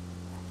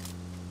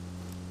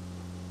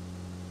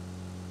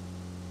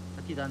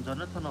 Thì đàn gió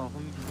nó thằng nào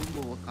không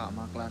đúng bộ cả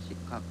mà classic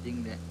cặp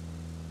tinh đấy.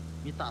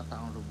 Mi tạ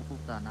tạo rồi bút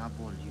ta na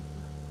ball gì.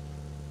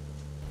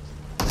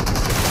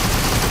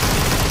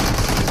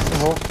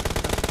 Ồ.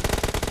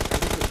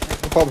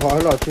 Không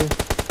hỏi là chứ.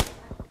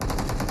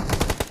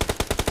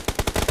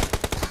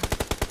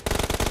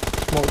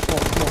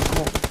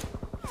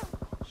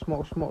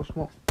 Smoke.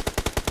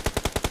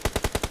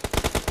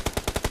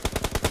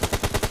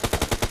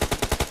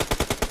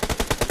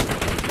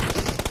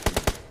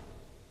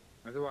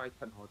 Nó sẽ quay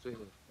thận hồ chơi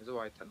rồi, nó sẽ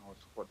quay thận hồ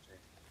support chơi.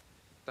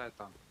 Tai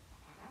tăng.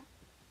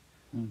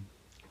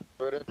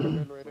 Lôi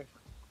đây.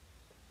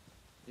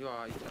 Yêu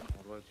ai thận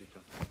hồ lôi chơi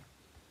cho.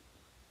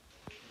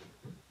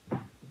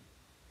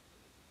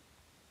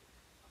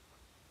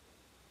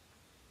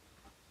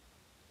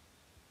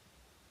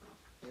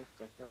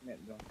 Các mẹ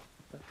rồi.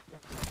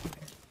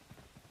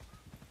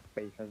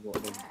 Bày khai bộ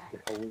đây,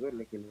 cái thấu rất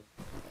là kìa luôn.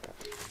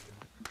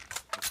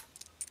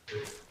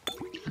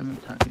 Em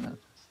thả cái nào.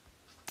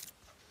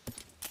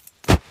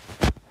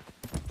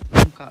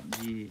 Không cặp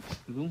gì,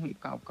 đúng bị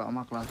cặp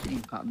mà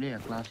classic cặp đây là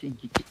classic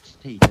chỉ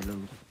thì là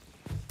luôn.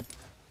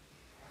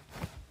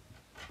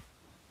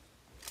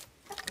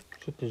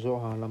 chút thì rõ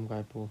hà làm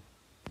cái bù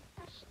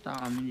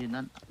ta mình đi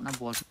nó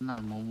bọt nó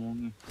màu màu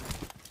như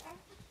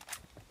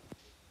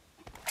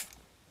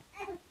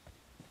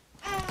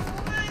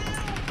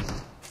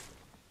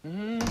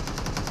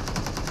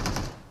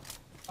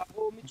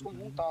Tahu mi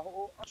cuma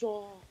tahu aja.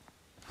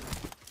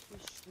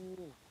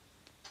 Isu.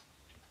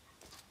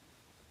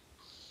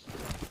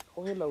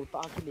 Kau hello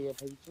tak kile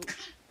thầy chú.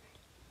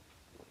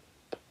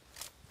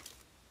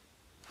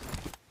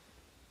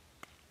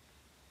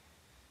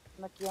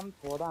 Nó kiếm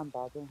thua đàn ta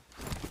chứ.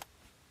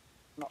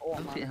 Nó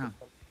ôm mà.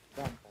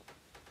 Đàn ta.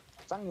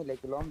 Chẳng như lấy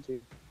cái lom chứ.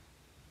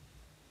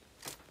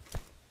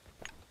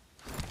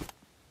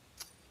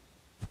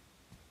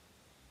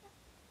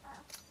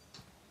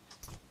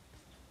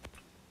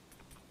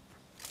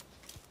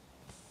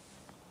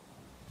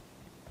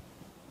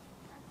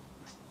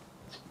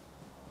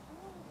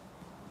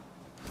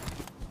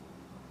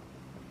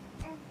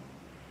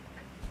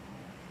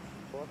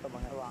 Có tao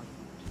bằng cái vàng.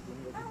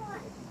 Kiếm cái gì.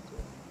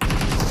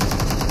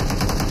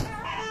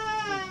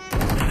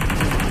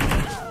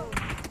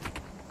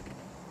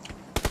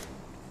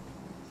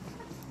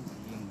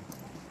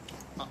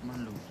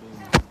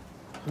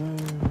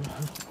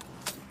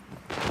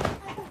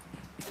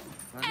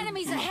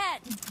 Enemies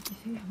ahead!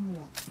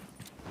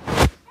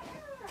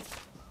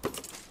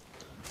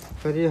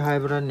 cái gì hai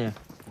bên nè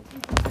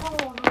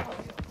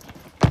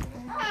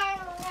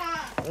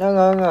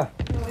ngơ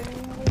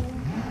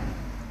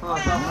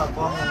xong là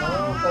con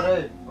nó cái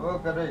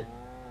đây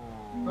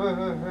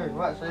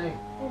vợ gì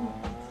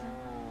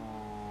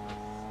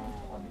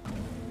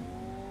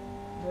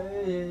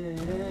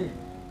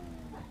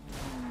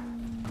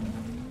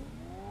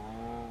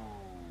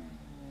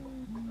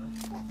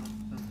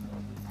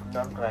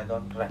đây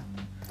don't try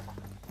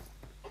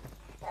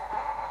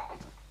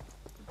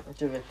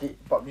chưa biết tí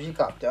bọn gì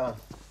cặp cho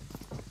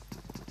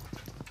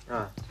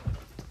nó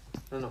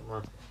nộp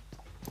mà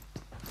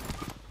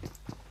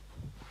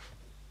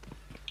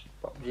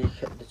bọn gì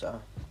khét để cho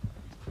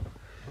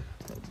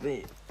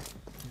vì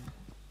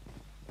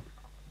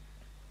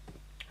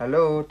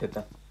hello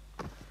teta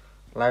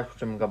live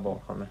stream gặp bọn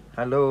không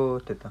hello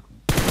teta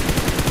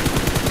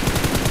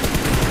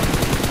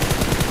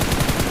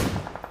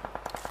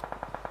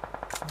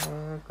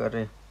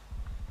करे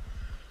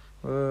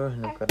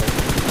न करे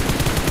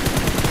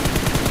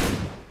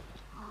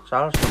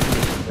साल सब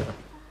तेरा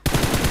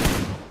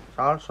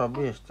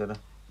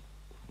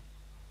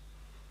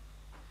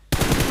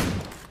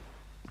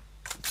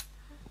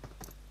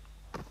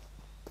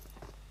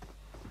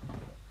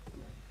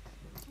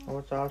वो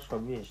साल सब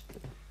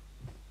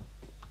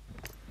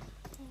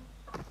तेरा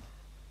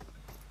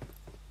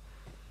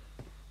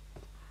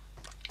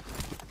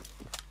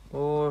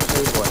ओ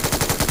सही बात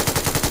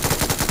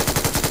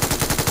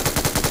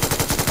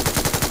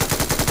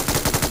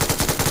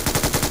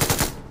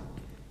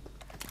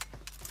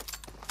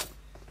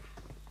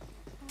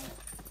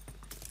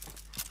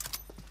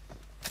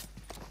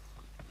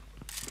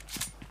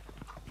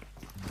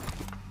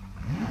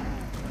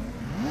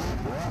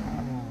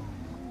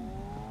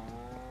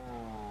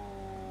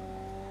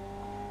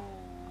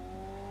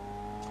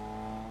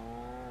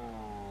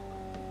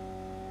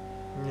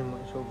nhưng mà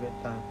số Việt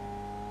Nam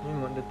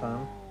nhưng mà được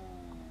tám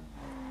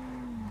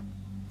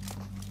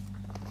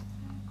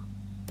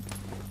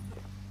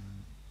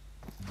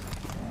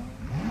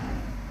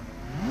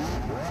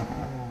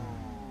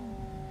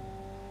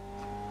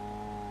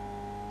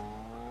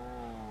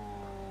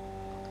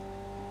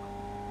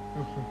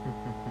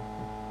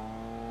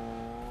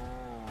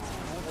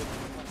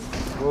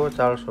वो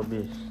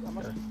 420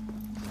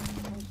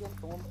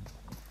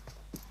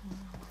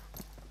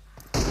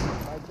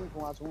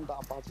 Cùng chúng ta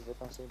ba chỉ với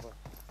thằng xem rồi.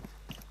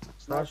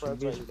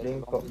 420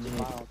 playing PUBG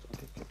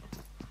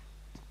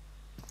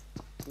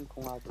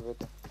cùng ai với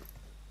thằng.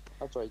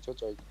 À chơi.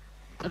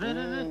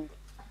 đây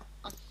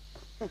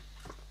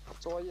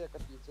Chơi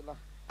cái gì chứ là.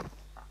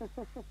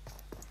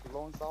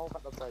 Long sau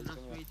bắt đầu chơi chứ.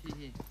 Suy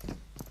thì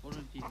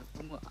orang ti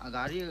pun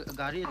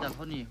agari dah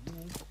kau ni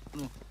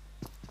nu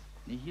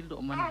ni hil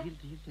dok mana hil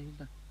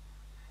dah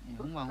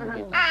hong mau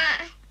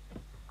kita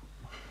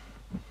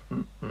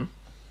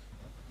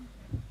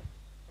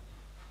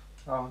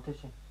thế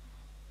chứ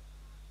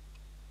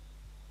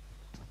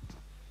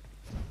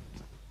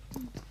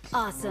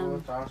Awesome.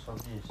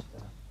 420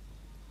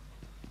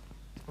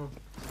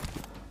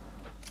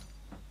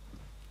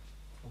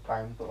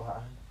 phải một tổ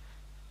hả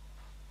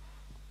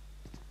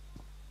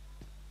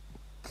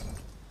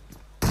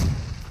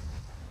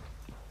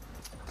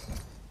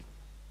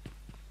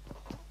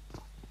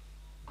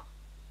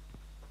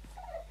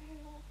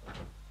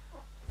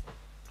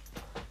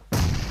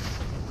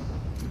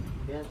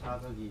biết sao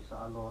cái gì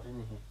sợ lo thế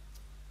này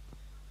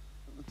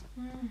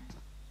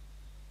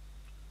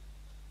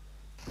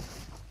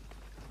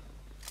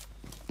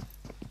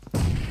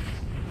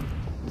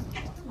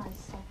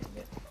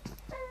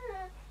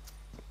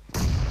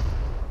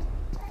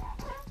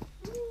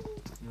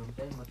dùng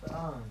tay mà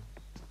tao này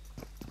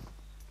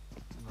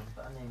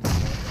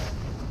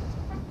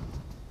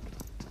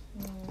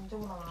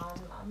좀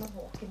안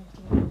하고 없긴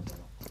좀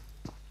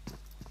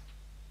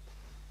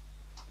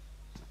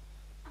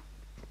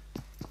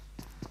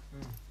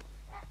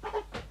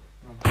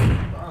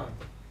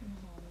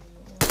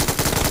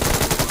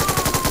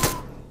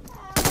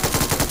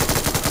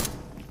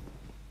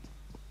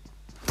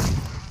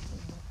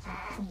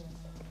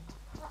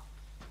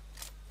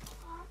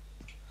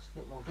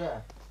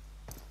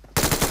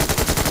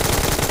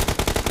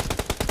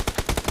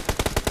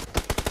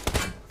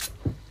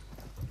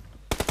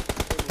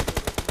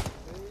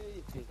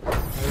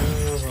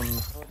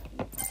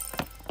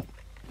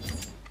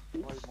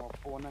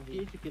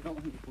kita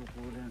nak hipo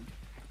dan.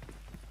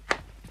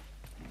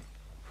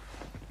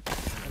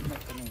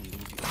 Helmet kena ini.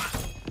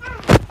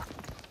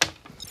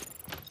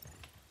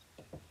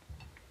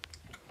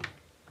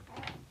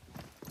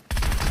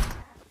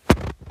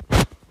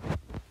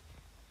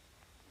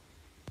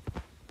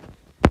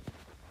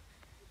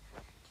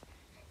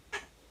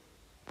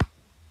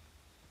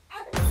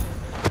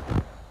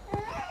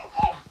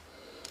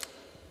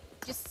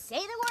 Just say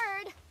the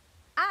word.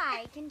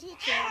 I can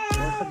teach you.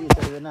 Oh, tadi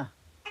saya na.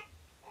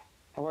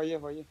 Apa ya,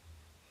 apa ya?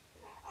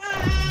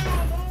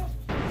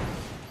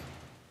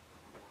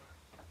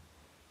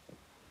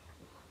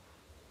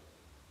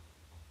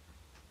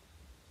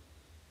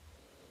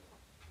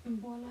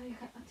 Bola ya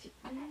kat atik.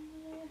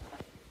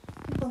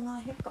 Tengah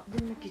hekap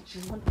dia lagi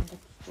cuma ada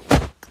tu.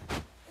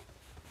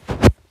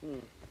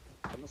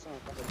 Kamu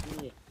sangat kat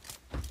sini.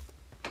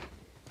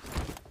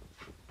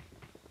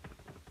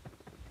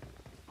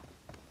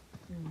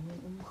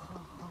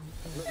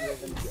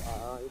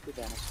 Itu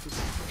dah masuk.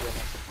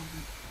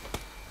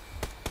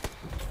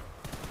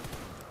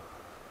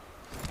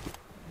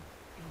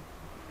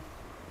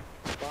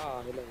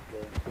 Wah, hilang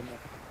itu. Benar.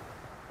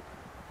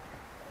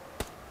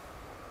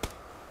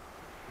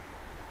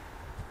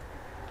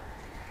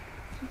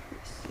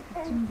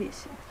真别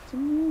写，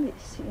真别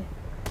写，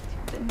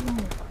真的。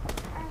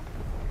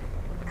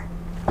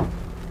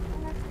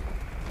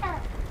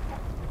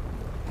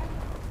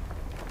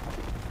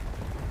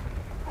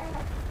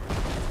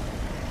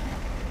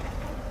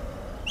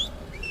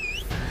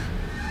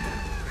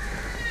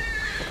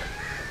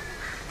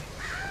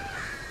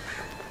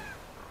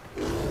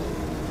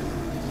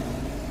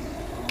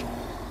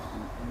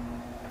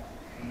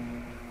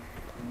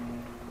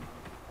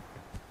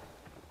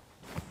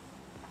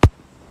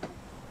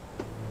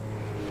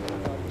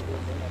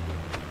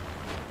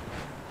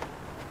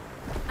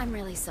I'm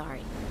really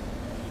sorry.